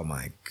 Oh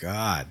my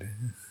God.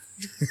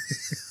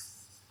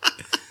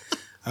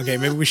 Okay,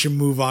 maybe we should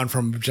move on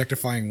from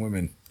objectifying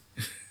women.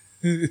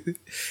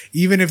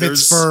 Even if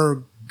it's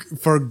for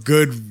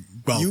good,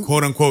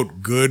 quote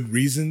unquote, good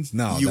reasons.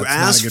 No, you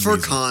asked for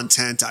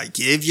content. I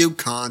gave you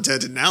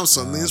content, and now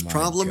suddenly it's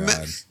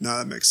problematic. No,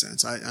 that makes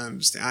sense. I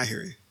understand. I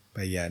hear you.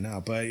 But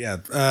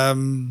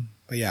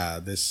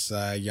this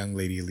young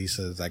lady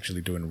Lisa is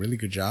actually doing a really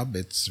good job.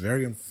 It's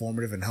very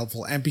informative and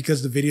helpful, and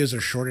because the videos are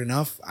short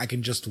enough, I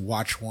can just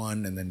watch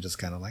one and then just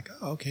kind of like,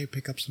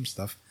 pick up some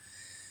stuff.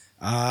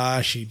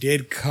 She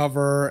did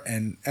cover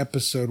an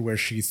episode where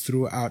she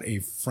threw out a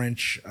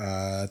French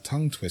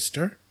tongue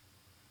twister.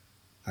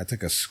 I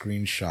took a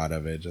screenshot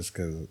of it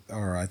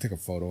I took a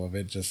photo of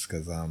it just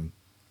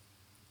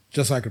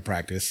so I could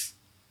practice.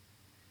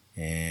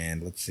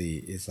 And let's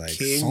see, it's like...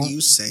 Can you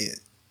say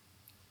it?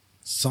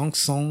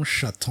 Sanson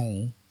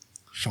chaton,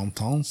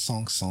 chantant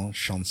sanson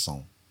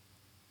chanson.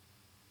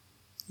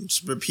 You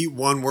just repeat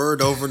one word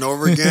over and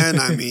over again.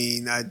 I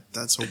mean,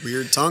 that's a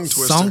weird tongue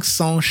twister.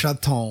 Sanson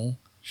chaton,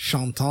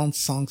 chantant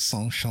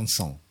sanson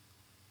chanson.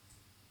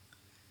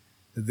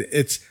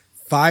 It's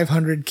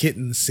 500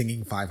 kittens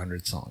singing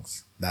 500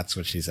 songs. That's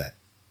what she said.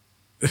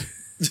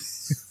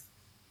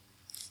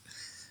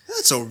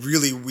 That's a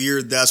really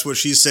weird "that's what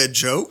she said"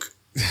 joke.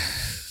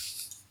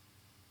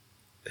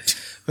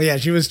 But yeah,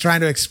 she was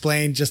trying to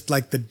explain just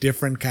like the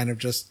different kind of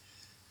just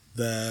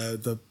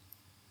the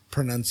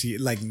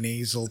like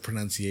nasal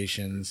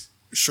pronunciations.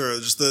 Sure,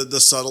 just the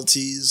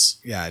subtleties.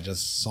 Yeah,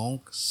 just son,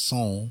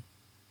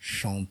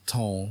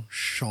 chanton,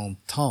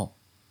 chantant,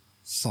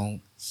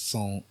 son,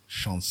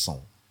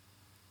 chanson.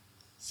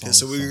 Okay,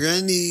 so we're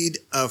going to need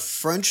a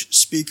French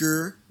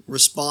speaker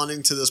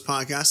responding to this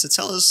podcast to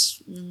tell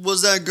us,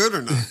 was that good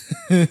or not?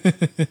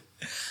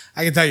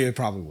 I can tell you it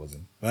probably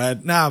wasn't.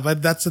 But no,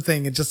 but that's the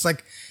thing. It's just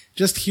like,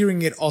 just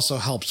hearing it also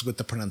helps with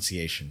the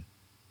pronunciation.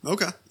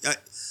 Okay.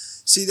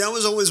 See, that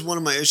was always one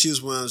of my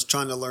issues when I was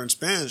trying to learn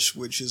Spanish,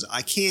 which is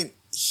I can't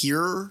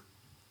hear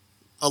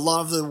a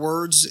lot of the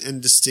words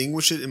and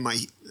distinguish it in my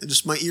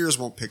ears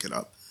won't pick it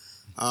up.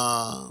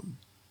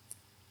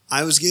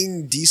 I was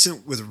getting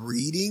decent with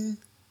reading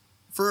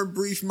for a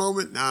brief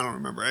moment. Now I don't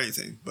remember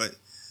anything, but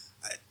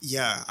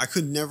I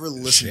could never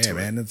listen to it.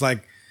 Man, it's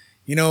like,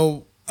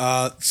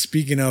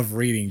 speaking of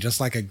reading, just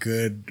like a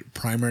good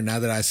primer. Now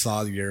that I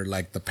saw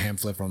the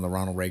pamphlet from the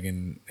Ronald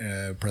Reagan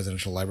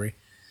Presidential Library,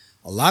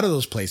 a lot of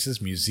those places,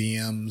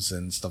 museums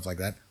and stuff like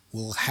that,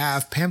 will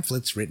have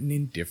pamphlets written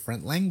in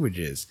different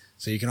languages.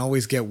 So you can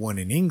always get one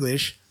in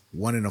English,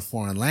 one in a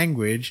foreign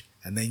language,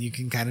 and then you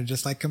can kind of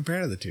just like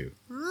compare the two.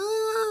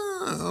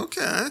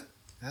 Okay.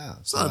 Yeah,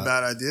 it's not a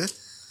bad idea.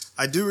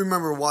 I do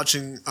remember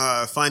watching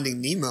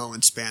Finding Nemo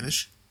in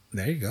Spanish.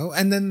 There you go.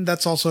 And then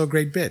that's also a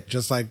great bit.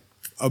 Just like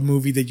a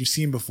movie that you've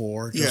seen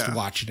before, just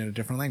watch it in a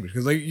different language.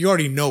 Because you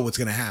already know what's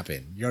going to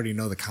happen. You already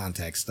know the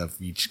context of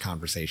each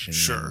conversation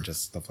and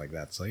just stuff like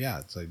that. So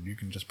so you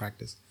can just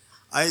practice.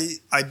 I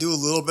do a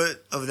little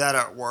bit of that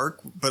at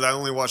work, but I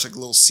only watch like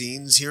little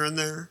scenes here and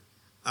there.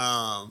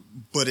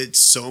 But it's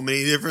so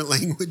many different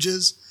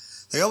languages.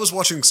 Like I was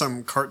watching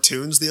some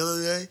cartoons the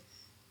other day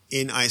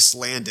in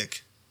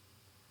Icelandic.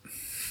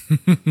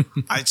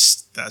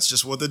 That's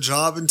just what the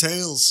job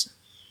entails.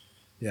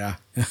 Yeah.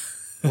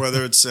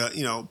 Whether it's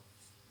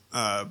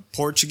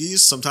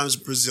Portuguese, sometimes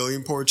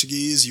Brazilian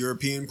Portuguese,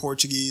 European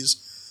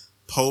Portuguese,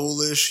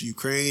 Polish,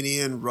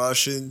 Ukrainian,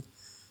 Russian,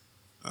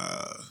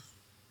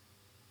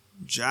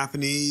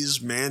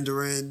 Japanese,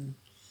 Mandarin.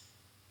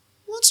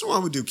 Once in a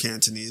while we do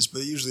Cantonese,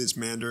 but usually it's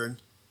Mandarin.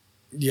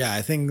 Yeah,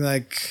 I think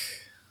a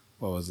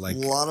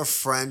lot of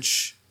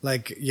French.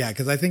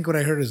 Because I think what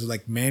I heard is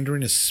like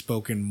Mandarin is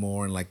spoken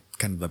more in like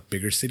kind of the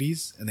bigger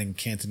cities, and then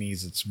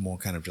Cantonese it's more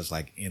kind of just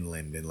like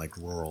inland and like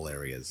rural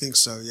areas. I think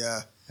so,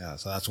 yeah. Yeah,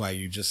 so that's why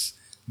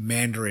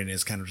Mandarin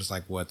is kind of just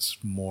like what's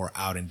more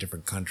out in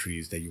different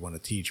countries that you want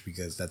to teach,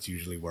 because that's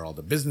usually where all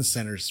the business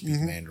centers speak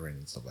Mandarin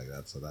and stuff like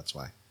that. So that's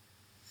why.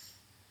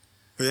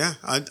 But yeah,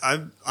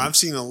 I've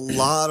seen a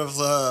lot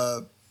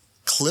of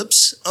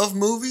clips of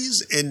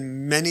movies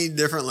in many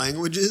different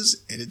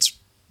languages, and it's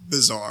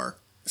bizarre.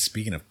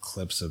 Speaking of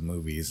clips of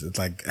movies, it's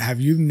like,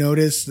 have you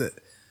noticed that?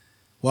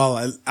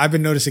 Well, I've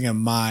been noticing on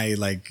my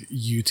like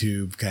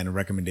YouTube kind of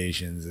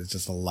recommendations, it's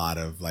just a lot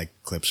of like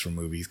clips from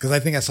movies. Because I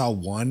think I saw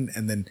one,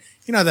 and then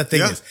that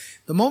thing is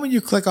the moment you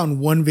click on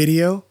one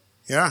video,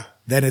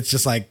 then it's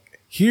just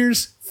like,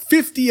 here's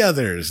 50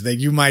 others that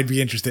you might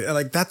be interested in.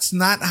 Like, that's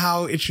not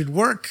how it should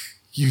work,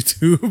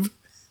 YouTube.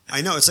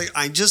 I know. It's like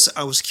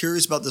I was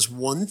curious about this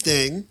one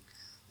thing.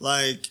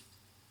 Like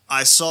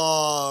I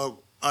saw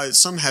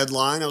some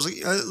headline. I was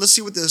like, let's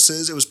see what this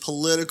is. It was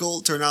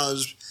political. It turned out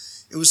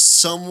it was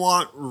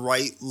somewhat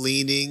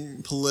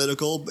right-leaning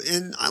political,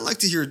 and I like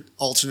to hear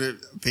alternate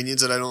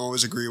opinions that I don't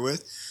always agree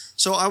with.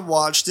 So I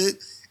watched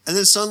it, and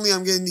then suddenly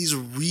I'm getting these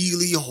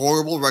really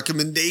horrible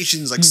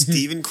recommendations, like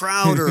Steven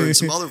Crowder and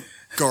some other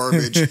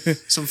garbage,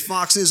 some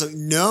Fox News. Like,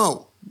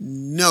 no,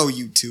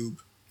 YouTube.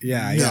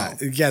 Yeah.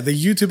 The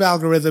YouTube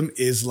algorithm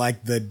is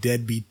like the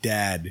deadbeat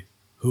dad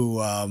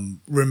who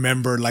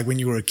remembered, like when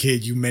you were a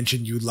kid, you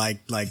mentioned you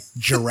liked like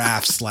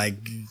giraffes like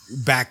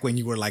back when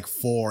you were like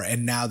 4,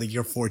 and now that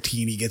you're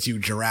 14, he gets you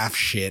giraffe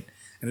shit.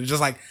 And it's just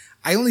like,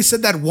 I only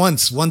said that one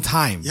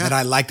time that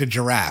I liked a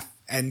giraffe,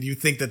 and you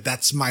think that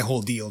that's my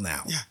whole deal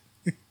now.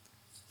 Yeah.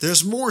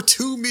 There's more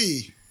to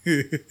me.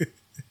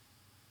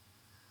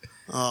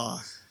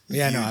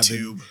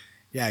 YouTube.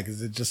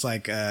 Because it's just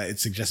like it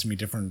suggested me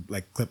different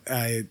like clip.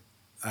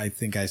 I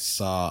think I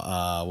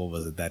saw what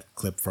was it, that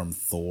clip from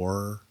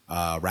Thor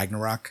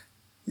Ragnarok?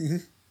 Mm-hmm.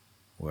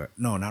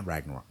 No, not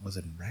Ragnarok. Was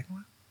it in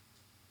Ragnarok?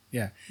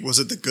 Yeah. Was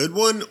it the good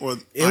one or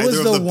it either was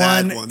of the the one,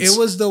 bad ones? It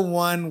was the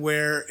one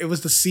where it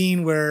was the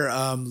scene where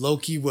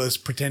Loki was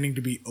pretending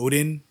to be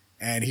Odin,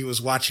 and he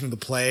was watching the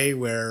play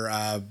where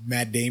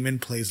Matt Damon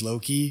plays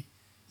Loki.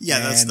 Yeah,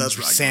 that's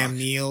Ragnarok. Sam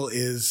Neill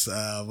is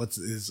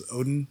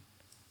Odin.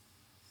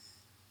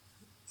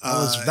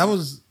 That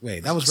was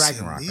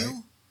Ragnarok, right?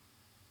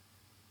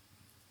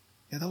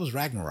 Yeah, that was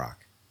Ragnarok.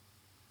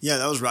 Yeah,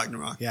 that was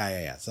Ragnarok.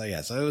 Yeah. So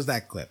it was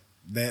that clip.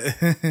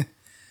 And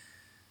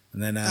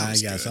then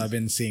good. So I've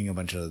been seeing a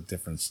bunch of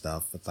different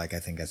stuff. It's like I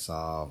think I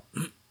saw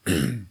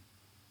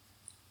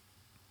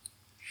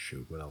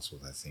shoot, what else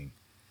was I seeing?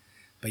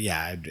 But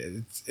yeah,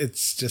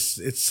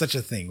 it's such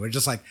a thing. We're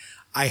just like,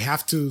 I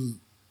have to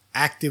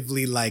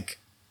actively like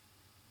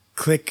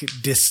click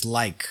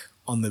dislike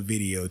on the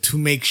video to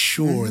make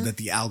sure that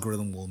the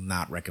algorithm will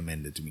not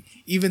recommend it to me.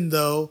 Even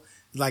though,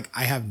 like,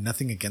 I have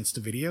nothing against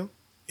the video.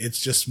 It's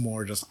just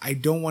more just, I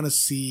don't want to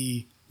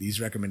see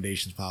these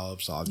recommendations pop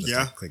up, so I'll just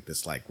like, click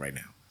this like right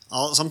now.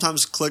 I'll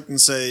sometimes click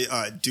and say,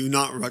 do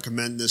not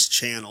recommend this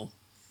channel.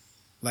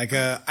 Like,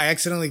 I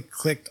accidentally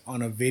clicked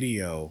on a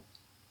video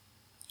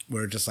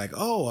where just like,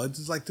 oh,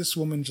 it's like this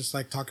woman just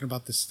like talking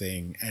about this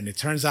thing. And it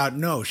turns out,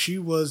 no, she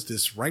was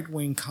this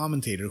right-wing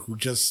commentator who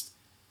just,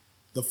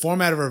 the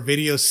format of her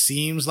video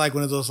seems like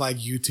one of those like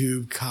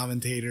YouTube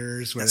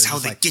commentators. Where that's how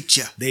they like, get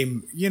you. They,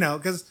 you know,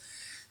 because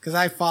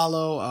I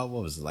follow,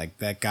 what was it, like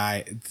that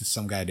guy,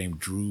 some guy named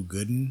Drew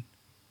Gooden,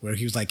 where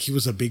he was like, he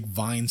was a big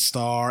Vine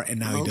star,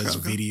 and now he does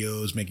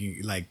videos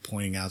making, like,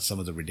 pointing out some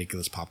of the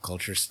ridiculous pop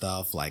culture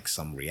stuff, like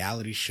some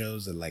reality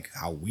shows and like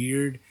how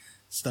weird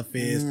stuff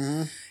is.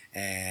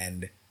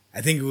 And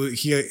I think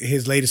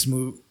his latest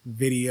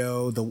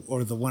video, the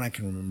one I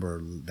can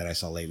remember that I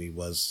saw lately,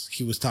 was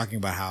he was talking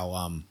about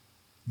how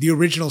the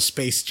original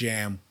Space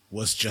Jam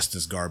was just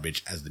as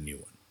garbage as the new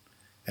one.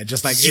 And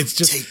just like, it's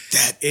just, take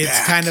that it's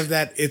back. kind of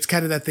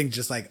that thing,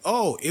 just like,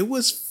 oh, it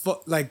was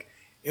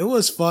it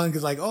was fun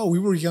because like, oh, we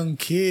were young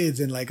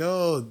kids and like,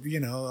 oh, you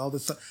know, all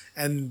this stuff.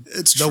 And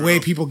it's the true. way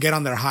people get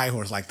on their high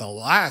horse, like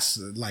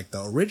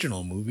the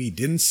original movie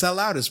didn't sell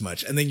out as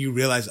much. And then you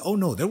realize, oh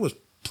no, there was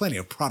plenty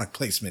of product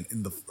placement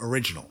in the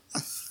original.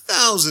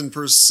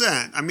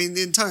 1,000%. I mean,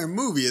 the entire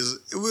movie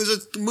it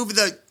was a movie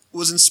that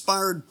was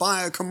inspired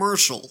by a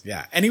commercial.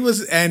 Yeah. And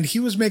he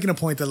was making a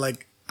point that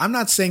like, I'm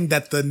not saying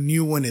that the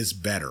new one is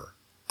better.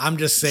 I'm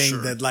just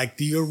saying that like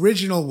the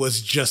original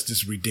was just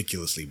as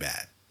ridiculously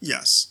bad.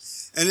 Yes.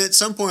 And at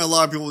some point, a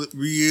lot of people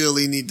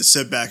really need to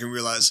sit back and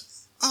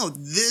realize, oh,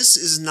 this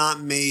is not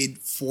made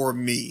for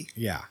me.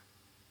 Yeah.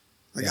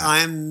 Like, I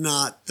am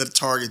not the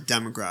target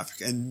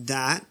demographic, and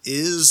that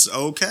is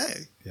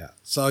okay. Yeah.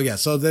 So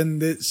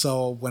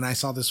when I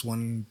saw this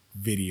one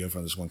video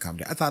from this one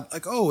comedy, I thought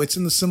like, oh, it's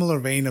in the similar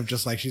vein of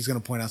just like, she's going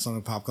to point out something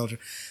in pop culture.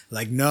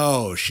 Like,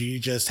 no, she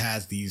just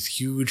has these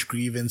huge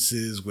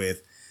grievances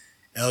with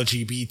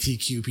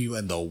LGBTQ people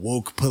and the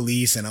woke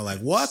police. And I'm like,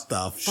 what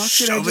the fuck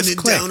did I just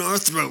click? Shoving it down our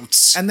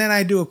throats. And then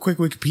I do a quick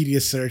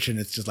Wikipedia search and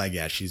it's just like,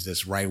 yeah, she's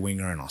this right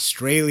winger in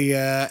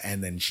Australia.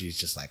 And then she's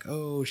just like,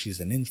 oh,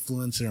 she's an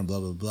influencer and blah,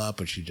 blah, blah.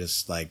 But she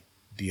just like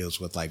deals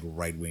with like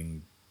right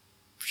wing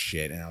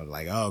shit. And I was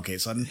like, oh, okay.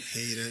 So I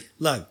hate it.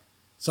 Look,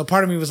 so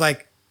part of me was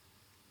like,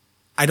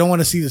 I don't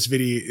want to see this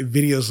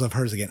videos of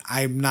hers again.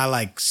 I'm not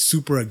like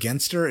super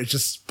against her. It's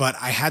just, but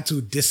I had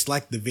to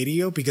dislike the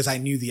video because I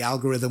knew the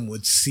algorithm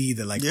would see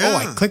that like, oh,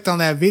 I clicked on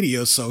that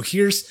video. So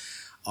here's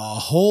a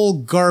whole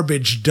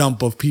garbage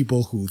dump of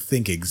people who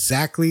think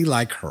exactly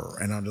like her.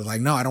 And I'm just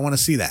like, no, I don't want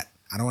to see that.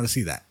 I don't want to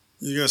see that.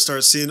 You're going to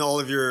start seeing all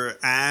of your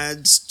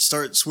ads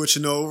start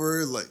switching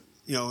over. Like,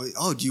 you know,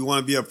 oh, do you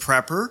want to be a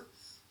prepper?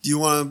 Do you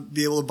want to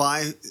be able to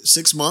buy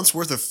 6 months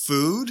worth of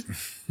food?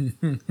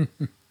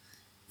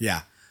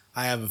 Yeah.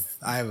 I have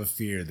a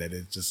fear that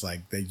it's just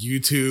like that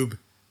YouTube,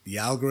 the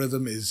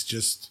algorithm is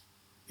just,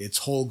 its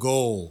whole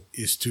goal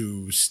is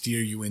to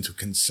steer you into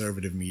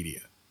conservative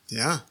media.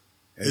 Yeah.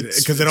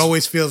 Because it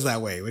always feels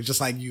that way. It's just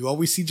like, you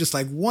always see just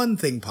like one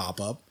thing pop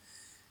up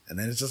and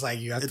then it's just like,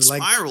 you have to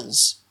like. It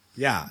spirals.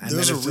 Yeah. And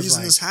there's then a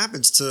reason this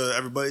happens to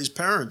everybody's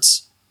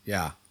parents.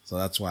 Yeah. So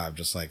that's why I'm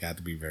just like, I have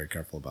to be very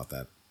careful about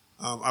that.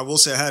 I will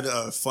say I had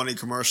a funny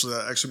commercial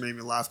that actually made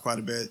me laugh quite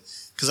a bit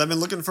because I've been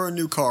looking for a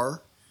new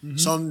car. Mm-hmm.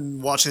 So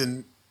I'm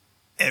watching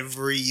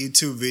every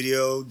YouTube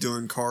video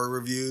doing car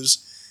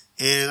reviews,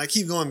 and I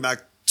keep going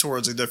back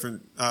towards a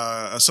different,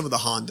 some of the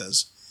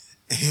Hondas.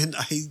 And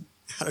I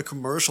had a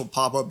commercial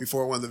pop up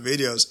before one of the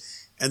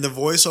videos, and the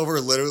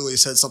voiceover literally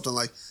said something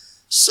like,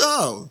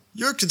 "So,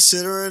 you're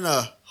considering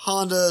a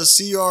Honda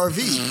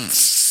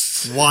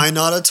CR-V. Why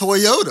not a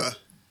Toyota?"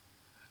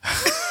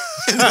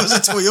 And it was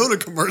a Toyota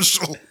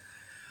commercial.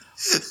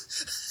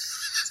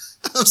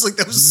 I was like,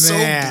 that was so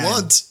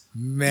blunt.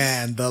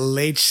 Man, the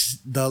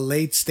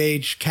late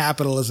stage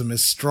capitalism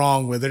is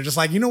strong where they're just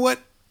like, you know what?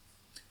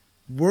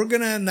 We're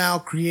going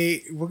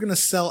to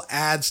sell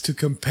ads to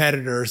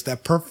competitors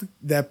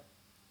that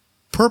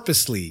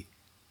purposely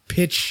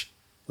pitch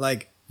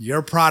like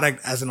your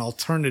product as an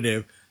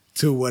alternative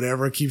to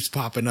whatever keeps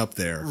popping up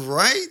there.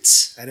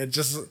 Right? And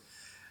it's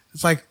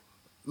like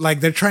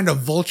they're trying to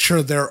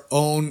vulture their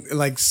own,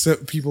 like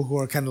people who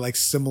are kind of like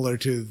similar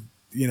to,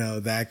 you know,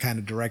 that kind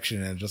of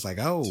direction. And just like,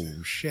 oh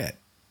shit.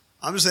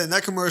 I'm just saying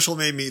that commercial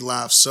made me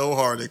laugh so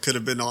hard it could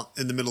have been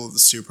in the middle of the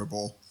Super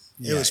Bowl.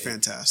 It was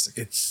fantastic.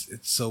 It's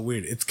so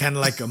weird. It's kind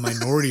of like a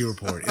Minority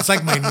Report. It's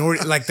like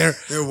Minority, like there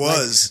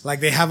was like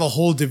they have a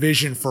whole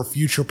division for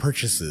future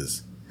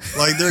purchases.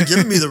 Like they're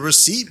giving me the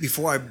receipt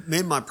before I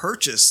made my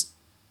purchase.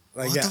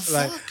 Like what the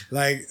fuck?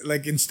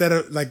 like instead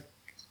of like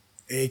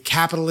a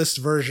capitalist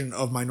version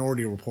of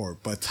Minority Report,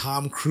 but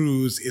Tom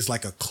Cruise is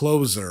like a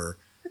closer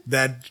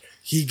that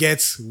he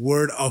gets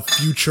word of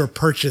future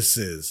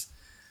purchases.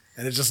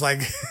 And it's just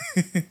like,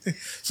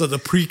 so the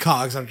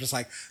precogs are just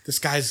like, this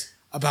guy's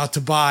about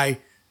to buy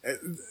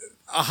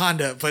a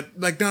Honda, but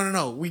like,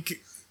 no.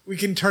 we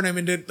can turn him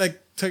into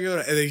like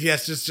Toyota, and then he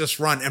has to just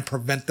run and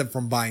prevent them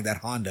from buying that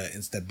Honda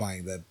instead of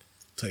buying the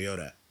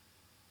Toyota.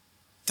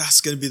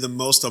 That's going to be the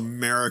most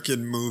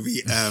American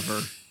movie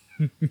ever.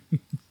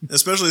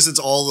 Especially since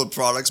all the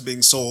products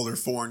being sold are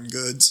foreign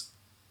goods.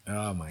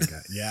 Oh my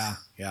god. Yeah.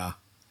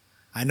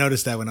 I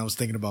noticed that when I was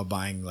thinking about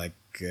buying like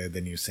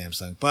the new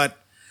Samsung, but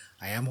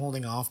I am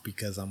holding off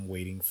because I'm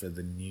waiting for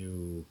the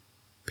new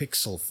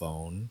Pixel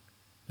phone,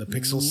 the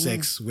Pixel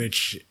 6,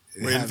 which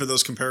Waiting for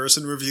those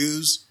comparison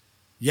reviews.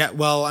 Yeah,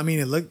 well, I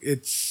mean,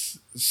 it's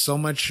so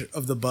much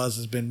of the buzz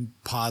has been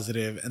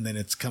positive, and then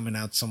it's coming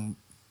out some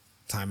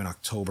time in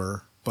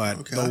October.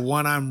 But the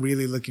one I'm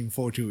really looking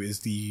forward to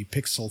is the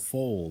Pixel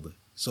Fold.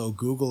 So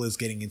Google is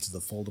getting into the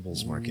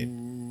foldables market.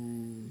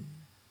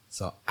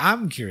 So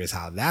I'm curious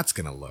how that's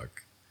going to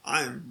look.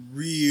 I'm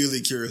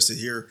really curious to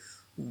hear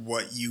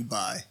what you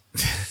buy.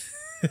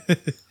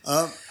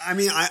 I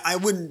mean, I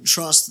wouldn't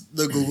trust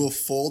the Google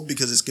Fold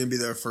because it's going to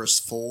be their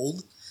first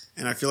fold.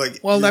 And I feel like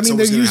they're going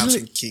to have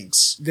some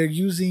kinks. They're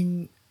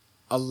using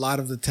a lot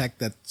of the tech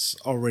that's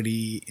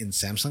already in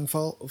Samsung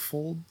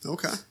Fold.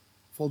 Okay.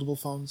 Foldable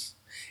phones.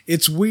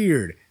 It's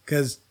weird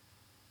because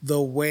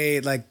the way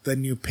like the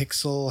new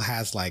Pixel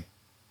has like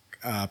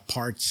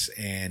parts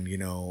and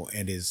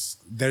and is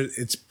there,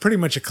 it's pretty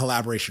much a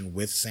collaboration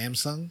with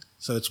Samsung.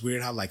 So it's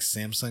weird how like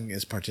Samsung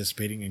is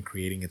participating in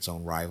creating its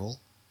own rival.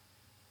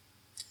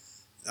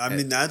 I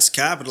mean, that's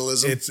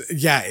capitalism.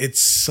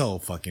 It's so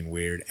fucking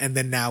weird. And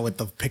then now with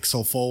the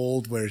Pixel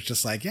Fold, where it's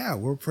just like, yeah,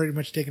 we're pretty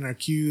much taking our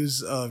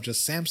cues of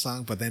just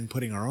Samsung, but then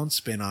putting our own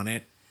spin on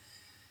it.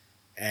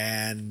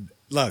 And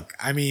look,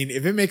 I mean,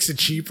 if it makes it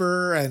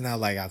cheaper, and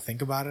I'll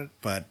think about it.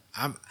 But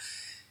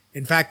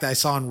in fact, I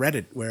saw on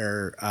Reddit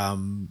where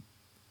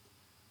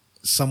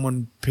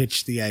someone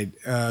pitched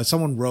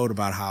someone wrote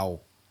about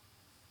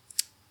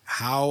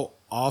how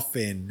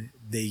often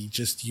they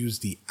just use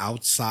the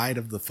outside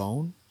of the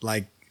phone,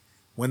 like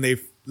when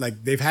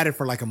they've had it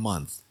for like a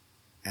month,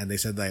 and they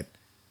said that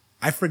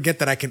I forget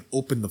that I can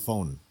open the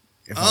phone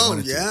if I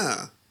wanted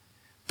to.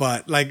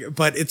 But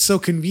it's so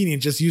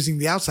convenient just using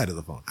the outside of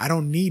the phone. I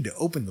don't need to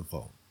open the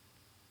phone.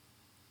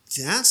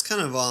 That's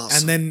kind of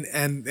awesome. And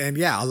then and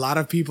yeah, a lot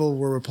of people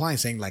were replying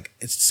saying like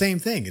it's the same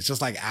thing. It's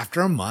just like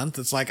after a month,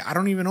 it's like I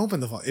don't even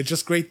open the phone. It's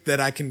just great that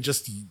I can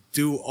just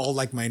do all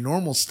like my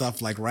normal stuff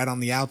like right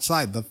on the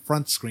outside, the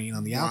front screen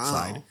on the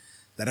outside,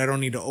 that I don't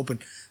need to open.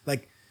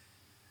 Like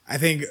I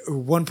think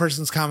one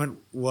person's comment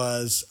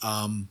was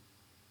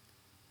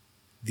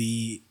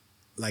the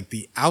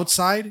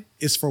outside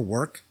is for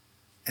work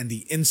and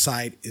the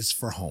inside is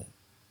for home.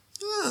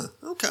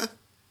 Okay.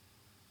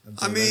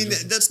 I mean,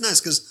 that's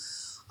nice because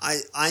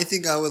I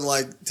think I would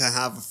like to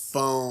have a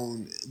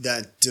phone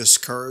that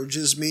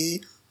discourages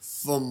me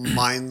from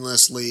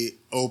mindlessly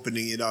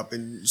opening it up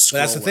and scrolling. But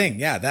that's the thing.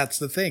 Yeah, that's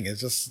the thing. It's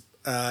just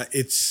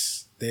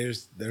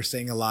they're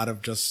saying a lot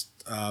of just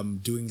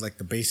doing like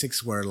the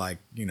basics where like,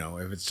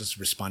 if it's just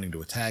responding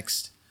to a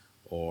text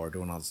or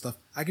doing all the stuff,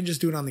 I can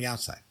just do it on the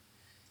outside.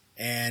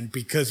 And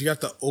because you have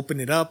to open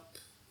it up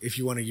if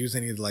you want to use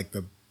any of like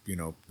the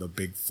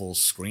big full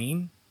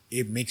screen,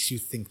 it makes you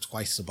think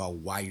twice about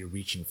why you're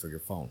reaching for your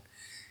phone.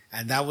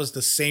 And that was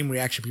the same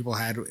reaction people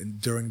had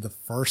during the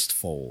first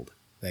Fold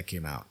that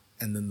came out.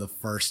 And then the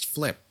first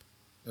Flip.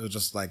 It was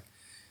just like,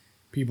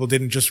 people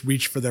didn't just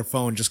reach for their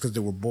phone just because they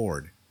were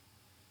bored.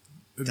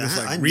 It was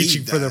like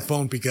reaching for their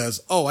phone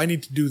because, I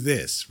need to do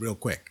this real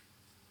quick.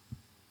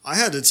 I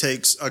had to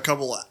take a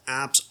couple of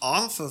apps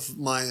off of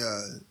my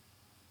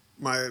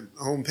my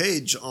home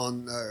page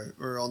on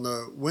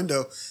the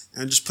window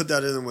and just put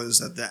that in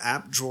the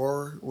app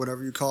drawer,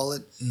 whatever you call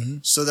it,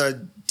 so that I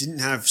didn't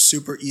have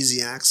super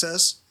easy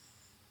access.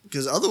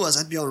 Because otherwise,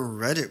 I'd be on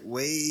Reddit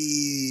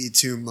way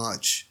too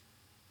much.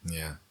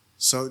 Yeah.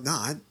 So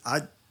no,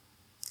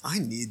 I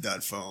need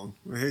that phone.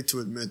 I hate to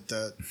admit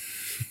that.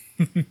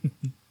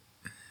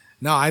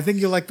 No, I think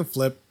you'll like the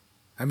Flip.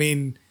 I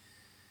mean,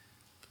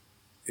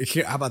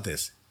 how about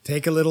this?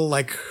 Take a little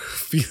I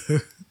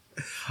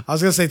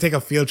was gonna say take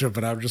a field trip,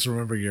 but I just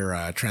remember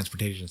your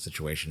transportation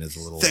situation is a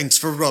little. Thanks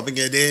for rubbing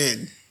it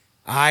in.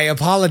 I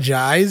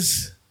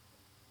apologize.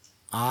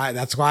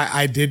 That's why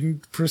I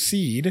didn't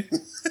proceed.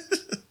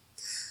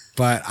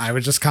 But I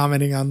was just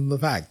commenting on the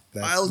fact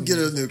that I'll get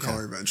a new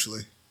car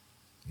eventually.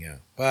 Yeah.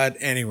 But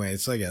anyway,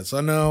 so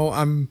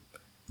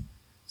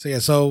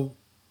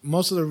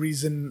most of the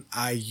reason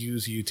I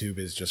use YouTube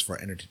is just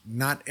for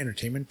not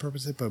entertainment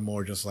purposes, but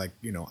more just like,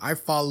 I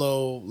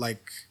follow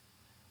like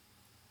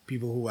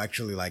people who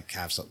actually like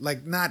have some,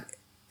 like not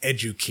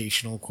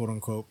educational, quote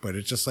unquote, but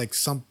it's just like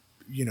some,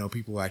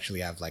 people who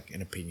actually have like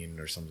an opinion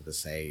or something to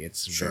say.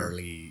 It's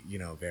rarely,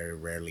 very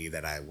rarely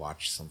that I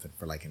watch something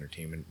for like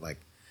entertainment,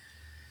 like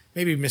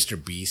maybe Mr.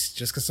 Beast,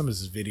 just because some of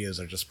his videos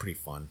are just pretty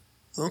fun.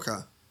 Okay.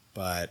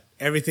 But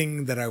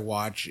everything that I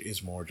watch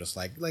is more just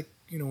like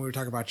we were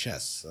talking about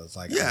chess. So it's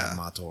like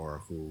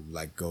Mator who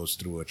like goes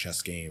through a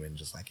chess game and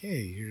just like,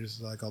 hey, here's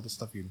like all the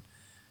stuff you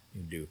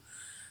do.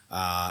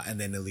 And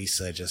then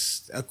Elisa,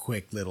 just a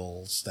quick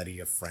little study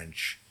of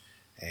French.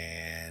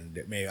 and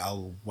maybe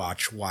I'll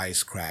watch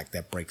Wisecrack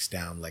that breaks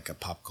down like a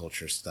pop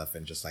culture stuff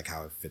and just like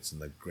how it fits in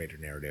the greater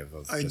narrative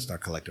of just our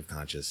collective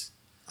conscious.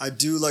 I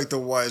do like the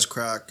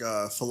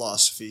Wisecrack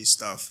philosophy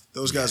stuff.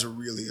 Those guys are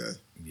really good.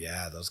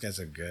 Yeah, those guys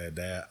are good.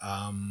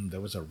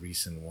 There was a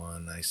recent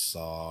one I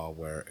saw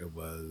where it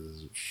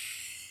was,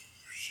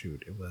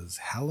 it was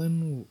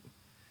Helen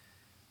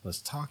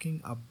was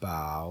talking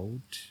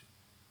about,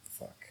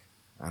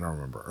 I don't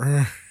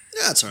remember.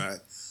 Yeah, that's all right.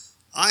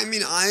 I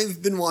mean,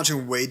 I've been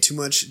watching way too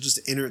much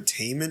just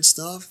entertainment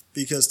stuff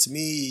because to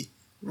me,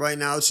 right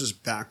now, it's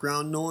just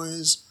background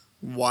noise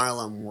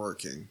while I'm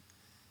working.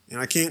 And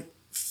I can't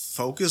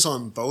focus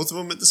on both of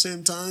them at the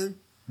same time,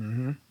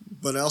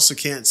 but I also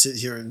can't sit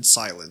here in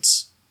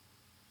silence.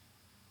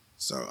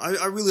 So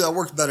I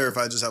work better if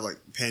I just have like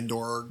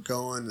Pandora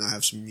going and I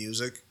have some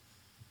music.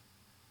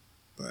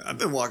 But I've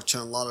been watching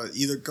a lot of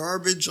either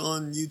garbage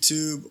on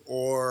YouTube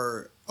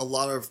or a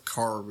lot of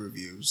car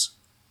reviews.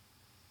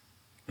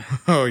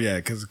 Oh, yeah,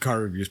 because the car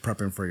reviews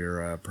prepping for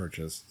your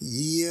purchase.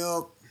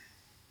 Yep.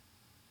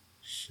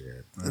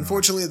 Shit.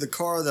 Unfortunately, the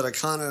car that I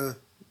kind of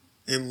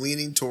am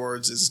leaning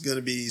towards is going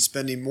to be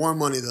spending more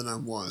money than I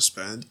want to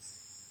spend.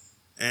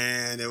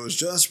 And it was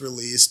just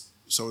released,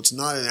 so it's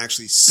not in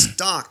actually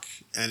stock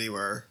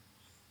anywhere.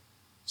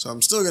 So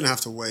I'm still going to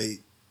have to wait.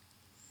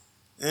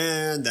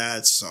 And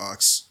that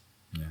sucks.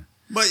 Yeah.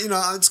 But,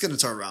 it's going to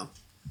turn around.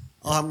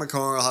 I'll have my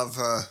car. I'll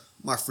have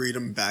my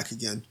freedom back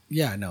again.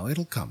 Yeah, no,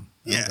 it'll come.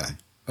 Yeah. Come.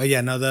 But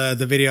yeah, no,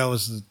 the video I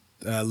was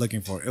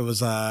looking for, it was,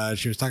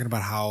 she was talking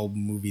about how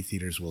movie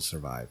theaters will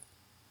survive.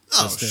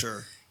 Oh,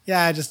 sure.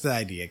 Yeah, just the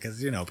idea, because,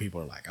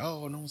 people are like,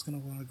 oh, no one's going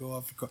to want to go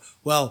off.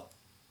 Well,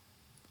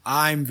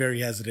 I'm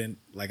very hesitant,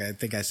 like I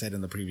think I said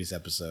in the previous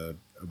episode,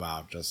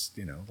 about just,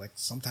 like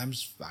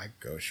sometimes I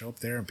go show up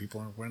there and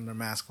people aren't wearing their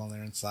mask while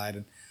they're inside.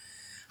 And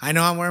I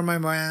know I'm wearing my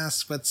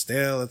mask, but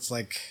still, it's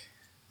like,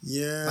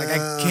 yeah, like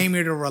I came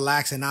here to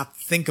relax and not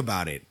think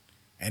about it.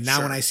 And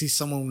now when I see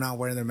someone not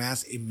wearing their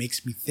mask, it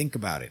makes me think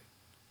about it.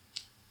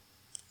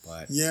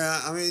 But yeah,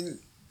 I mean,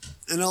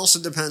 and it also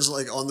depends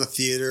like on the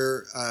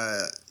theater.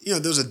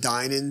 There's a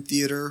dine-in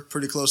theater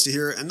pretty close to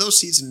here, and those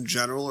seats in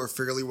general are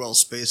fairly well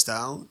spaced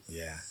out.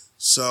 Yeah.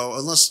 So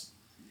unless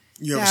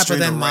you have a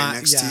stranger right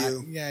next to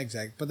you. Yeah,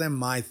 exactly. But then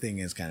my thing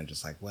is kind of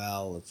just like,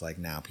 well, it's like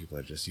now people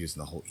are just using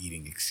the whole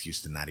eating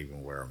excuse to not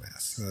even wear a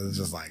mask. So it's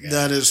just like...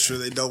 That is true.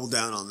 They double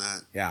down on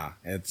that. Yeah,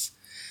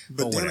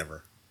 but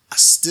whatever. I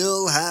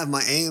still have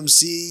my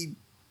AMC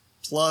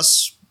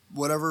Plus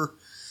whatever,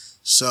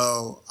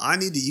 so I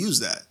need to use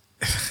that.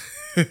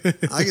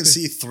 I can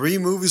see 3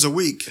 movies a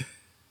week.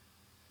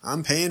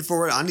 I'm paying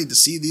for it. I need to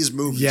see these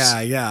movies.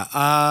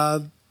 Yeah.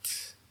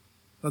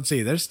 Let's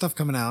see. There's stuff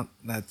coming out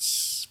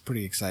that's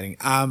pretty exciting.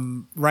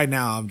 Right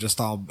now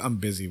I'm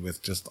busy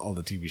with just all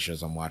the TV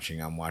shows I'm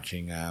watching. I'm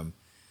watching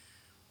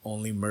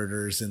Only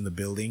Murders in the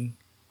Building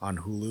on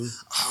Hulu.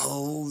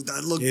 Oh,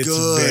 that looked good.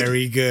 It's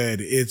very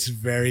good. It's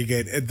very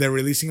good. They're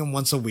releasing them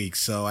once a week,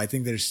 so I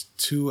think there's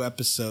 2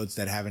 episodes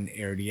that haven't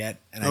aired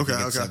yet, and I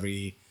think it's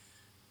every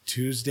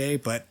Tuesday.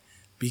 But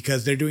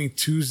because they're doing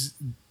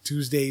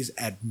Tuesdays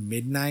at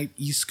midnight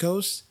East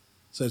Coast,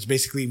 so it's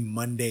basically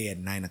Monday at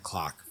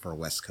 9:00 for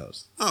West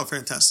Coast. Oh,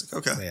 fantastic!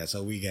 Okay,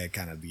 so we get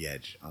kind of the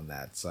edge on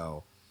that.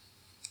 So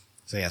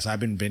I've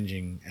been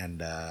binging,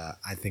 and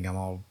I think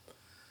I'm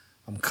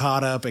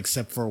caught up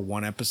except for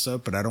 1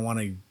 episode, but I don't want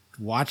to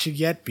watch it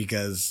yet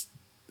because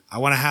I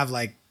want to have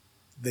like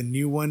the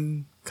new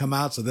one come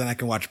out so then I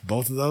can watch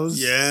both of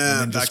those. Yeah,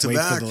 and then just wait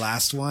back. for the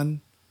last one.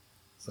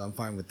 So I'm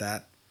fine with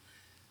that.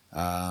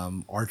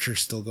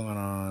 Archer's still going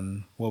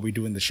on. What We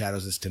Do in the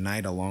Shadows is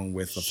tonight, along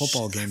with the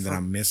football game that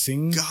I'm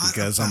missing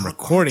because I'm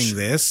recording Archer.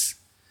 this.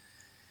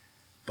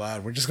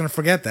 But we're just gonna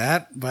forget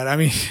that. But I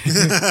mean,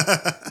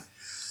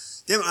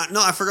 damn,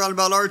 no, I forgot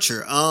about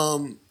Archer.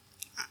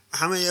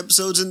 How many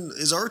episodes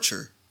is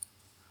Archer?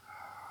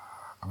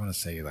 I'm gonna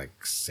say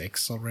like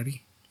 6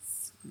 already.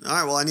 All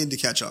right, well, I need to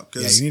catch up.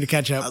 Yeah, you need to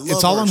catch up.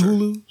 It's all on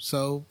Hulu,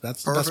 so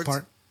that's the best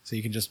part. So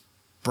you can just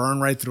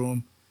burn right through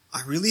them.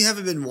 I really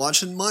haven't been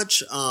watching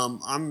much.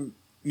 I'm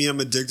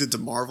addicted to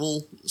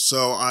Marvel,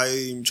 so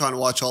I'm trying to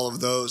watch all of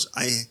those.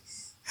 I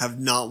have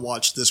not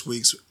watched this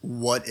week's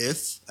What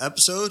If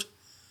episode,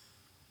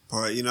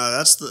 but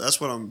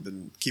that's what I've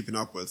been keeping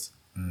up with.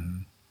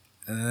 Mm-hmm.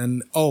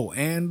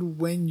 And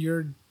when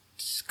you're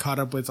caught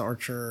up with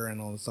Archer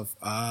and all this stuff,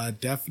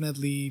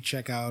 definitely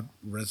check out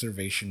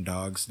Reservation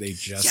Dogs. They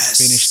just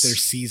finished their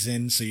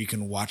season, so you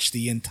can watch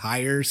the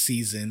entire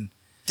season.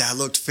 That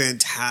looked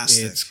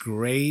fantastic. It's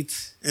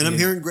great. And I'm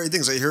hearing great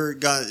things. I hear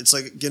it's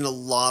like getting a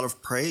lot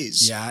of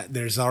praise. Yeah,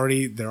 they're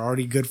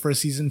already good for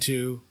season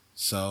 2,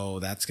 so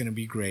that's gonna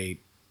be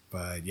great.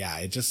 But yeah,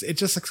 it just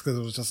sucks because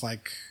it was just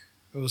like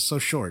it was so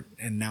short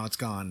and now it's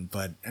gone.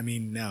 But I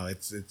mean, no,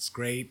 it's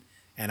great,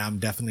 and I'm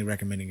definitely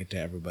recommending it to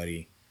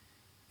everybody.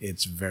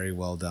 It's very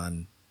well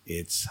done.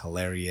 It's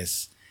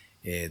hilarious.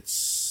 Yeah,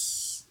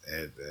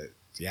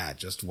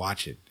 just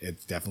watch it.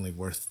 It's definitely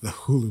worth the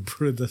Hulu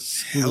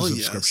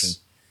subscription.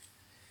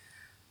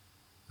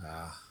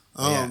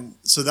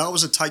 So that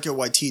was a Taika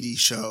Waititi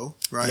show,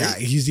 right? Yeah,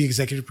 he's the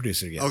executive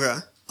producer. Yeah. Okay.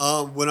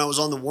 When I was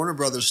on the Warner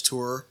Brothers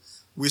tour,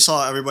 we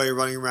saw everybody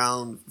running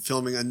around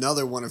filming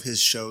another one of his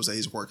shows that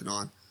he's working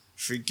on.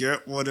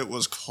 Forget what it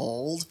was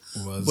called,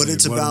 but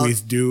it's what about we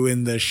do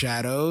in the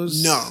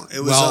shadows. No, it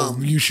was. Well,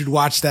 you should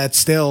watch that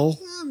still.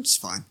 It's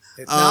fine.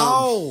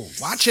 No,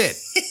 watch it.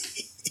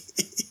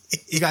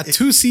 You got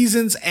 2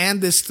 seasons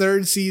and this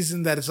 3rd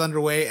season that is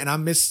underway, and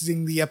I'm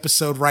missing the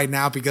episode right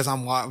now because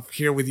I'm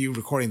here with you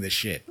recording this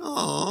shit.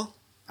 Aw.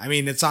 I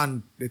mean, it's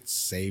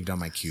saved on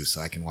my queue,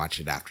 so I can watch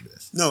it after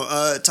this. No,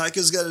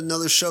 Taika's got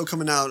another show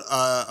coming out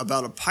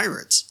about a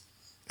pirate,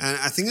 and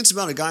I think it's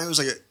about a guy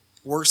who's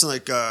works in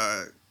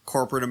a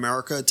corporate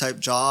America type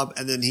job,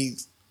 and then he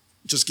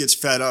just gets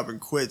fed up and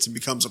quits and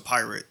becomes a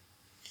pirate.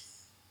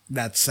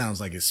 That sounds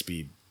like his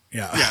speed.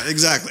 Yeah. Yeah,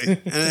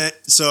 exactly. And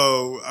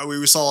so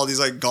we saw all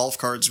these golf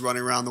carts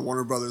running around the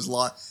Warner Brothers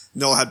lot,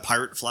 and they all had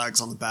pirate flags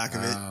on the back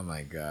of it. Oh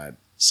my god.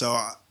 So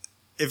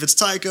if it's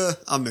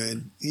Taika, I'm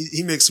in.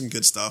 He makes some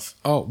good stuff.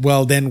 Oh,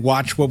 well then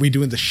watch What We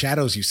Do in the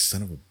Shadows, you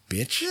son of a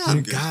bitch. Yeah,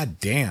 I'm good. God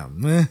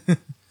damn.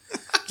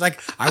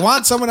 I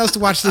want someone else to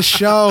watch this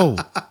show.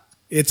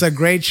 It's a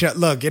great show.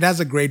 Look, it has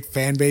a great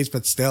fan base,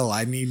 but still,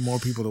 I need more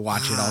people to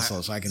watch it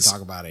also so I can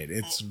talk about it.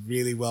 It's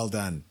really well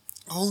done.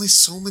 Only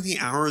so many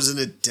hours in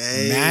a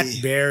day. Matt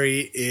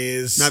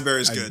Berry's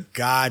good.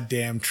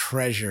 Goddamn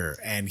treasure,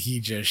 and he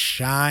just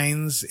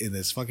shines in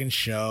this fucking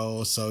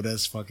show. So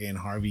does fucking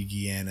Harvey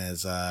Guillen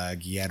as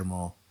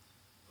Guillermo,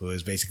 who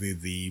is basically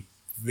the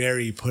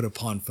very put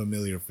upon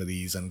familiar for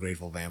these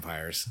ungrateful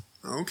vampires.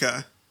 Okay.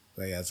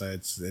 But yeah, so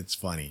it's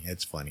funny.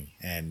 It's funny,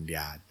 and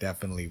yeah,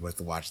 definitely worth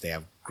the watch. They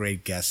have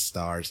great guest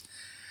stars.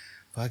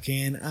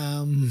 Fucking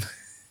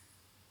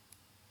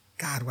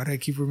God, why do I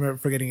keep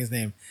forgetting his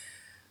name?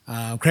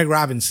 Craig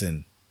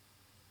Robinson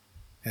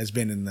has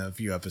been in a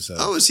few episodes.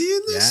 Oh, is he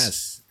in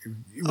this? Yes.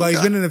 Well,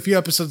 he's been in a few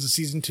episodes of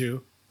season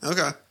 2.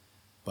 Okay.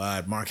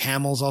 But Mark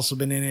Hamill's also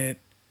been in it.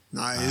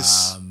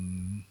 Nice.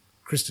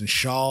 Kristen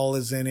Schaal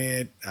is in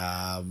it.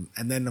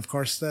 And then, of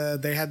course,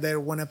 they had their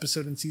one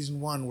episode in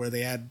season 1 where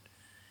they had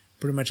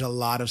pretty much a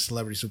lot of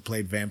celebrities who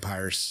played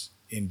vampires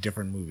in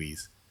different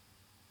movies,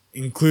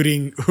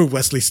 including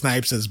Wesley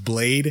Snipes as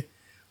Blade.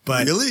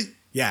 But really?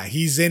 Yeah,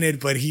 he's in it,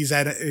 but he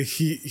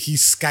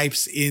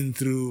Skypes in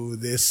through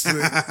this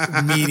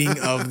meeting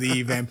of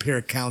the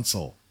Vampire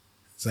Council.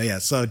 So yeah,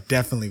 so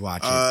definitely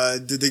watch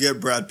it. Did they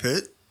get Brad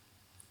Pitt?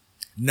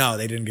 No,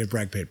 they didn't get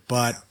Brad Pitt,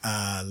 but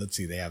let's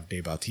see, they have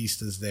Dave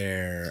Bautista's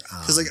there.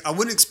 Because I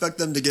wouldn't expect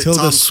them to get Tilda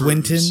Tom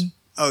Swinton. Cruise.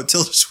 Oh,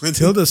 Tilda Swinton.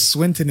 Tilda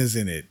Swinton is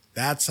in it.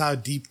 That's how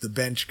deep the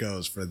bench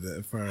goes for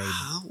this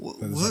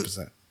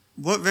episode.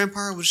 What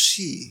vampire was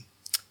she?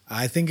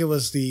 I think it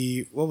was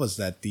the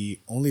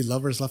Only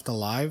Lovers Left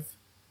Alive.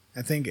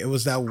 I think it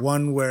was that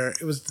one where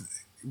it was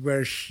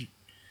where she.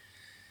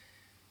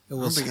 I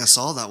don't think I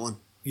saw that one.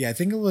 Yeah, I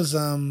think it was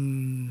a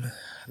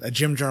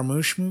Jim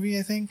Jarmusch movie.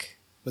 I think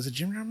was it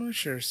Jim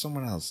Jarmusch or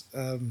someone else.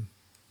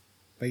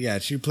 But yeah,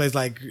 she plays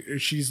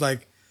she's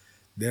like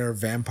they're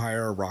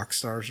vampire rock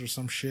stars or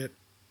some shit.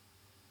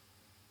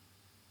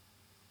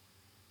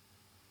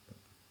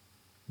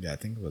 Yeah, I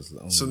think it was.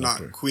 So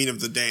not Queen of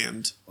the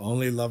Damned.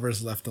 Only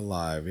Lovers Left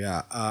Alive,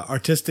 yeah.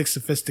 Artistic,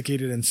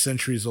 sophisticated, and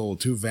centuries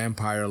old, 2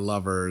 vampire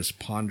lovers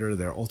ponder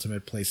their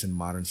ultimate place in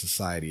modern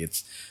society.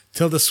 It's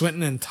Tilda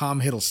Swinton and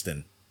Tom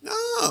Hiddleston.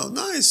 Oh,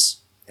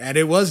 nice. And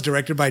it was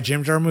directed by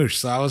Jim Jarmusch,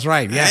 so I was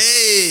right, yes.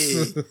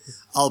 Hey!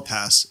 I'll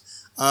pass.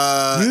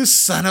 You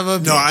son of a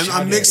bitch. No,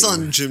 I'm mixed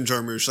on Jim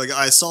Jarmusch.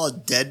 I saw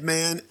Dead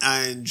Man.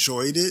 I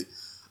enjoyed it.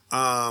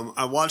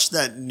 I watched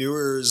that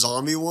newer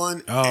zombie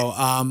one.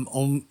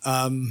 Oh,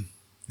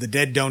 The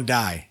Dead Don't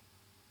Die.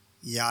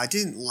 Yeah, I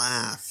didn't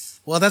laugh.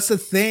 Well, that's the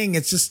thing.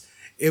 It's just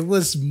it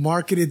was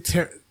marketed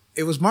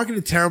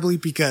terribly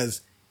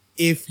because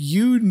if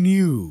you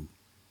knew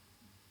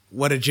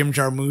what a Jim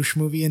Jarmusch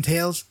movie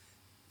entails,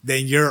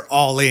 then you're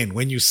all in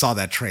when you saw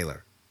that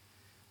trailer.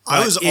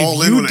 I was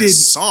all in when I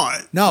saw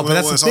it. No, but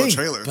that's the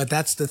thing. But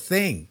that's the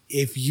thing.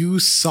 If you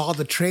saw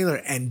the trailer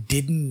and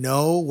didn't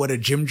know what a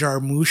Jim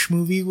Jarmusch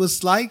movie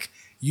was like,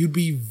 you'd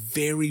be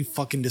very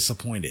fucking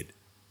disappointed.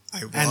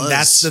 I was. And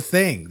that's the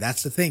thing.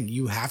 That's the thing.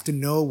 You have to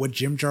know what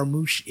Jim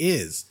Jarmusch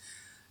is.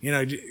 You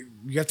know,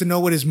 you have to know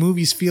what his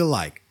movies feel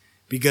like.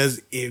 Because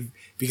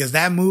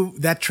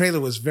that trailer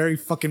was very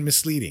fucking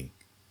misleading.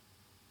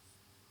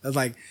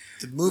 The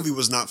movie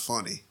was not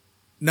funny.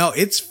 No,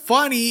 it's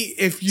funny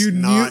if you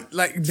knew,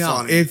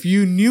 if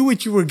you knew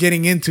what you were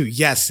getting into.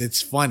 Yes,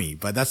 it's funny,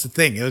 but that's the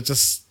thing. It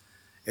was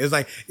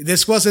like,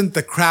 this wasn't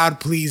the crowd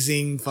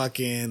pleasing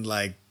fucking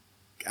I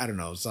don't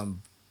know,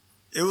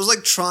 it was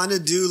like trying to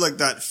do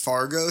that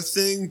Fargo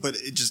thing, but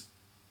it just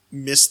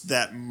missed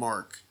that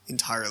mark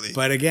entirely.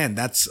 But again,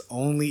 that's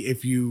only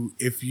if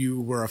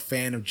you were a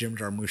fan of Jim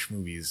Jarmusch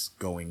movies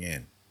going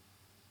in.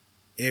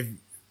 If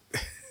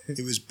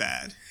it was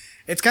bad.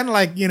 It's kind of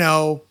like,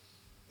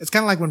 it's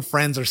kind of like when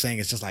friends are saying,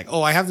 it's just like,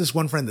 oh, I have this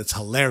one friend that's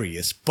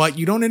hilarious, but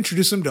you don't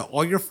introduce them to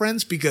all your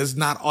friends because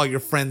not all your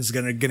friends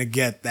gonna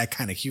get that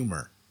kind of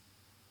humor.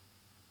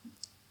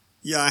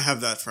 Yeah, I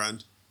have that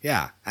friend.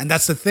 Yeah, and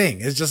that's the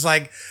thing. It's just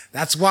like,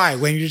 that's why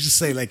when you just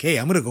say like, hey,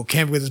 I'm gonna go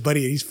camp with this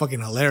buddy and he's fucking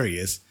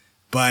hilarious,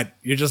 but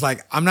you're just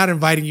like, I'm not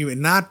inviting you, and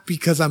not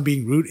because I'm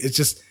being rude. It's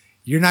just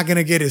you're not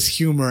gonna get his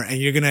humor, and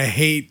you're gonna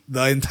hate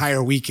the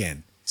entire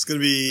weekend. It's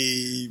gonna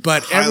be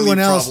everyone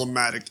else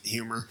problematic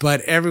humor.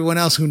 But everyone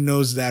else who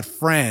knows that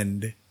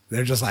friend,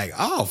 they're just like,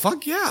 oh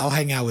fuck yeah, I'll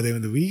hang out with him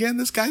in the weekend.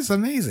 This guy's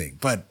amazing.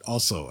 But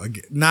also,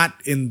 again, not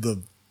in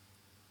the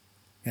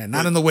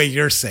way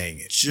you're saying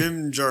it.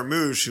 Jim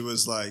Jarmusch, who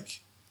was like,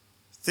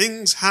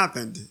 things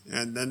happened,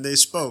 and then they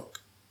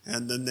spoke,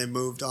 and then they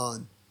moved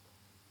on.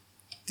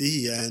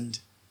 The end.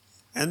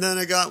 And then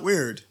it got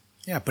weird.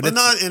 Yeah, but it's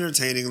not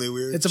entertainingly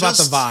weird. It's about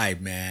the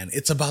vibe, man.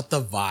 It's about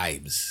the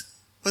vibes.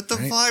 But the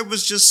vibe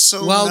was just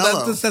so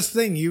mellow. That's the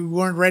thing. You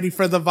weren't ready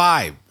for the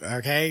vibe,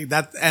 okay?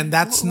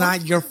 That's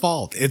not your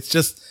fault. It's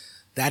just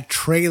that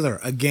trailer,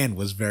 again,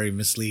 was very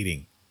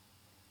misleading.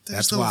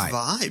 That's why.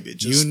 Vibe. It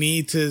just you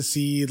need to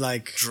see,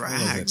 like...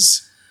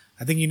 drags.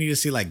 I think you need to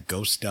see, like,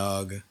 Ghost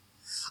Dog.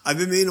 I've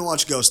been meaning to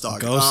watch Ghost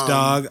Dog. Ghost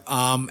Dog.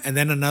 And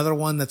then another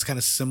one that's kind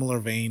of similar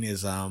vein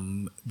is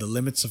The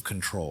Limits of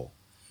Control,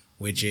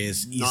 which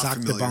is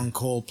Isaac de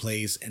Bancoul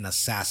plays an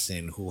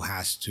assassin who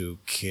has to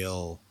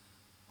kill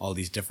all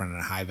these different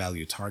and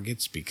high-value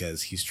targets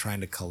because he's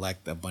trying to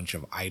collect a bunch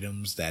of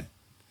items that...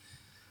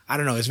 I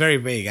don't know. It's very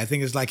vague. I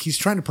think it's like he's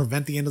trying to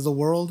prevent the end of the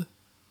world.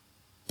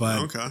 But...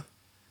 okay.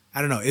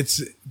 I don't know.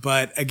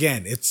 But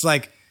again, it's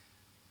like...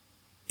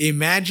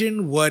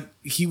 Imagine what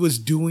he was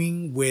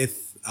doing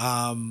with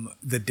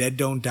The Dead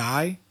Don't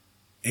Die,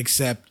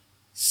 except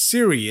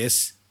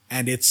serious,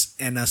 and it's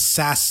an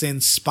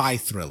assassin spy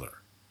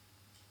thriller.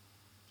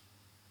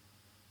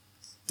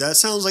 That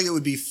sounds like it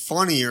would be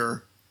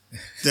funnier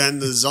than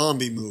the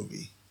zombie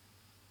movie.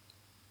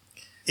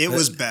 It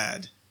was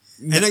bad.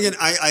 And again,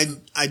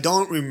 I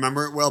don't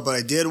remember it well, but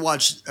I did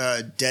watch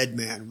Dead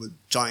Man with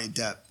Johnny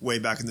Depp way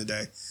back in the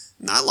day.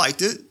 And I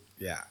liked it.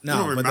 Yeah, no, I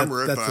don't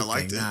remember it, but I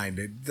liked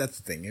it. That's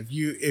the thing. If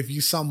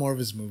you saw more of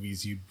his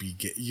movies,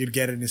 you'd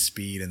get in his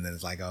speed, and then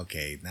it's like,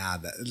 okay,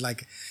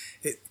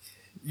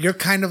 you're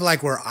kind of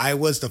like where I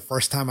was the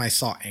first time I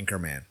saw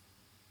Anchorman.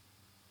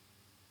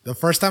 The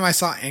first time I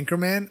saw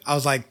Anchorman, I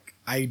was like,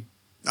 I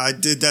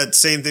did that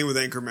same thing with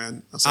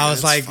Anchorman. Fine. I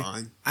was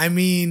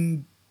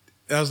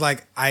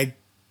like, I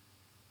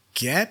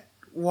get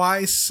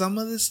why some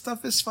of this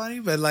stuff is funny,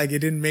 but like it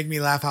didn't make me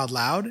laugh out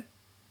loud.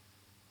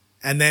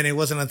 And then it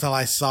wasn't until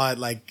I saw it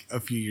like a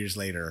few years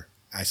later,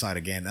 I saw it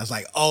again. I was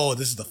like, oh,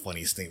 this is the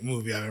funniest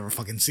movie I've ever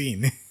fucking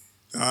seen.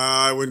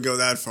 I wouldn't go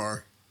that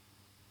far.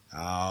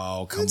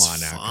 Oh, come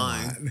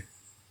on.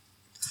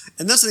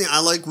 And that's the thing. I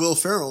like Will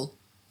Ferrell,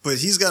 but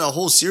he's got a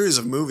whole series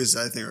of movies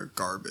that I think are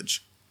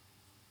garbage.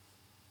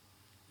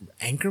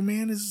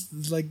 Anchorman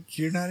is like,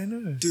 you're not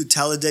into it? Dude,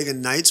 Talladega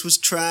Nights was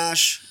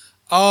trash.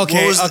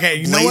 Okay.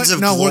 You know what?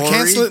 No, we're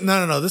canceling.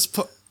 No.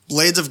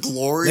 Blades of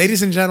Glory.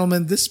 Ladies and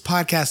gentlemen, this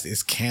podcast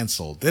is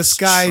canceled. This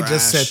guy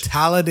just said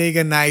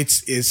Talladega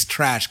Nights is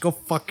trash. Go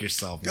fuck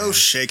yourself, man. Go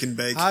shake and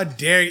bake. How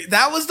dare you?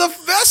 That was the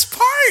best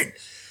part.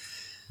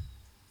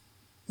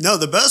 No,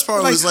 the best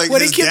part was like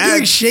when he kept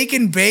doing shake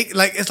and bake.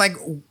 Like it's like,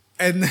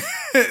 and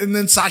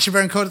then Sacha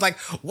Baron Cohen is like,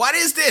 "What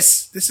is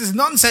this? This is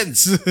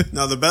nonsense."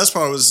 No, the best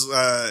part was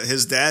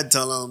his dad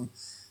telling him,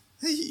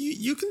 "Hey,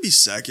 you can be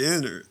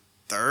second or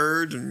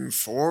third and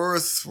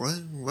fourth,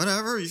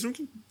 whatever. You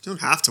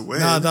don't have to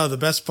win." No. The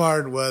best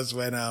part was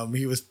when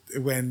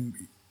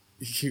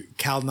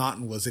Cal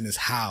Naughton was in his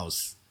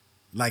house,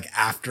 like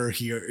after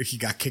he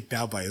got kicked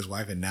out by his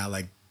wife, and now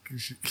like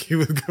he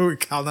would go with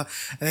Cal Naughton,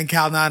 and then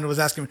Cal Naughton was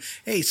asking him,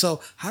 "Hey, so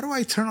how do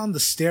I turn on the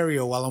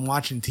stereo while I'm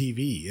watching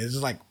TV?" It's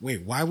like,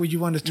 wait, why would you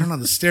want to turn on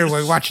the stereo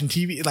while you're watching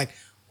TV? Like,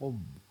 well,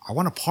 I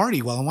want to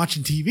party while I'm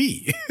watching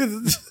TV.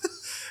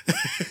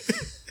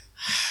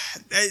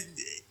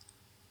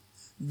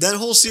 That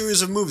whole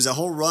series of movies, that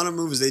whole run of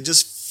movies, they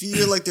just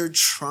feel like they're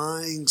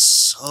trying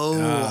so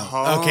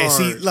hard. Okay,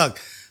 see, look.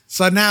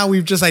 So now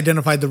we've just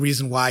identified the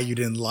reason why you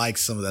didn't like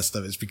some of that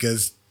stuff is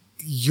because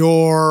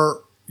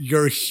your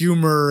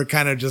humor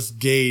kind of just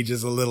gauge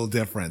is a little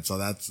different. So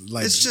that's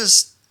like, it's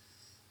just,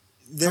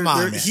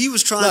 he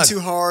was trying look, too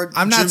hard.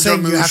 I'm not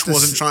saying you have to,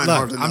 wasn't trying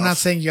hard enough. I'm not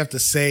saying you have to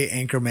say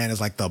Anchorman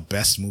is like the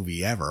best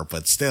movie ever,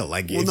 but still,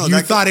 like, if no, you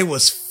thought it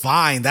was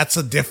fine, that's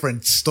a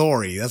different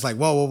story. That's like,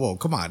 whoa,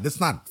 come on, it's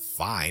not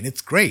fine.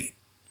 It's great.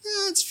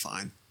 Yeah, it's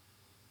fine.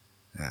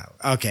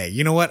 Okay,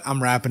 you know what?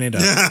 I'm wrapping it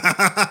up.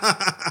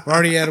 We're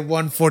already at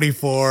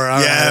 144.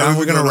 Yeah,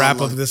 we're gonna wrap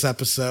up this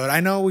episode. I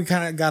know we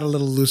kind of got a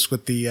little loose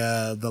with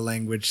the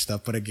language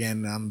stuff, but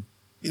again,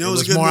 it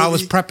was a good more. movie. I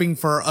was prepping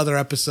for other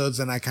episodes,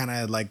 and I kind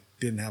of like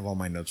didn't have all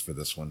my notes for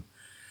this one.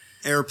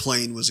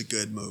 Airplane was a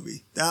good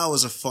movie. That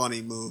was a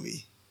funny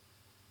movie.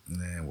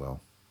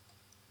 Well,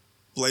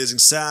 Blazing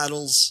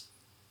Saddles.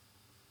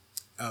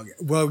 Okay.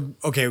 Well,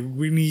 okay,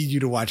 we need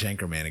you to watch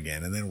Anchorman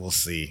again, and then we'll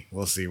see.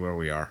 We'll see where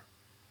we are.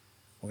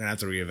 We're gonna have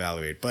to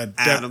reevaluate. But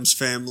Addams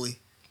Family.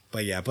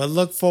 But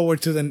look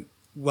forward to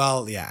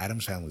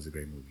Addams Family is a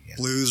great movie. Yeah.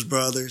 Blues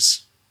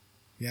Brothers.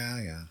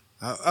 Yeah.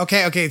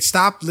 Okay.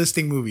 Stop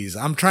listing movies.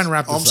 I'm trying to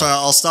wrap this I'm up. sorry.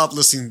 I'll stop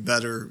listing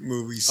better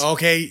movies.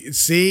 Okay,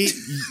 see?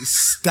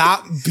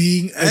 Stop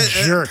being a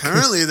jerk.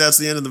 Apparently, that's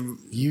the end of the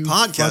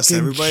podcast,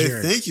 everybody.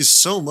 Jerk. Thank you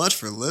so much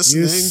for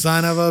listening. You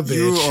son of a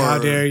bitch. How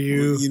dare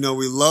you? You know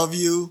we love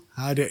you.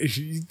 How dare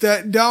you?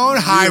 Don't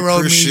high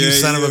road me, you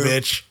son of a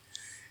bitch.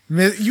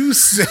 You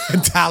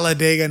said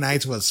Talladega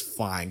Nights was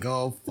fine.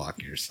 Go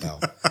fuck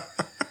yourself.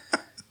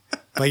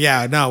 But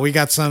yeah, no, we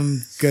got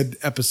some good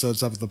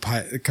episodes up the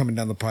pike, coming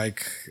down the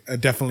pike.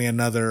 Definitely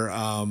another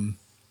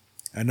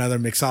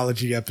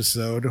mixology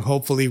episode.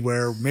 Hopefully,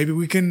 where maybe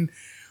we can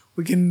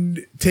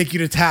take you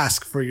to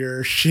task for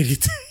your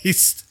shitty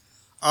taste.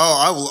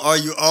 Oh, I will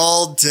argue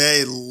all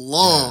day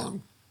long. Yeah.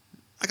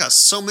 I got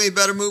so many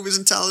better movies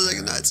than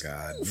Talladega Nights.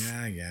 God,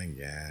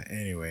 yeah.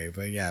 Anyway,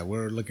 but yeah,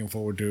 we're looking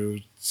forward to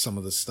some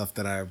of the stuff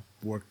that I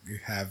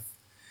have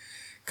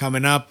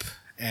coming up,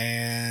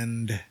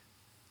 and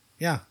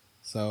yeah.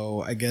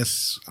 So I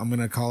guess I'm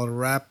gonna call it a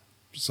wrap.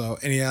 So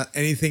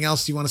anything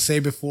else you want to say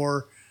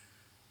before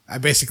I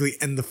basically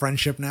end the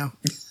friendship now?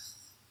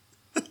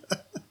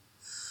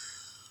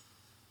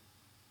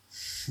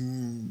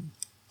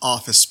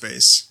 Office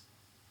Space.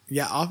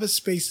 Yeah, Office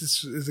Space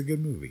is a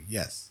good movie.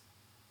 Yes.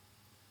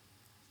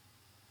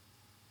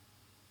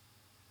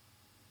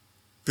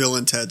 Bill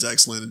and Ted's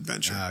Excellent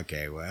Adventure.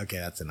 Okay,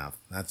 that's enough.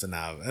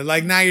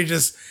 Like now you're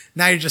just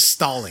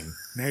stalling.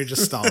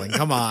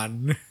 Come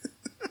on.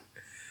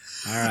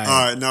 All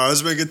right. No,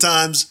 it's been good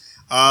times.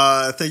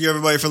 Thank you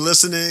everybody for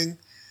listening.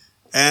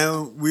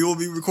 And we will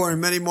be recording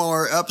many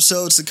more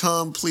episodes to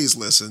come. Please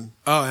listen.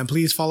 Oh, and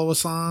please follow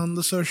us on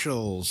the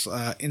socials.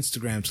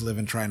 Instagram, To Live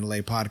and Try and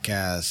Lay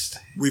Podcast.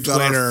 We've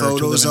got our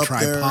photos up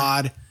there.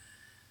 Pod.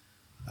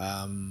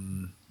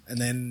 And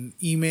then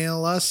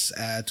email us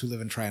at To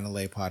Live and Try and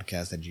Lay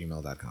Podcast at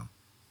gmail.com.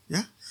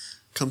 Yeah.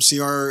 Come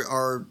see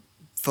our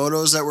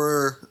photos that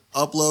we're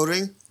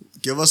uploading.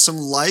 Give us some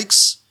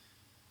likes.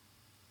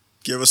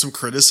 Give us some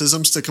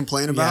criticisms to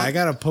complain about. Yeah, I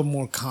gotta put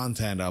more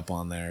content up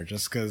on there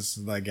just because,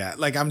 like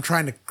I'm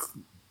trying to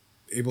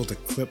able to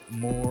clip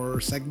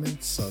more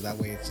segments, so that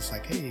way it's just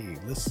like, hey,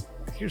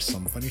 here's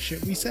some funny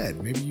shit we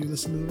said. Maybe you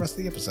listen to the rest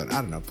of the episode.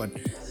 I don't know, but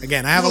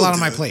again, I have a lot on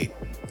my plate.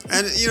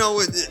 And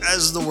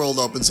as the world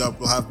opens up,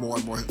 we'll have more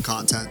and more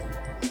content.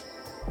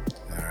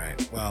 All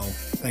right. Well,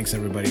 thanks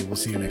everybody. We'll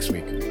see you next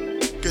week.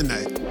 Good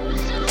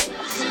night.